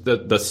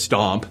the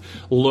stomp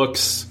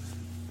looks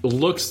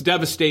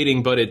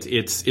devastating, but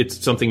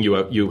it's something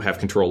you have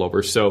control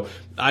over. So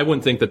I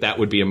wouldn't think that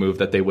would be a move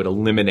that they would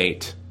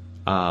eliminate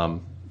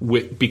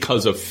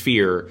because of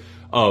fear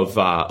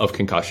of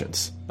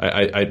concussions.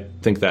 I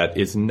think that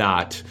is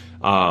not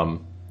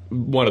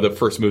one of the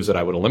first moves that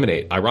I would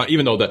eliminate.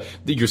 Even though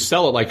you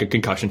sell it like a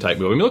concussion type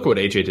move. I mean, look at what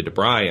AJ did to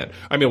Brian.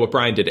 I mean, what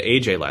Brian did to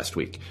AJ last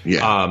week.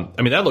 Yeah.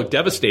 I mean, that looked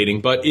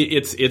devastating, but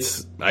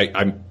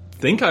I'm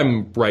think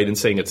I'm right in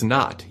saying it's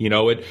not. You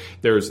know,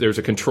 there's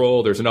a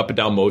control, there's an up and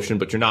down motion,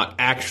 but you're not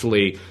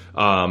actually,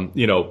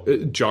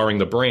 jarring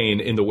the brain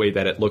in the way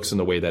that it looks and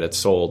the way that it's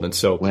sold. And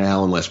so,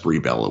 well, unless Brie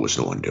Bella was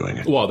the one doing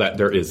it. Well,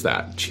 there is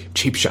that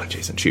cheap shot,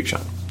 Jason, cheap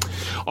shot.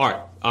 All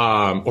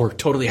right, or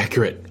totally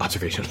accurate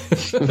observation.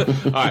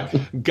 All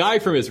right, Guy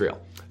from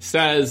Israel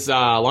says,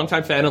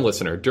 longtime fan and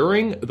listener,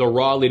 during the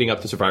Raw leading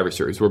up to Survivor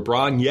Series, where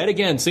Braun yet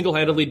again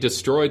single-handedly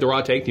destroyed the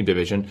Raw tag team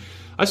division,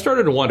 I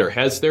started to wonder,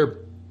 has there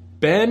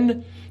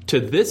been, to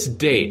this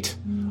date,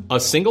 a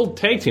single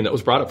tag team that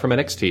was brought up from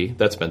NXT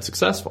that's been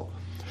successful?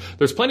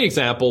 There's plenty of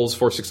examples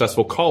for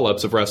successful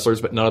call-ups of wrestlers,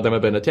 but none of them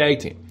have been a tag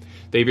team.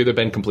 They've either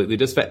been completely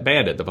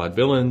disbanded, the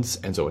Vaudevillains,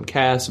 Enzo and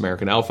Cass,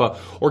 American Alpha,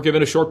 or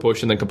given a short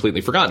push and then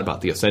completely forgotten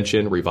about. The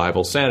Ascension,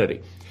 Revival,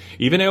 Sanity.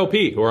 Even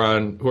AOP, who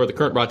are the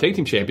current Raw Tag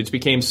Team Champions,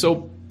 became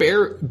so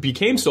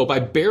by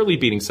barely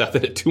beating Seth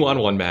in a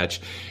 2-on-1 match,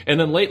 and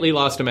then lately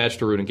lost a match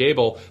to Rude and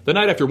Gable the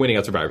night after winning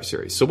at Survivor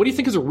Series. So what do you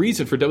think is a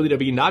reason for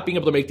WWE not being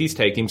able to make these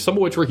tag teams, some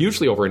of which were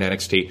hugely over in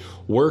NXT,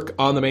 work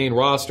on the main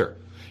roster?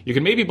 You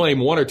can maybe blame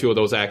one or two of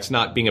those acts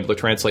not being able to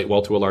translate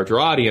well to a larger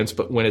audience,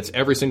 but when it's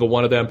every single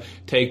one of those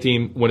tag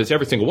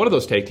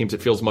teams,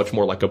 it feels much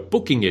more like a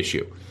booking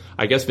issue.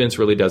 I guess Vince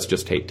really does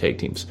just hate tag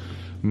teams.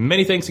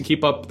 Many thanks and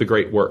keep up the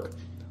great work.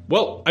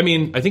 Well, I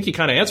mean, I think he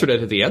kind of answered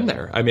it at the end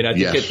there. I mean, I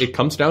think it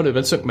comes down to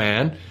Vince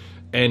McMahon,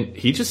 and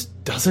he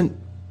just doesn't,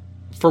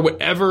 for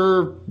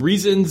whatever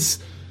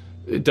reasons,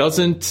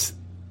 doesn't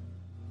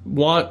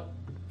want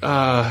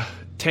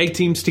tag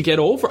teams to get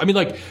over. I mean,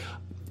 like,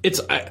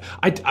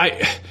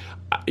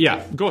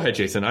 yeah, go ahead,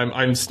 Jason.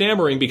 I'm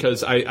stammering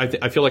because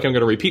I feel like I'm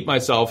going to repeat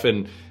myself,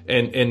 and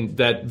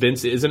that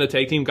Vince isn't a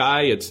tag team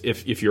guy. It's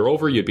if you're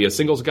over, you'd be a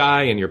singles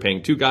guy, and you're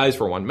paying two guys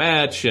for one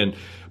match.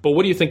 But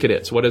what do you think it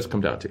is? What does it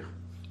come down to?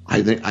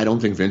 I don't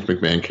think Vince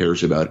McMahon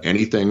cares about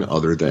anything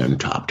other than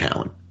top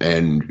talent.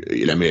 And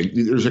I mean,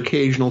 there's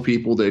occasional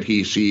people that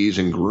he sees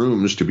and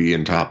grooms to be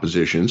in top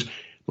positions,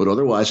 but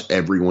otherwise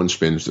everyone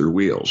spins their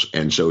wheels.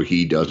 And so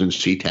he doesn't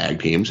see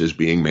tag teams as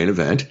being main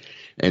event.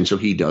 And so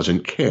he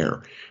doesn't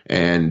care.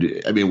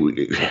 And I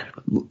mean,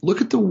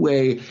 look at the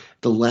way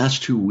the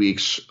last 2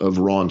 weeks of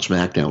Raw and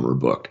SmackDown were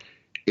booked.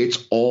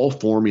 It's all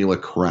formula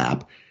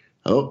crap.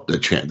 Oh,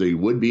 the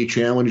would-be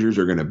challengers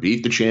are going to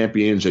beat the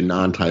champions in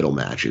non-title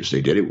matches. They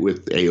did it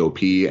with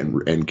AOP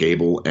and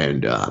Gable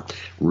and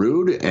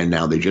Rude, and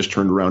now they just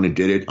turned around and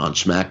did it on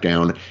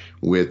SmackDown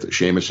with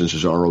Sheamus and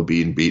Cesaro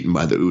being beaten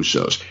by the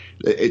Usos.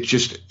 It's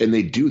just, and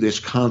they do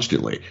this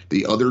constantly.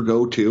 The other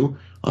go-to,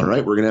 all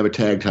right, we're going to have a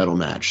tag title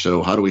match.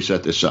 So how do we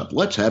set this up?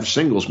 Let's have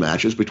singles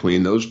matches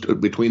between those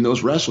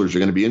wrestlers who are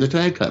going to be in the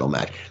tag title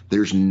match.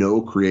 There's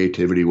no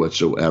creativity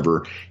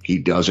whatsoever. He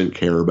doesn't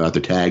care about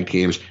the tag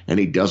teams, and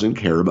he doesn't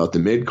care about the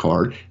mid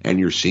card. And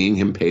you're seeing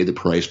him pay the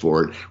price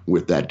for it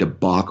with that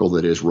debacle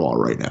that is Raw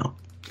right now.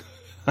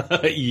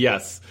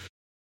 Yes.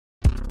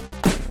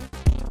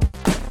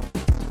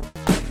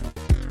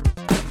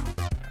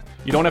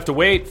 You don't have to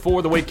wait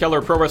for the Wade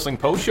Keller Pro Wrestling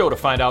Post Show to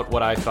find out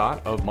what I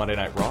thought of Monday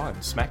Night Raw and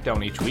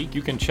SmackDown each week.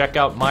 You can check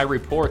out my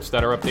reports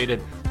that are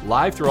updated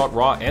live throughout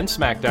Raw and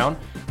SmackDown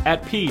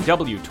at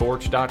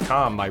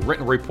pwtorch.com. My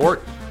written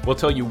report will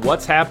tell you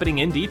what's happening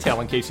in detail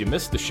in case you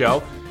missed the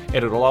show,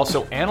 and it'll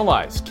also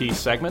analyze key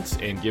segments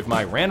and give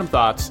my random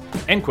thoughts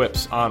and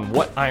quips on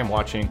what I am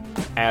watching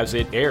as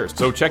it airs.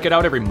 So check it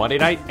out every Monday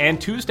night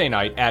and Tuesday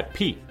night at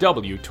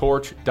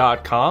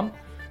pwtorch.com.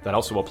 That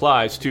also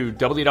applies to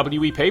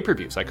WWE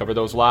pay-per-views. I cover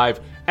those live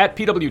at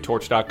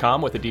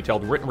pwtorch.com with a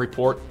detailed written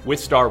report with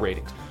star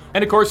ratings.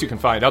 And of course, you can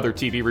find other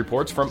TV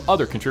reports from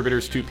other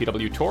contributors to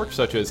PW Torch,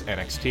 such as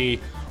NXT,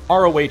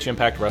 ROH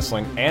Impact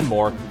Wrestling, and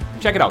more.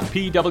 Check it out,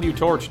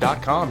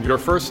 pwtorch.com, your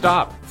first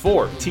stop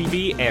for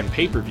TV and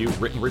pay-per-view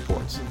written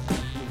reports.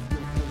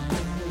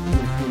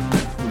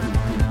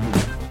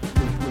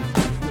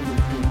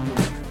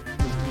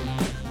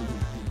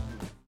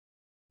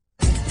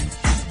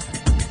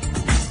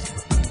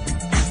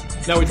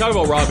 Now, we talk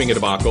about Raw being a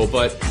debacle,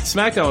 but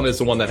SmackDown is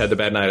the one that had the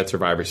bad night at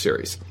Survivor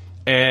Series.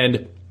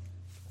 And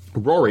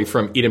Rory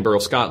from Edinburgh,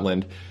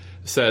 Scotland,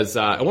 says,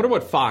 I wonder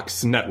what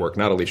Fox Network,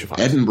 not Alicia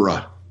Fox.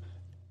 Edinburgh.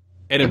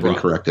 I've been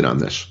corrected on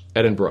this.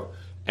 Edinburgh.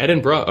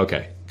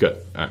 Okay, good.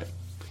 All right.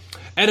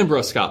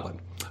 Edinburgh, Scotland.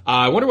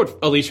 I wonder what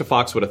Alicia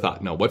Fox would have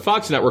thought. No, what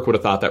Fox Network would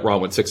have thought that Raw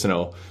went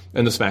 6-0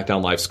 in the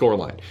SmackDown Live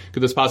scoreline.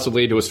 Could this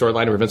possibly lead to a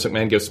storyline where Vince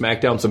McMahon gives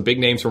SmackDown some big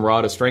names from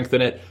Raw to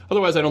strengthen it?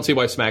 Otherwise, I don't see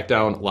why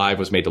SmackDown Live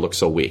was made to look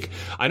so weak.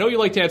 I know you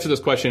like to answer this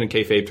question in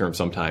kayfabe terms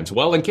sometimes.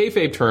 Well, in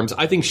kayfabe terms,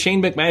 I think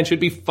Shane McMahon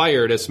should be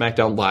fired as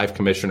SmackDown Live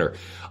commissioner.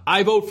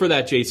 I vote for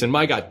that, Jason.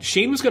 My God,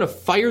 Shane was going to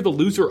fire the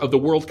loser of the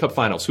World Cup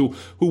Finals, who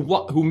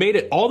made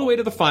it all the way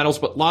to the finals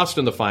but lost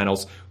in the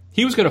finals.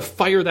 He was going to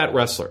fire that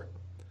wrestler.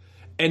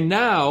 And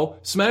now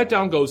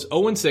SmackDown goes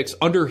 0-6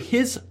 under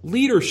his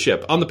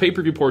leadership on the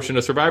pay-per-view portion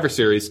of Survivor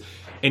Series.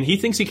 And he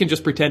thinks he can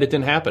just pretend it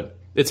didn't happen.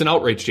 It's an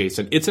outrage,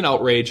 Jason. It's an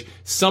outrage.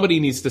 Somebody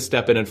needs to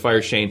step in and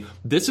fire Shane.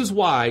 This is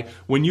why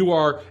when you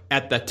are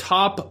at the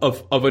top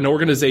of an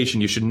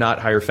organization, you should not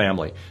hire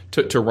family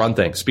to run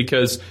things,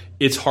 because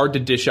it's hard to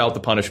dish out the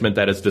punishment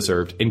that is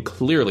deserved. And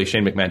clearly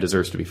Shane McMahon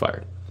deserves to be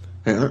fired.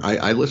 Hey,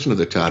 I listen to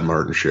the Todd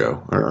Martin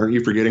show. Aren't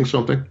you forgetting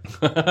something?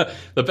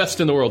 The best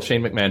in the world,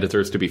 Shane McMahon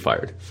deserves to be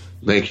fired.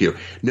 Thank you.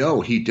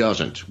 No, he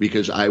doesn't,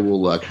 because I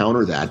will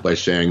counter that by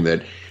saying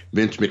that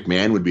Vince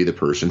McMahon would be the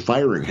person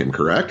firing him,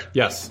 correct?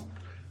 Yes.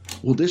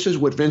 Well, this is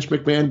what Vince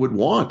McMahon would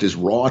want, is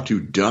Raw to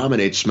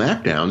dominate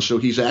SmackDown, so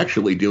he's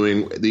actually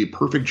doing the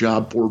perfect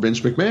job for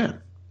Vince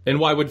McMahon. And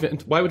why would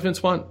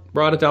Vince want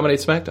Raw to dominate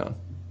SmackDown?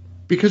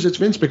 Because it's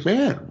Vince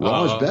McMahon.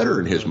 Raw is better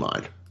in his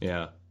mind.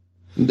 Yeah.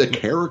 The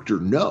character,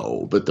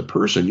 no, but the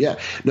person, yeah.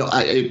 No,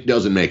 it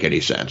doesn't make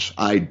any sense.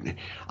 I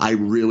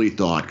really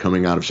thought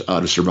coming out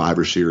of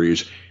Survivor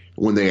Series,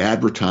 when they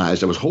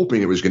advertised, I was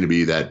hoping it was going to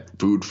be that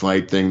food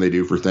fight thing they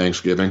do for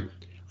Thanksgiving.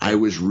 I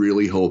was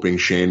really hoping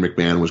Shane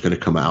McMahon was going to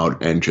come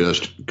out and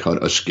just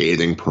cut a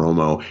scathing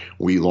promo.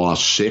 We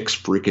lost 6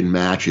 freaking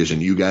matches,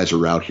 and you guys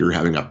are out here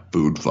having a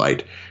food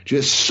fight.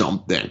 Just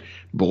something.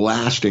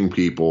 Blasting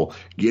people,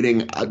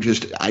 getting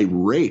just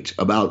irate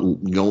about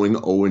going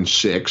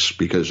 0-6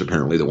 because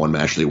apparently the one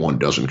match they won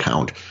doesn't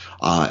count.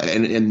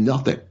 And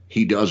nothing.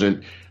 He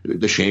doesn't.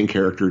 The Shane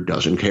character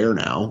doesn't care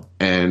now.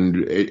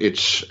 And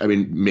I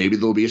mean, maybe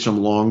there'll be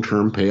some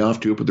long-term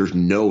payoff to it, but there's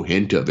no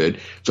hint of it.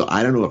 So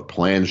I don't know if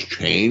plans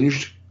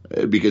changed,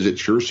 because it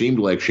sure seemed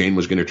like Shane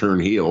was going to turn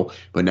heel,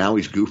 but now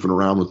he's goofing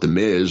around with The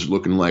Miz,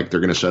 looking like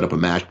they're going to set up a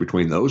match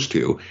between those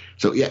two.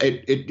 So, yeah,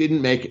 it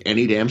didn't make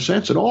any damn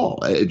sense at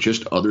all. It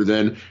just, other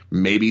than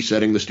maybe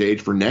setting the stage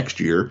for next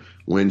year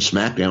when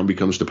SmackDown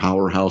becomes the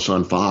powerhouse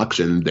on Fox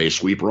and they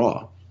sweep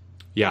Raw.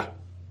 Yeah.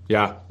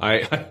 Yeah.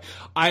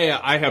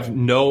 I have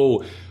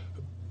no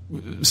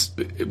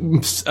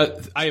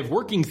I have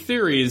working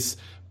theories,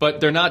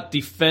 but they're not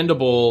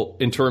defendable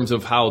in terms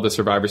of how the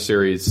Survivor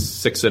Series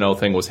 6-0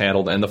 thing was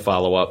handled and the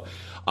follow-up.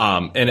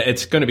 And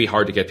it's going to be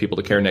hard to get people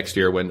to care next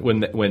year when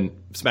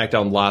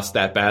SmackDown lost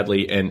that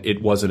badly and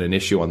it wasn't an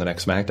issue on the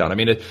next SmackDown. I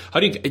mean, how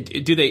do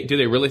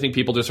they really think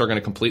people just are going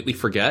to completely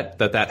forget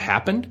that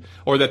happened,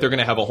 or that they're going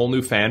to have a whole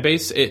new fan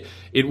base? It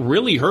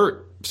really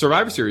hurt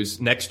Survivor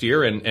Series next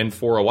year and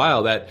for a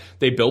while that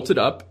they built it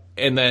up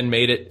and then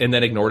made it and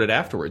then ignored it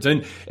afterwards.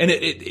 And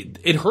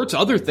it hurts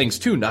other things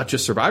too, not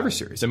just Survivor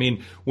Series. I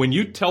mean, when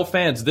you tell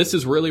fans this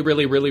is really,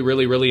 really, really,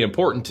 really, really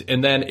important,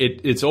 and then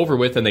it's over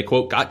with and they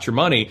quote got your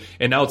money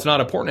and now it's not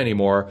important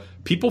anymore,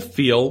 people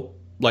feel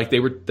like they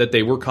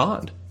were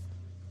conned.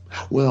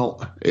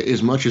 Well,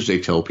 as much as they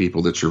tell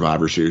people that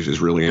Survivor Series is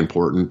really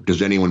important,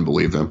 does anyone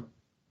believe them?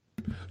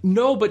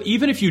 No, but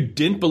even if you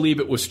didn't believe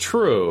it was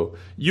true,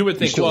 you would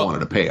think, you still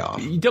wanted a payoff.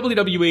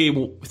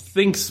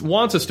 WWE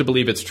wants us to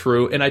believe it's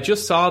true, and I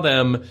just saw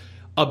them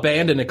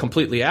abandon it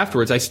completely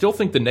afterwards. I still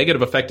think the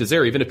negative effect is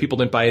there, even if people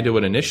didn't buy into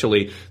it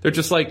initially. They're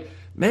just like,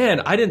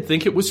 man, I didn't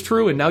think it was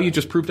true, and now you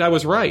just proved I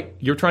was right.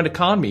 You're trying to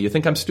con me. You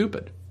think I'm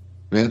stupid.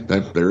 Yeah,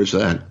 there is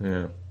that.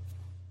 Yeah.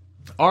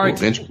 All right.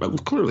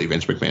 Clearly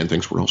Vince McMahon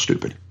thinks we're all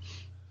stupid.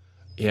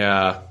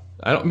 Yeah.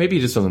 Maybe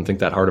he just doesn't think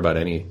that hard about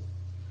any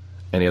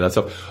of that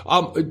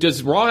stuff.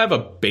 Does Raw have a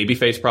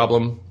babyface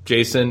problem,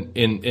 Jason?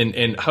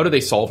 And how do they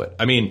solve it?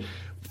 I mean,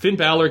 Finn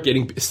Balor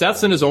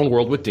Seth's in his own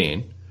world with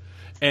Dean,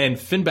 and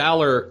Finn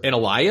Balor and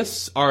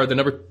Elias are the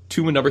number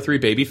 2 and number 3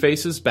 baby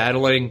faces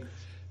battling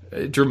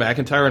Drew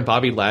McIntyre and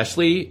Bobby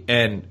Lashley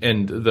and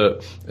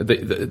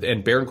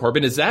Baron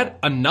Corbin. Is that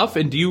enough?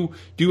 And do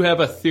you have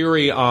a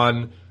theory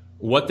on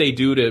what they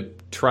do to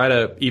try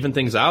to even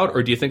things out,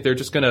 or do you think they're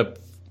just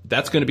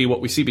that's gonna be what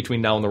we see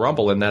between now and the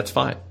Rumble, and that's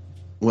fine?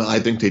 Well, I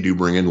think they do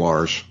bring in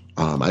Lars.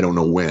 I don't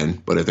know when,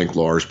 but I think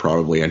Lars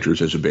probably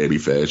enters as a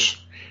babyface.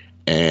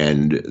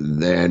 And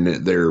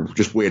then they're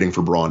just waiting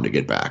for Braun to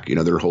get back. You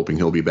know, they're hoping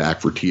he'll be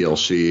back for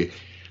TLC.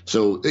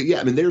 So,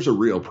 yeah, I mean, there's a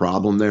real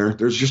problem there.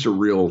 There's just a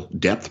real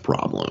depth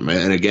problem.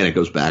 And again, it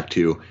goes back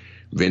to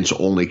Vince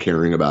only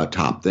caring about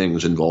top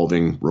things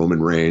involving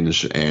Roman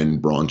Reigns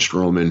and Braun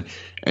Strowman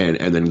and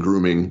then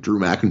grooming Drew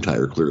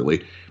McIntyre,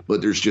 clearly.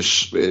 But there's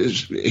just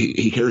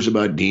he cares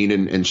about Dean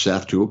and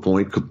Seth to a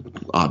point,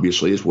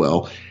 obviously, as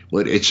well.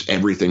 But it's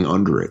everything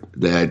under it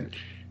that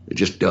it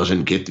just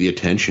doesn't get the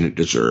attention it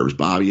deserves.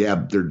 Bobby, yeah,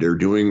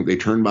 they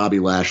turned Bobby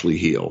Lashley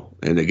heel,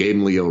 and they gave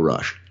him Leo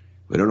Rush.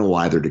 We don't know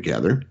why they're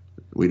together.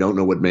 We don't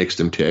know what makes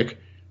them tick,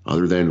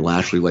 other than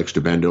Lashley likes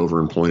to bend over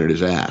and point at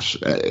his ass.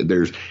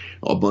 There's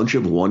a bunch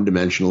of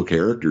one-dimensional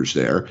characters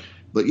there.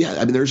 But, yeah,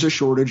 I mean, there's a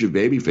shortage of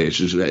baby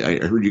faces. I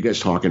heard you guys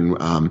talking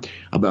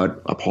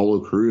about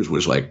Apollo Crews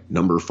was like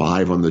number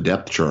 5 on the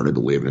depth chart, I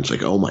believe. And it's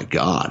like, oh, my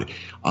God.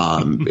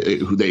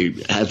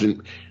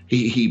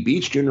 He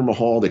beats Jinder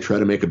Mahal. They try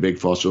to make a big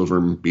fuss over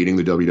him beating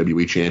the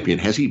WWE champion.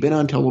 Has he been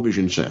on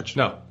television since?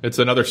 No, it's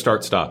another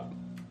start-stop.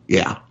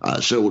 Yeah.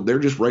 So they're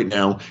just right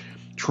now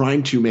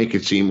trying to make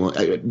it seem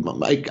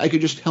like I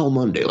could just tell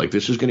Monday, like,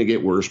 this is going to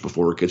get worse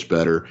before it gets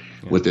better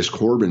with this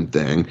Corbin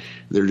thing.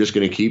 They're just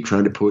going to keep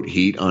trying to put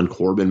heat on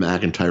Corbin,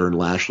 McIntyre, and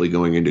Lashley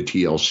going into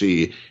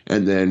TLC.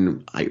 And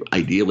then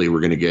ideally we're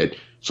going to get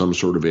some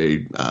sort of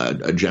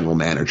a general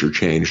manager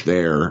change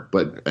there.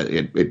 But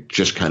it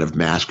just kind of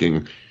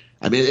masking.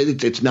 I mean,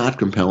 it's not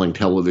compelling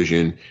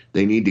television.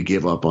 They need to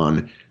give up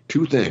on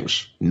two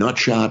things: nut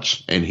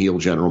shots and heel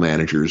general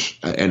managers,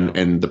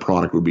 and the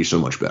product would be so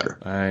much better.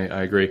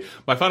 I agree.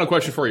 My final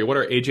question for you: what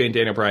are AJ and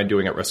Daniel Bryan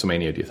doing at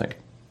WrestleMania, do you think?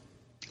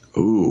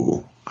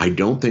 Ooh, I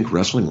don't think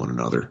wrestling one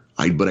another.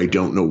 But I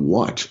don't know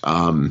what.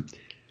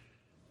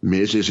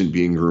 Miz isn't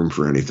being groomed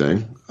for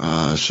anything.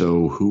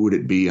 So who would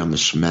it be on the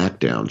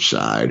SmackDown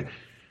side?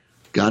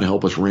 God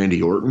help us,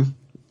 Randy Orton.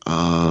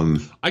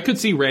 I could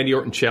see Randy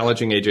Orton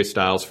challenging AJ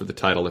Styles for the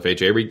title if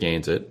AJ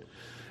regains it.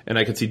 And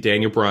I could see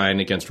Daniel Bryan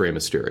against Rey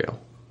Mysterio.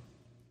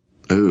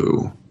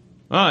 Ooh.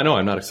 Oh, I know.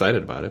 I'm not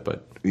excited about it,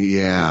 but...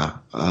 Yeah.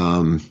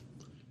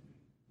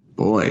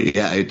 Boy,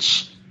 yeah,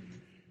 it's...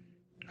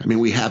 I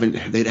mean,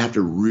 they'd have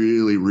to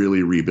really,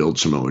 really rebuild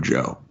Samoa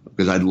Joe.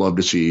 Because I'd love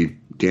to see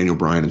Daniel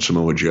Bryan and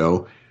Samoa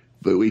Joe.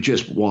 But we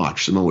just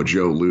watched Samoa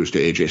Joe lose to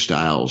AJ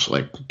Styles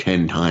like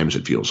 10 times,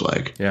 it feels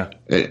like. Yeah.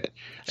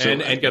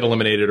 And get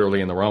eliminated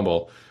early in the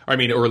Rumble. I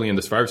mean, early in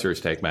the Survivor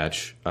Series tag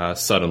match,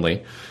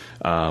 suddenly.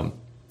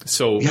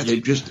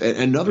 They just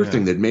another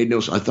thing that made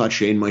I thought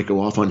Shane might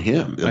go off on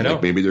him. I know.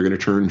 Like maybe they're going to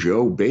turn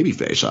Joe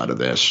babyface out of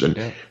this,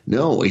 and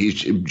no,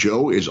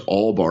 Joe is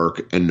all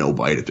bark and no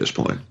bite at this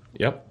point.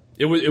 Yep.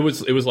 It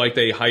was like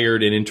they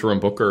hired an interim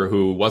booker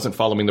who wasn't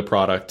following the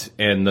product,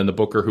 and then the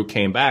booker who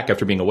came back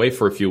after being away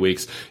for a few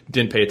weeks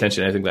didn't pay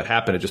attention to anything that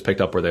happened. It just picked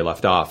up where they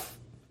left off.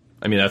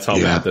 I mean, that's how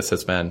bad this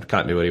has been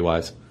continuity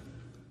wise.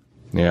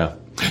 Yeah.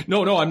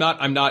 No, I'm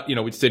not,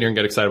 we sit here and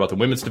get excited about the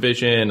women's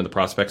division and the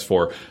prospects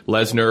for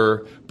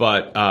Lesnar,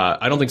 but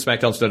I don't think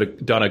SmackDown's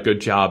done a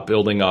good job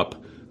building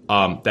up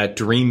that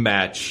dream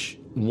match,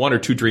 one or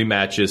two dream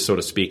matches, so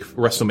to speak,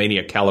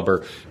 WrestleMania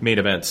caliber main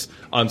events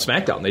on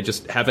SmackDown. They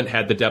just haven't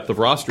had the depth of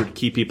roster to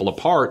keep people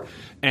apart.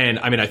 And,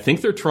 I mean, I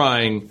think they're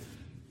trying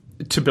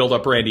to build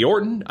up Randy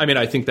Orton. I mean,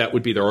 I think that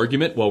would be their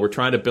argument. Well, we're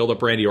trying to build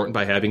up Randy Orton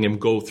by having him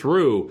go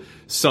through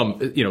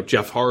some,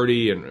 Jeff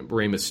Hardy and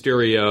Rey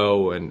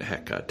Mysterio and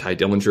heck, Ty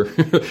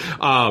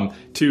Dillinger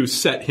to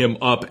set him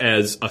up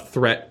as a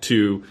threat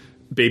to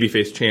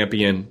babyface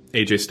champion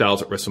AJ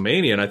Styles at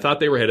WrestleMania. And I thought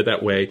they were headed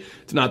that way.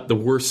 It's not the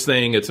worst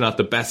thing. It's not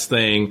the best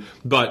thing,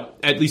 but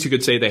at least you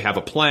could say they have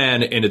a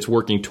plan and it's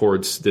working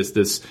towards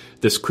this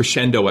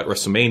crescendo at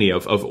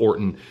WrestleMania of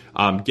Orton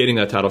getting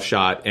that title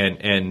shot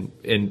and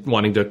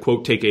wanting to,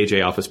 quote, take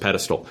AJ off his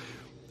pedestal.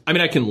 I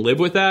mean, I can live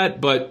with that,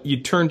 but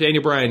you turn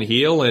Daniel Bryan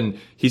heel and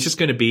he's just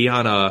going to be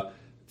on a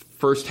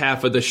first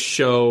half of the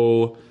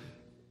show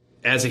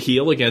as a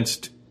heel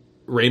against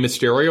Rey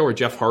Mysterio or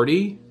Jeff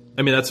Hardy.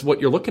 I mean, that's what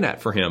you're looking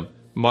at for him,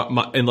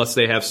 unless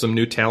they have some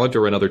new talent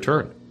or another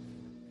turn.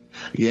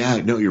 Yeah,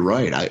 no, you're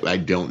right. I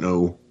don't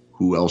know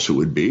who else it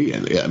would be.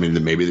 And I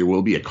mean, maybe there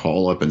will be a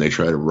call up and they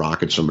try to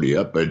rocket somebody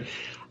up, but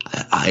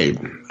I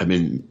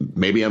mean,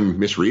 maybe I'm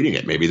misreading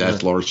it. Maybe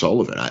that's Lars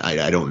Sullivan.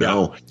 I don't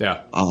know.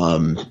 Yeah.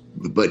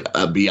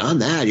 But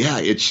beyond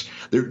that,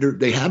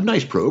 they have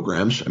nice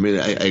programs. I mean,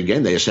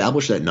 again, they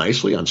established that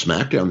nicely on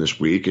SmackDown this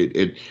week.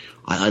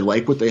 I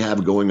like what they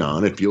have going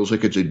on. It feels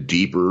like it's a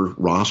deeper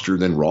roster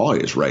than Raw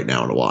is right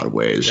now in a lot of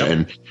ways. Yep.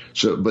 And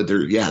so, but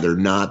they're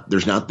not,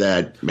 there's not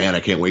that, man, I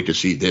can't wait to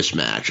see this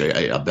match.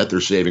 I bet they're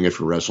saving it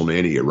for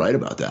WrestleMania. You're right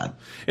about that.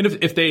 And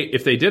if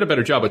they did a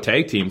better job of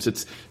tag teams,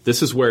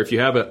 this is where if you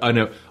have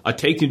a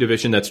tag team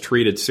division that's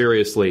treated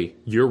seriously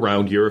year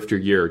round, year after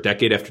year,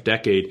 decade after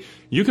decade,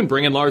 you can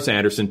bring in Lars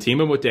Anderson, team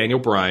him with Daniel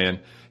Bryan,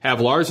 have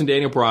Lars and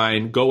Daniel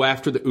Bryan go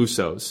after the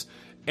Usos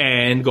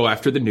and go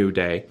after the New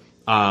Day.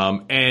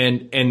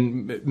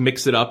 And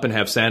mix it up and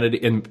have Sanity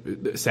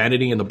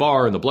in the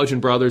Bar and the Bludgeon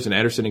Brothers and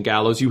Anderson and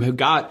Gallows. You have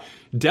got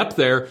depth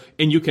there,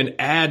 and you can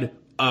add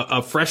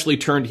a freshly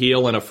turned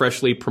heel and a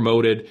freshly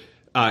promoted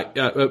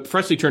Daniel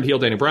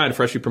Bryan,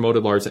 freshly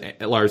promoted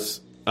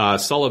Lars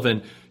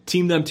Sullivan.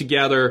 Team them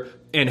together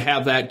and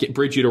have that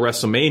bridge you to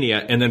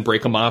WrestleMania, and then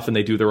break them off and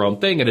they do their own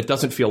thing. And it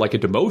doesn't feel like a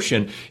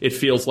demotion. It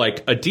feels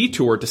like a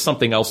detour to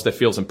something else that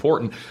feels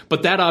important.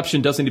 But that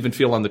option doesn't even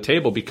feel on the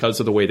table because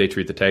of the way they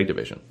treat the tag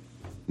division.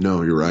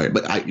 No, you're right.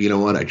 But you know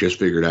what? I just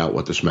figured out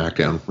what the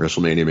SmackDown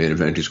WrestleMania main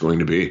event is going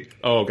to be.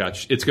 Oh,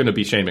 gosh. It's going to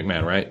be Shane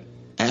McMahon, right?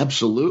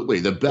 Absolutely.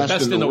 The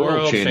best in the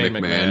world, Shane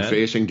McMahon,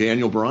 facing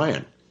Daniel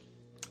Bryan.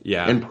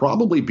 Yeah. And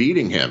probably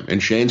beating him. In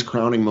Shane's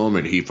crowning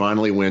moment, he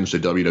finally wins the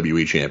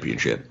WWE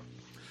Championship.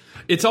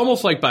 It's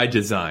almost like by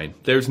design.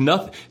 There's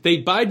nothing. They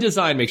by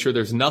design make sure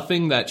there's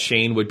nothing that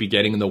Shane would be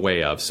getting in the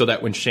way of, so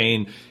that when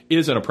Shane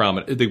is in a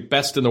prominent, the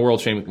best in the world,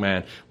 Shane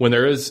McMahon, when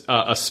there is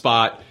a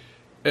spot,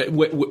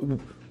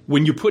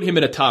 when you put him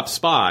in a top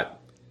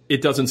spot,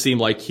 it doesn't seem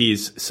like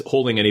he's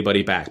holding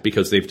anybody back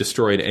because they've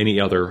destroyed any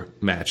other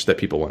match that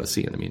people want to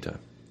see in the meantime.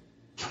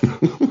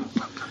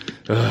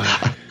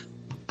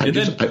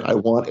 I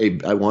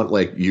want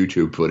like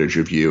YouTube footage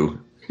of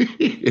you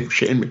if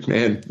Shane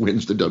McMahon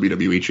wins the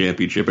WWE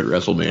Championship at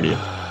WrestleMania.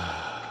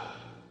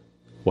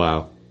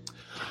 Wow.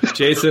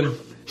 Jason,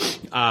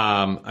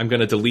 I'm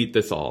going to delete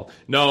this all.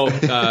 No,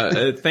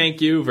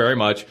 thank you very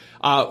much.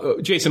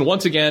 Jason,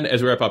 once again,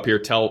 as we wrap up here,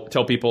 tell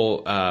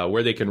people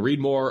where they can read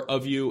more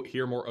of you,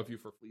 hear more of you.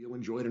 You'll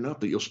enjoy it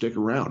enough that you'll stick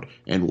around.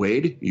 And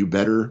Wade, you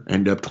better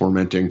end up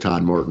tormenting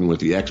Todd Morton with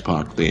the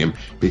X-Pac theme,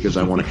 because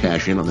I want to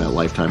cash in on that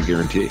lifetime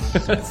guarantee.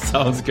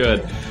 Sounds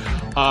good.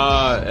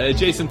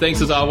 Jason,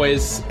 thanks as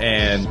always,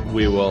 and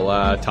we will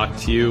talk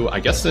to you, I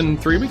guess, in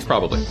 3 weeks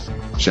probably.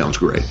 Sounds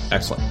great.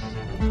 Excellent.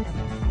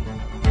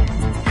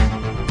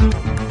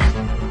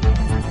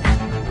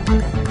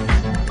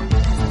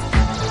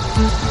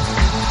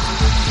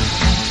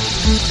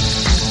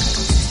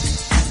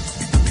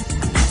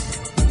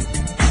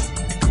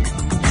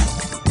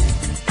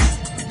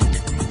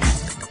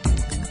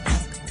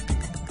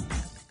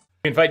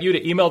 We invite you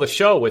to email the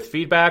show with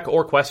feedback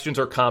or questions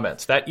or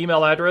comments. That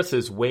email address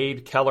is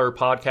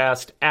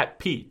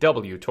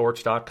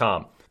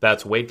wadekellerpodcast@pwtorch.com.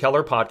 That's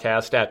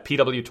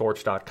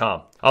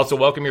wadekellerpodcast@pwtorch.com. I also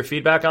welcome your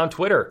feedback on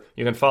Twitter.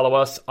 You can follow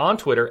us on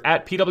Twitter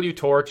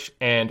 @pwtorch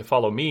and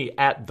follow me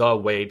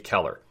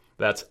 @TheWadeKeller.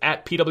 That's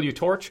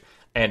 @pwtorch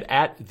and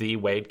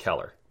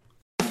 @TheWadeKeller.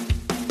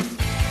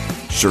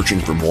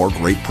 Searching for more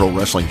great pro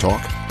wrestling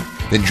talk?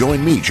 Then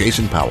join me,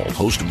 Jason Powell,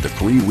 host of the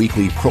free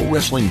weekly Pro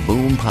Wrestling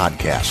Boom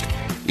podcast.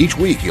 Each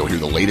week, you'll hear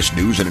the latest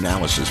news and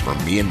analysis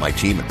from me and my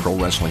team at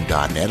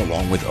ProWrestling.net,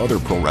 along with other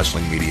Pro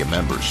Wrestling Media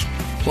members.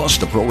 Plus,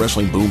 the Pro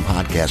Wrestling Boom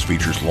podcast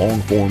features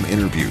long-form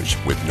interviews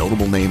with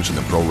notable names in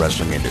the pro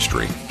wrestling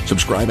industry.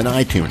 Subscribe in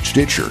iTunes,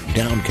 Stitcher,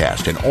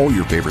 Downcast, and all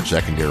your favorite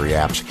secondary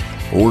apps,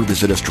 or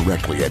visit us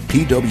directly at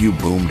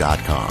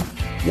pwboom.com.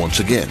 Once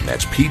again,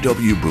 that's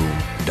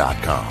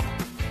pwboom.com.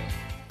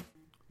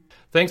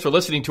 Thanks for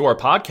listening to our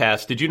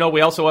podcast. Did you know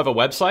we also have a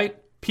website?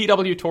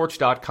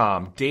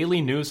 pwtorch.com. Daily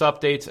news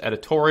updates,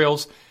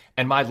 editorials,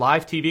 and my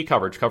live TV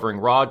coverage covering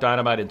Raw,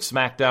 Dynamite, and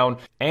SmackDown,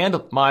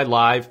 and my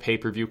live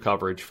pay-per-view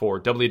coverage for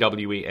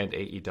WWE and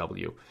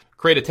AEW.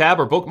 Create a tab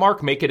or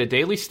bookmark, make it a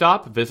daily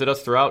stop. Visit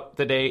us throughout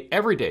the day,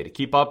 every day, to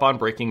keep up on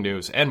breaking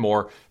news and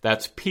more.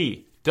 That's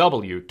pwtorch.com.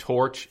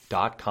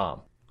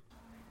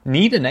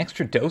 Need an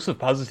extra dose of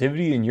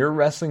positivity in your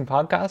wrestling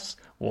podcasts?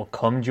 Well,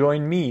 come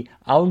join me,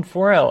 Alan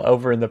Forel,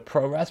 over in the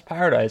Pro Wrest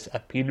Paradise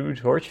at PW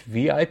Torch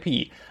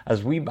VIP,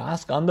 as we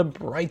bask on the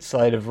bright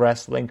side of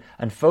wrestling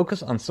and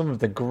focus on some of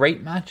the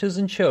great matches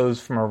and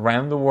shows from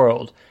around the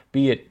world,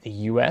 be it the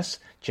US,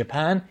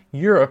 Japan,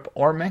 Europe,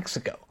 or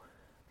Mexico.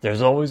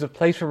 There's always a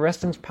place for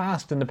wrestling's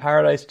past in the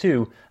Paradise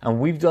too, and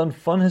we've done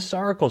fun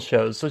historical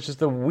shows such as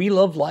the We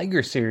Love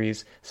Liger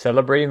series,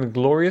 celebrating the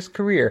glorious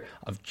career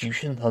of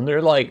Jushin Thunder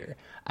Liger,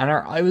 and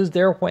our I Was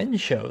There When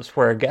shows,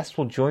 where a guest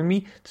will join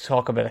me to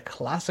talk about a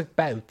classic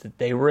bout that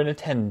they were in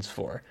attendance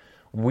for.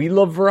 We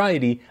love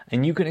variety,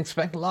 and you can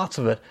expect lots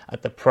of it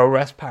at the Pro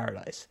Wrest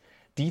Paradise.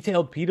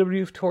 Detailed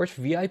PW Torch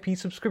VIP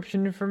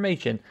subscription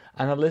information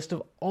and a list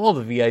of all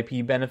the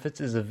VIP benefits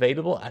is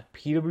available at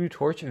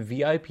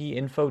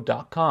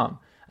pwtorchvipinfo.com.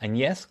 And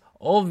yes,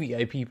 all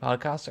VIP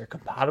podcasts are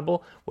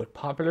compatible with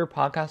popular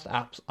podcast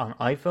apps on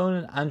iPhone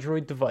and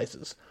Android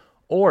devices,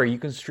 or you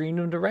can stream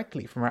them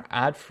directly from our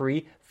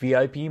ad-free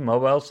VIP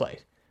mobile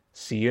site.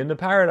 See you in the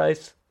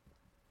Paradise.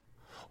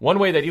 One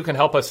way that you can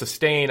help us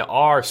sustain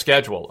our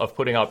schedule of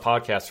putting out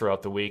podcasts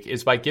throughout the week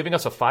is by giving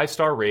us a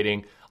 5-star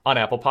rating on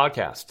Apple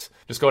Podcasts.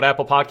 Just go to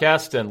Apple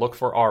Podcasts and look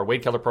for our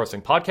Wade Keller Pro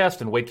Wrestling Podcast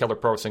and Wade Keller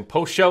Pro Wrestling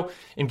Post Show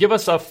and give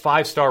us a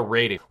 5-star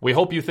rating. We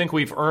hope you think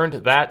we've earned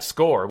that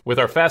score with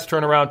our fast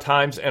turnaround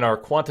times and our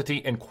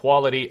quantity and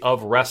quality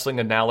of wrestling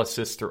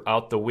analysis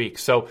throughout the week.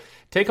 So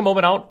take a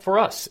moment out for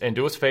us and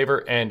do us a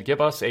favor and give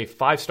us a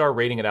 5-star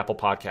rating at Apple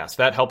Podcasts.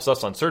 That helps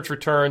us on search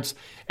returns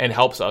and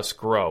helps us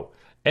grow.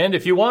 And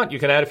if you want, you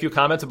can add a few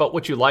comments about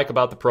what you like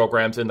about the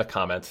programs in the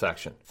comments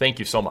section. Thank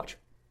you so much.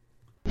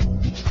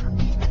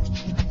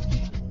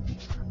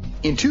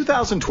 In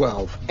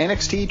 2012,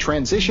 NXT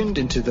transitioned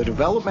into the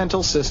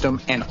developmental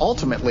system and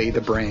ultimately the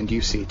brand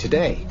you see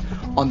today.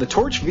 On the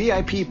Torch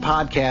VIP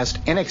podcast,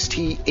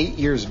 NXT 8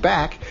 Years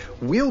Back,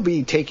 we'll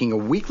be taking a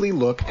weekly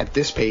look at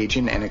this page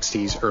in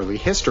NXT's early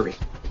history.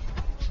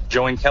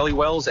 Join Kelly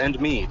Wells and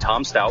me,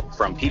 Tom Stout,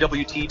 from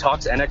PWT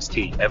Talks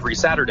NXT every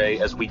Saturday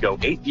as we go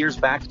 8 years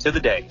back to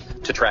the day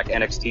to track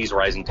NXT's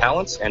rising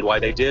talents and why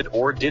they did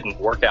or didn't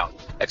work out,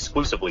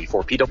 exclusively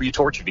for PW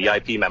Torch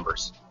VIP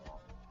members.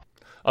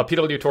 A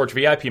PW Torch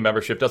VIP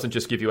membership doesn't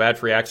just give you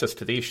ad-free access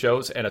to these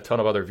shows and a ton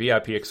of other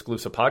VIP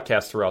exclusive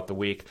podcasts throughout the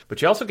week,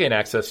 but you also gain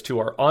access to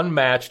our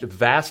unmatched,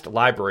 vast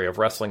library of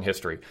wrestling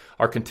history,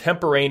 our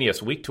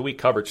contemporaneous week-to-week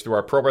coverage through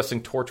our Pro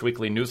Wrestling Torch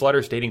weekly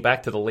newsletters dating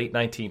back to the late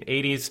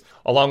 1980s,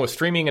 along with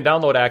streaming and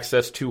download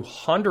access to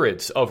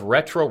hundreds of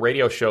retro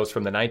radio shows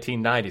from the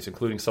 1990s,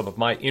 including some of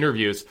my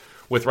interviews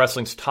with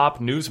wrestling's top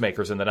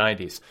newsmakers in the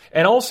 90s.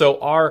 And also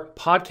our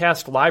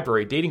podcast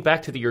library dating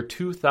back to the year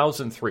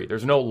 2003.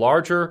 There's no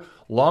larger,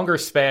 longer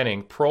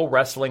spanning pro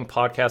wrestling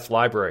podcast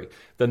library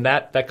than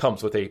that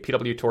comes with a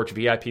PW Torch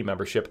VIP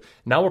membership,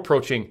 now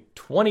approaching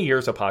 20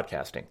 years of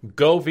podcasting.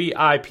 Go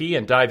VIP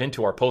and dive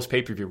into our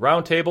post-pay-per-view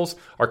roundtables,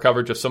 our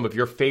coverage of some of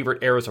your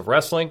favorite eras of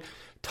wrestling,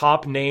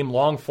 top name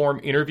long-form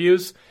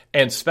interviews,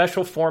 and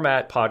special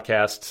format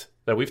podcasts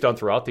that we've done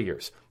throughout the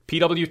years.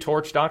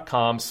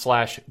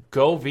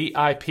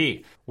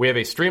 pwtorch.com/govip. We have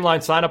a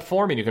streamlined sign-up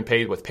form, and you can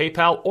pay with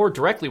PayPal or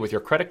directly with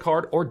your credit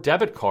card or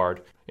debit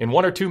card in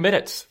 1 or 2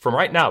 minutes. From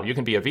right now, you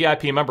can be a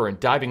VIP member and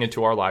diving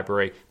into our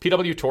library,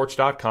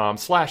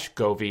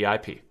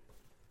 pwtorch.com/govip.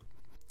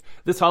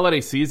 This holiday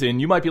season,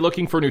 you might be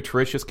looking for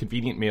nutritious,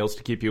 convenient meals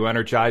to keep you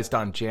energized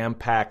on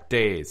jam-packed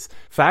days.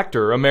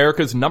 Factor,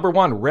 America's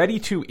 #1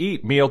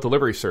 ready-to-eat meal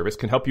delivery service,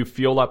 can help you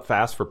fuel up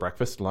fast for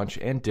breakfast, lunch,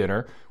 and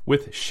dinner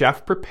with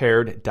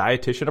chef-prepared,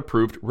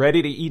 dietitian-approved,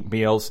 ready-to-eat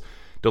meals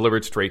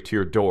delivered straight to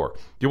your door.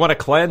 Do you want to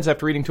cleanse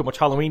after eating too much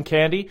Halloween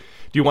candy?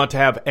 Do you want to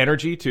have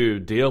energy to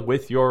deal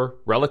with your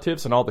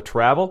relatives and all the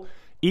travel?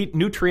 Eat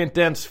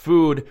nutrient-dense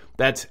food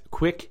that's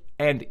quick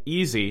and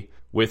easy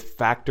with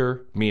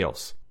Factor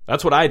meals.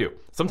 That's what I do.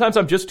 Sometimes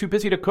I'm just too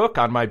busy to cook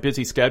on my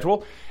busy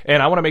schedule,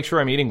 and I want to make sure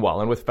I'm eating well.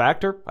 And with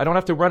Factor, I don't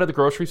have to run to the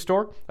grocery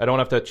store. I don't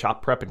have to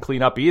chop, prep, and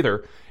clean up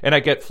either. And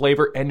I get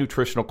flavor and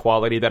nutritional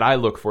quality that I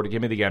look for to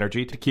give me the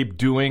energy to keep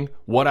doing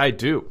what I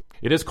do.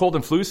 It is cold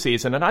and flu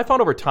season, and I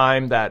found over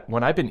time that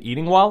when I've been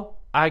eating well,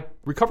 I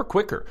recover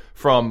quicker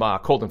from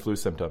cold and flu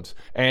symptoms.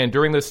 And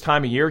during this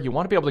time of year, you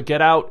want to be able to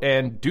get out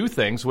and do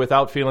things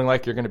without feeling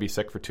like you're going to be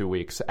sick for 2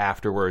 weeks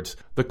afterwards.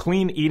 The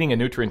clean eating and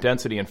nutrient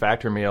density in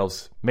Factor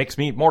meals makes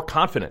me more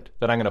confident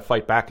that I'm going to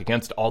fight back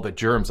against all the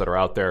germs that are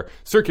out there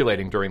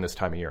circulating during this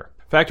time of year.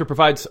 Factor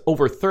provides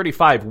over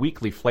 35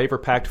 weekly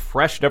flavor-packed,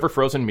 fresh,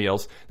 never-frozen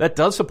meals that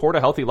does support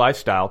a healthy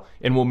lifestyle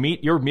and will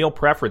meet your meal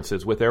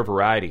preferences with their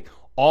variety.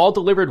 All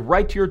delivered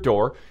right to your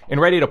door and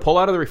ready to pull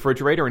out of the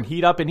refrigerator and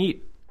heat up and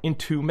eat in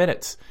 2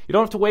 minutes. You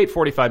don't have to wait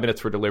 45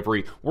 minutes for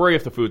delivery, worry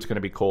if the food's going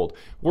to be cold,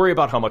 worry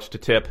about how much to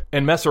tip,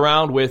 and mess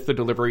around with the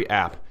delivery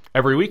app.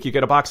 Every week you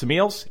get a box of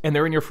meals, and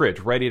they're in your fridge,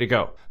 ready to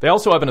go. They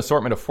also have an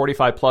assortment of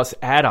 45-plus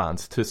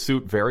add-ons to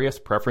suit various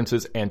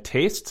preferences and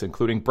tastes,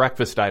 including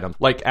breakfast items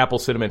like apple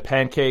cinnamon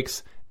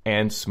pancakes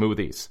and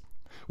smoothies.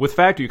 With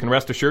Factor, you can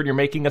rest assured you're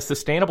making a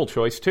sustainable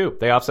choice, too.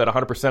 They offset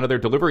 100% of their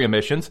delivery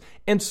emissions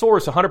and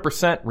source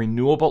 100%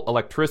 renewable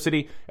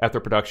electricity at their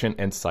production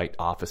and site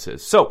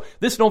offices. So,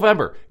 this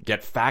November,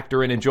 get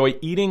Factor and enjoy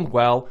eating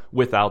well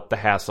without the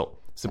hassle.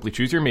 Simply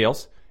choose your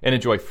meals and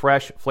enjoy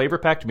fresh,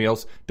 flavor-packed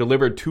meals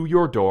delivered to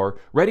your door,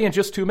 ready in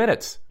just 2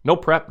 minutes. No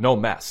prep, no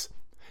mess.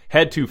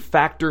 Head to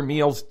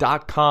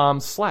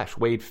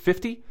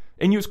factormeals.com/Wade50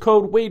 and use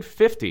code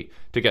WADE50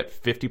 to get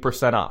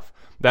 50% off.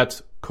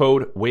 That's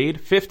code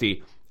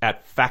WADE50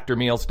 at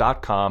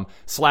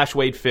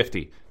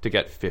factormeals.com/Wade50 to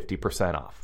get 50% off.